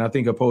got it. And I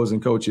think opposing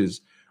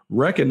coaches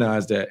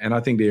recognize that, and I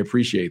think they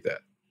appreciate that.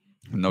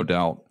 No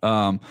doubt.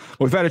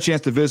 We've had a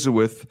chance to visit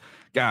with,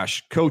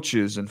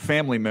 coaches and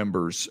family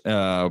members,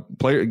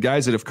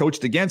 guys that have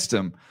coached against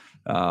him,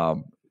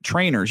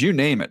 trainers, you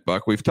name it,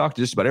 Buck. We've talked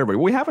to just about everybody.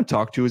 What we haven't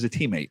talked to is a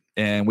teammate,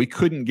 and we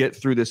couldn't get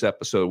through this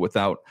episode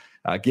without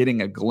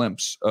getting a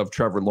glimpse of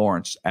Trevor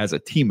Lawrence as a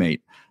teammate.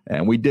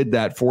 And we did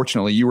that.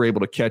 Fortunately, you were able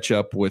to catch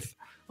up with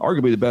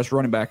arguably the best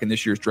running back in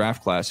this year's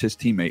draft class, his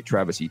teammate,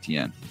 Travis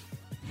Etienne.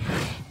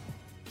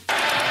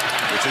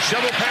 It's a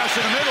shovel pass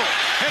in the middle,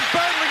 and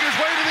battling his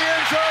way to the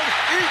end zone,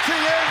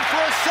 Etienne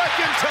for a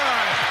second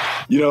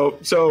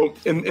time. So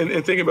in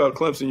thinking about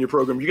Clemson, your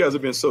program, you guys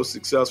have been so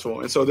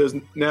successful. And so there's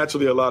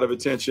naturally a lot of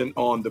attention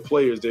on the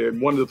players there.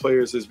 And one of the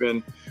players has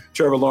been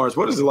Trevor Lawrence.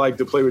 What is it like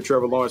to play with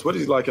Trevor Lawrence? What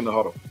is he like in the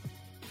huddle?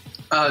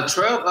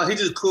 Trev, he's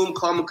just cool,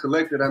 calm, and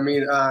collected. I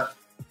mean,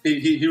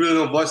 he really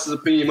don't voice his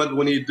opinion, but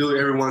when he do,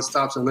 everyone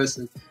stops and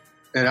listens.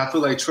 And I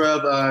feel like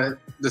Trev,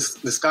 the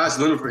sky's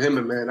the limit for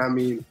him, man. I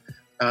mean,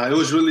 it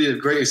was really a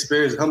great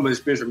experience, a humble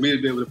experience for me to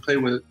be able to play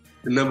with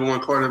the number one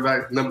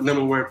quarterback,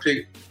 number one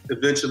pick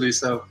eventually.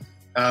 So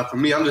for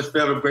me, I'm just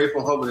forever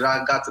grateful and humble that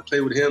I got to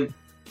play with him.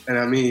 And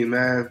I mean,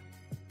 man,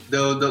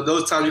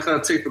 those times you kind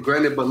of take for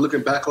granted, but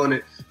looking back on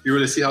it, you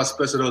really see how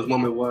special those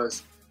moment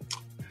was.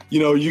 You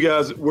know, you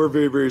guys were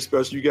very, very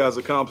special. You guys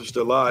accomplished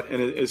a lot.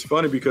 And it's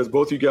funny because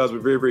both of you guys were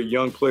very, very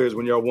young players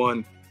when y'all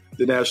won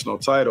the national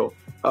title.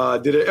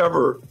 Did it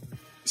ever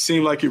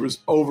seem like it was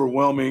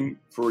overwhelming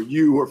for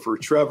you or for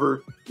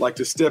Trevor, like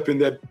to step on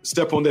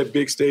that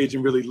big stage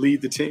and really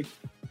lead the team?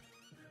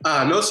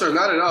 No, sir,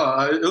 not at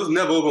all. It was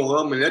never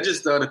overwhelming. That's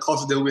just the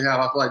culture that we have.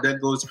 I feel like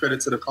that goes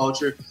credit to the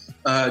culture.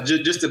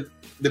 Just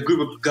the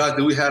group of guys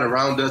that we had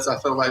around us, I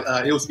felt like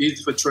it was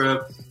easy for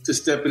Trev to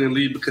step in and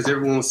lead because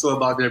everyone was so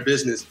about their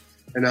business.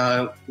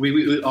 And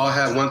we all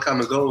had one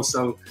common goal,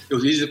 so it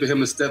was easy for him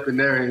to step in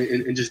there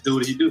and just do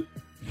what he do.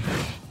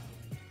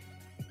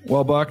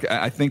 Well, Buck,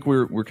 I think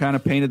we're kind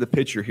of painted the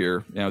picture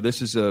here. You know,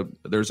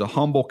 there's a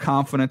humble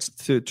confidence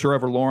to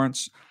Trevor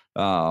Lawrence.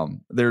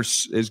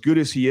 There's, as good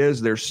as he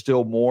is, there's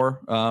still more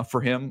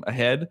for him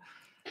ahead.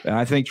 And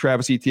I think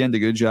Travis Etienne did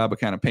a good job of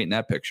kind of painting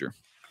that picture.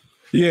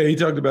 Yeah, he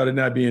talked about it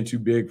not being too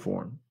big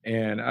for him.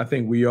 And I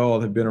think we all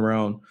have been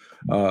around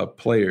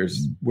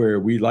players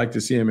where we like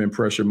to see them in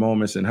pressure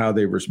moments and how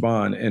they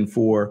respond. And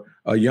for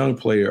a young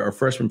player, a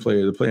freshman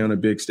player to play on a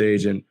big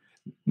stage and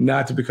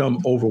not to become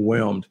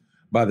overwhelmed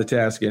by the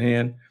task at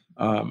hand,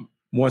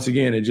 once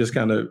again, it just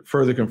kind of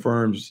further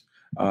confirms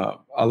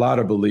a lot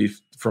of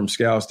belief from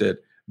scouts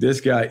that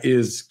this guy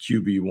is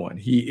QB1.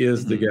 He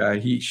is the guy.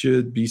 He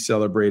should be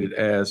celebrated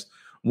as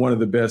one of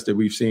the best that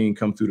we've seen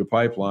come through the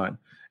pipeline.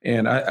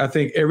 And I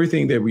think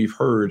everything that we've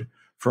heard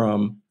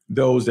from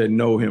those that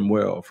know him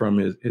well, from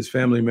his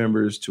family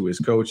members to his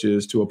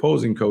coaches to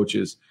opposing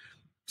coaches,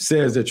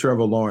 says that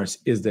Trevor Lawrence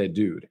is that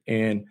dude.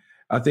 And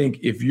I think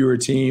if you're a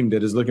team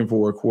that is looking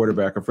for a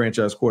quarterback, a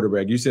franchise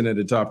quarterback, you sit at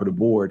the top of the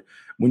board.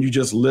 When you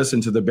just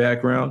listen to the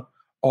background,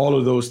 all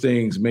of those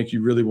things make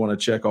you really want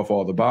to check off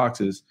all the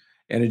boxes.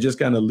 And it just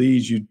kind of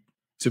leads you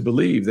to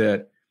believe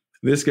that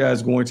this guy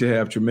is going to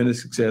have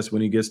tremendous success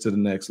when he gets to the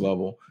next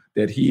level,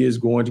 that he is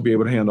going to be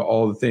able to handle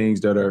all the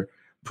things that are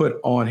put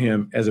on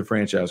him as a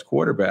franchise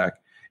quarterback,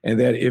 and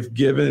that if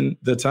given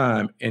the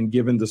time and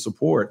given the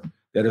support,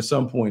 that at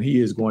some point he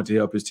is going to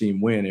help his team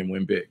win and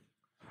win big.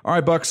 All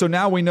right, Buck. So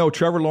now we know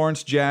Trevor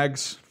Lawrence,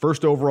 Jags,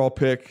 first overall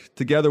pick,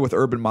 together with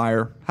Urban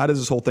Meyer. How does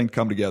this whole thing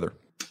come together?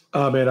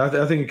 Man,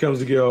 I think it comes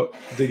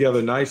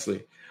together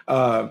nicely.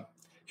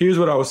 Here's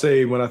what I would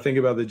say when I think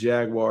about the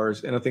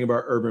Jaguars and I think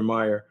about Urban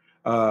Meyer.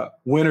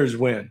 Winners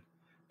win.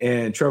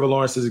 And Trevor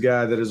Lawrence is a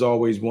guy that has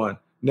always won.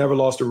 Never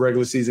lost a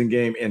regular season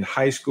game in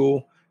high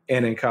school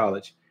and in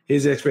college.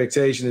 His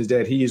expectation is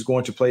that he is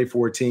going to play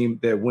for a team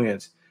that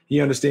wins. He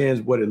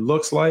understands what it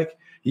looks like.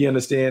 He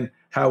understands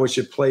how it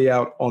should play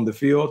out on the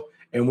field.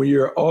 And when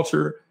you're an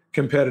ultra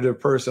competitive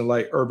person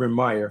like Urban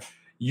Meyer,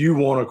 you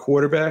want a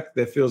quarterback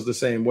that feels the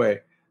same way.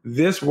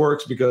 This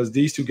works because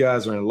these two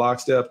guys are in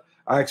lockstep.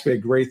 I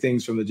expect great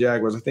things from the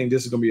Jaguars. I think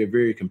this is going to be a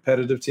very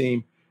competitive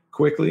team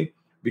quickly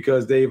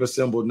because they've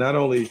assembled not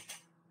only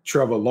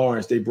Trevor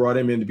Lawrence, they brought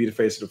him in to be the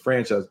face of the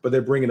franchise, but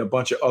they're bringing a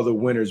bunch of other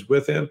winners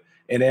with him.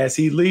 And as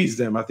he leads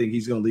them, I think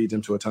he's going to lead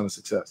them to a ton of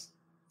success.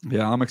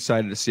 Yeah, I'm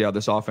excited to see how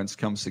this offense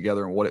comes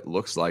together and what it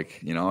looks like.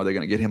 You know, are they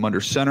going to get him under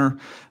center?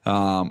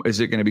 Is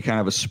it going to be kind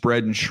of a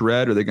spread and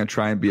shred? Or are they going to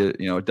try and be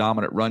a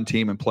dominant run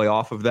team and play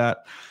off of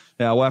that?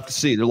 Yeah, we'll have to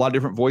see. There are a lot of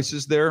different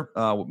voices there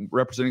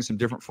representing some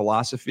different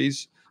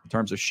philosophies in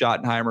terms of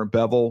Schottenheimer,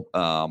 Bevel,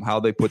 how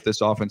they put this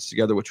offense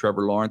together with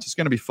Trevor Lawrence. It's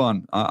going to be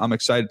fun. I'm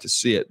excited to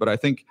see it. But I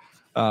think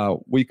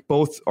we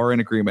both are in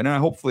agreement.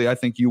 And I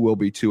think you will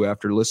be too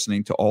after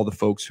listening to all the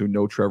folks who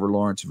know Trevor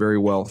Lawrence very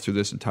well through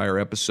this entire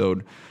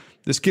episode.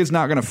 This kid's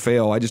not going to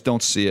fail. I just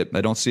don't see it.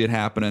 I don't see it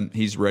happening.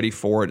 He's ready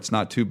for it. It's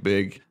not too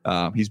big.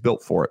 He's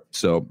built for it.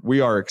 So we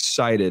are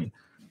excited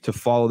to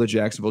follow the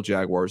Jacksonville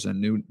Jaguars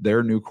and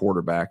their new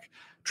quarterback,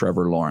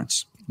 Trevor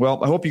Lawrence.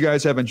 Well, I hope you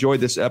guys have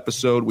enjoyed this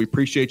episode. We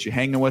appreciate you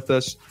hanging with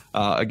us.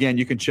 Again,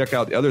 you can check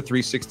out the other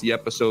 360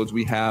 episodes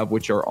we have,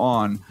 which are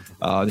on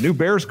the new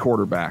Bears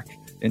quarterback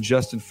in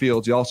Justin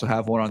Fields. You also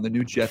have one on the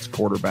new Jets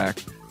quarterback.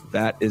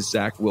 That is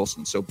Zach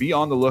Wilson. So be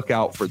on the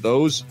lookout for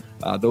those.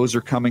 Those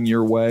are coming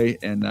your way,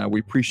 and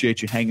we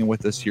appreciate you hanging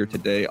with us here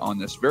today on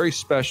this very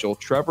special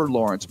Trevor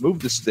Lawrence Move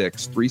the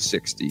Sticks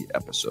 360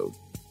 episode.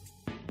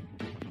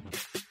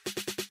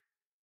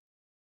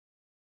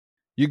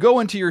 You go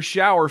into your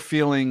shower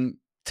feeling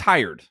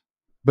tired,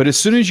 but as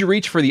soon as you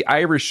reach for the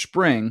Irish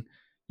Spring,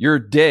 your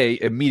day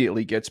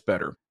immediately gets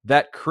better.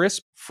 That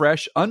crisp,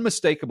 fresh,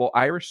 unmistakable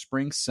Irish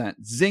Spring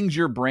scent zings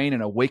your brain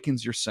and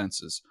awakens your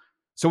senses.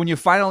 So when you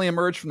finally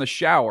emerge from the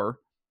shower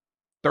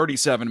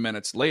 37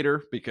 minutes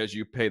later, because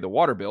you pay the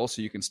water bill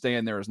so you can stay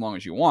in there as long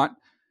as you want,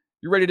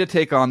 you're ready to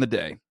take on the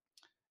day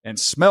and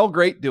smell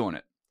great doing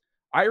it.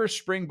 Irish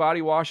Spring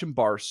Body Wash and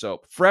Bar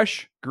Soap.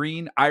 Fresh,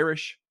 green,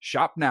 Irish.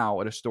 Shop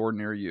now at a store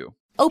near you.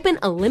 Open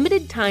a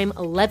limited-time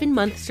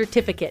 11-month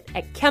certificate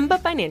at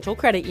Kemba Financial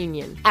Credit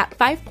Union. At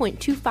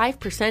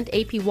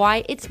 5.25%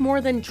 APY, it's more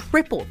than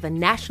triple the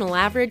national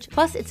average,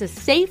 plus it's a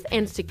safe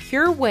and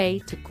secure way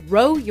to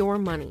grow your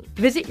money.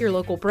 Visit your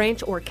local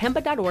branch or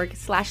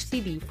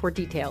kemba.org/CD for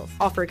details.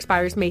 Offer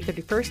expires May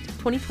 31st,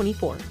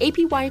 2024.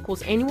 APY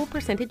equals annual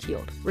percentage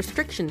yield.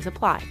 Restrictions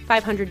apply.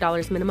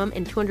 $500 minimum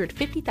and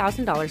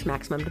 $250,000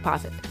 maximum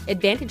deposit.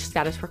 Advantage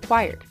status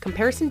required.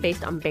 Comparison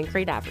based on bank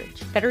rate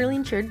average. Federally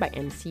insured by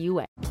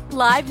NCUA.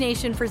 Live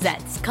Nation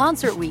presents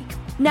Concert Week.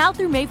 Now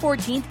through May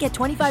 14th, get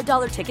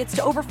 $25 tickets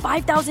to over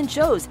 5,000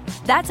 shows.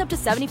 That's up to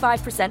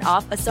 75%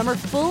 off a summer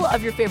full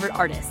of your favorite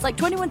artists like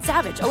 21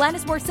 Savage,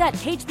 Alanis Morissette,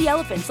 Cage the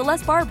Elephant,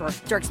 Celeste Barber,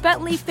 Dierks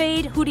Bentley,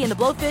 Fade, Hootie and the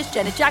Blowfish,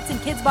 Janet Jackson,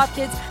 Kids Bop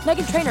Kids,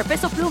 Meghan Trainor,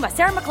 Peso Pluma,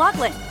 Sarah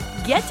McLachlan.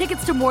 Get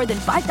tickets to more than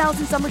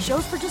 5,000 summer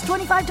shows for just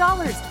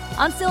 $25.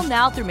 Until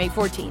now through May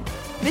 14th.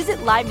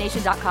 Visit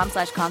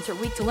LiveNation.com/Concert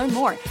Week to learn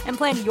more and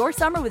plan your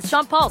summer with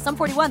Sean Paul, Sum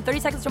 41, 30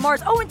 Seconds to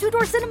Mars, and Two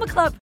Door Cinema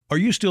Club. Are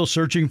you still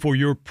searching for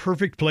your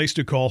perfect place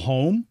to call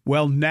home?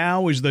 Well,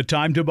 now is the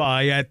time to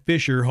buy at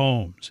Fisher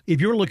Homes. If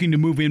you're looking to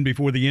move in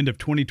before the end of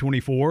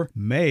 2024,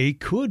 May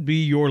could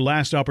be your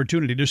last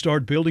opportunity to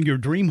start building your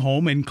dream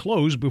home and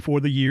close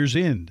before the year's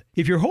end.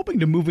 If you're hoping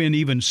to move in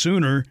even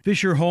sooner,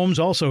 Fisher Homes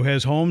also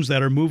has homes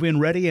that are move-in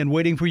ready and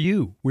waiting for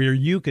you, where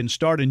you can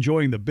start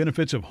enjoying the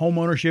benefits of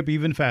homeownership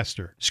even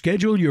faster.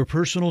 Schedule your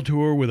personal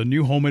tour with a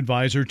new home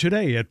advisor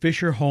today at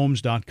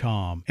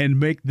FisherHomes.com and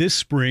make this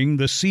spring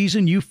the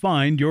season you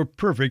find your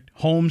perfect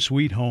home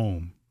sweet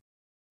home.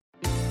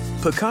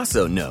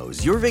 Pacaso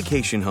knows your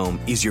vacation home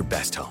is your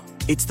best home.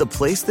 It's the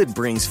place that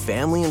brings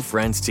family and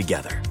friends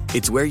together.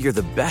 It's where you're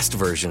the best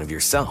version of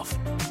yourself.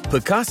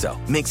 Pacaso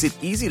makes it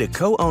easy to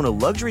co-own a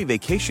luxury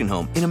vacation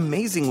home in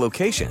amazing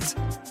locations.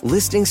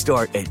 Listings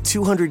start at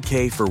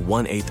 $200K for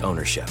 1/8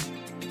 ownership.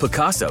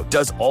 Pacaso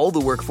does all the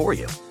work for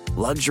you.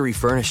 Luxury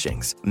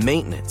furnishings,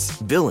 maintenance,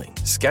 billing,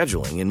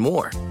 scheduling, and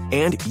more.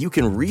 And you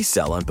can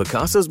resell on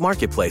Pacaso's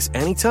marketplace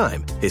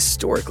anytime,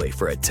 historically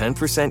for a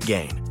 10%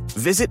 gain.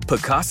 Visit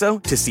Pacaso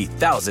to see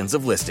thousands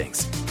of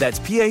listings. That's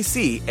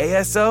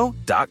PACASO.com.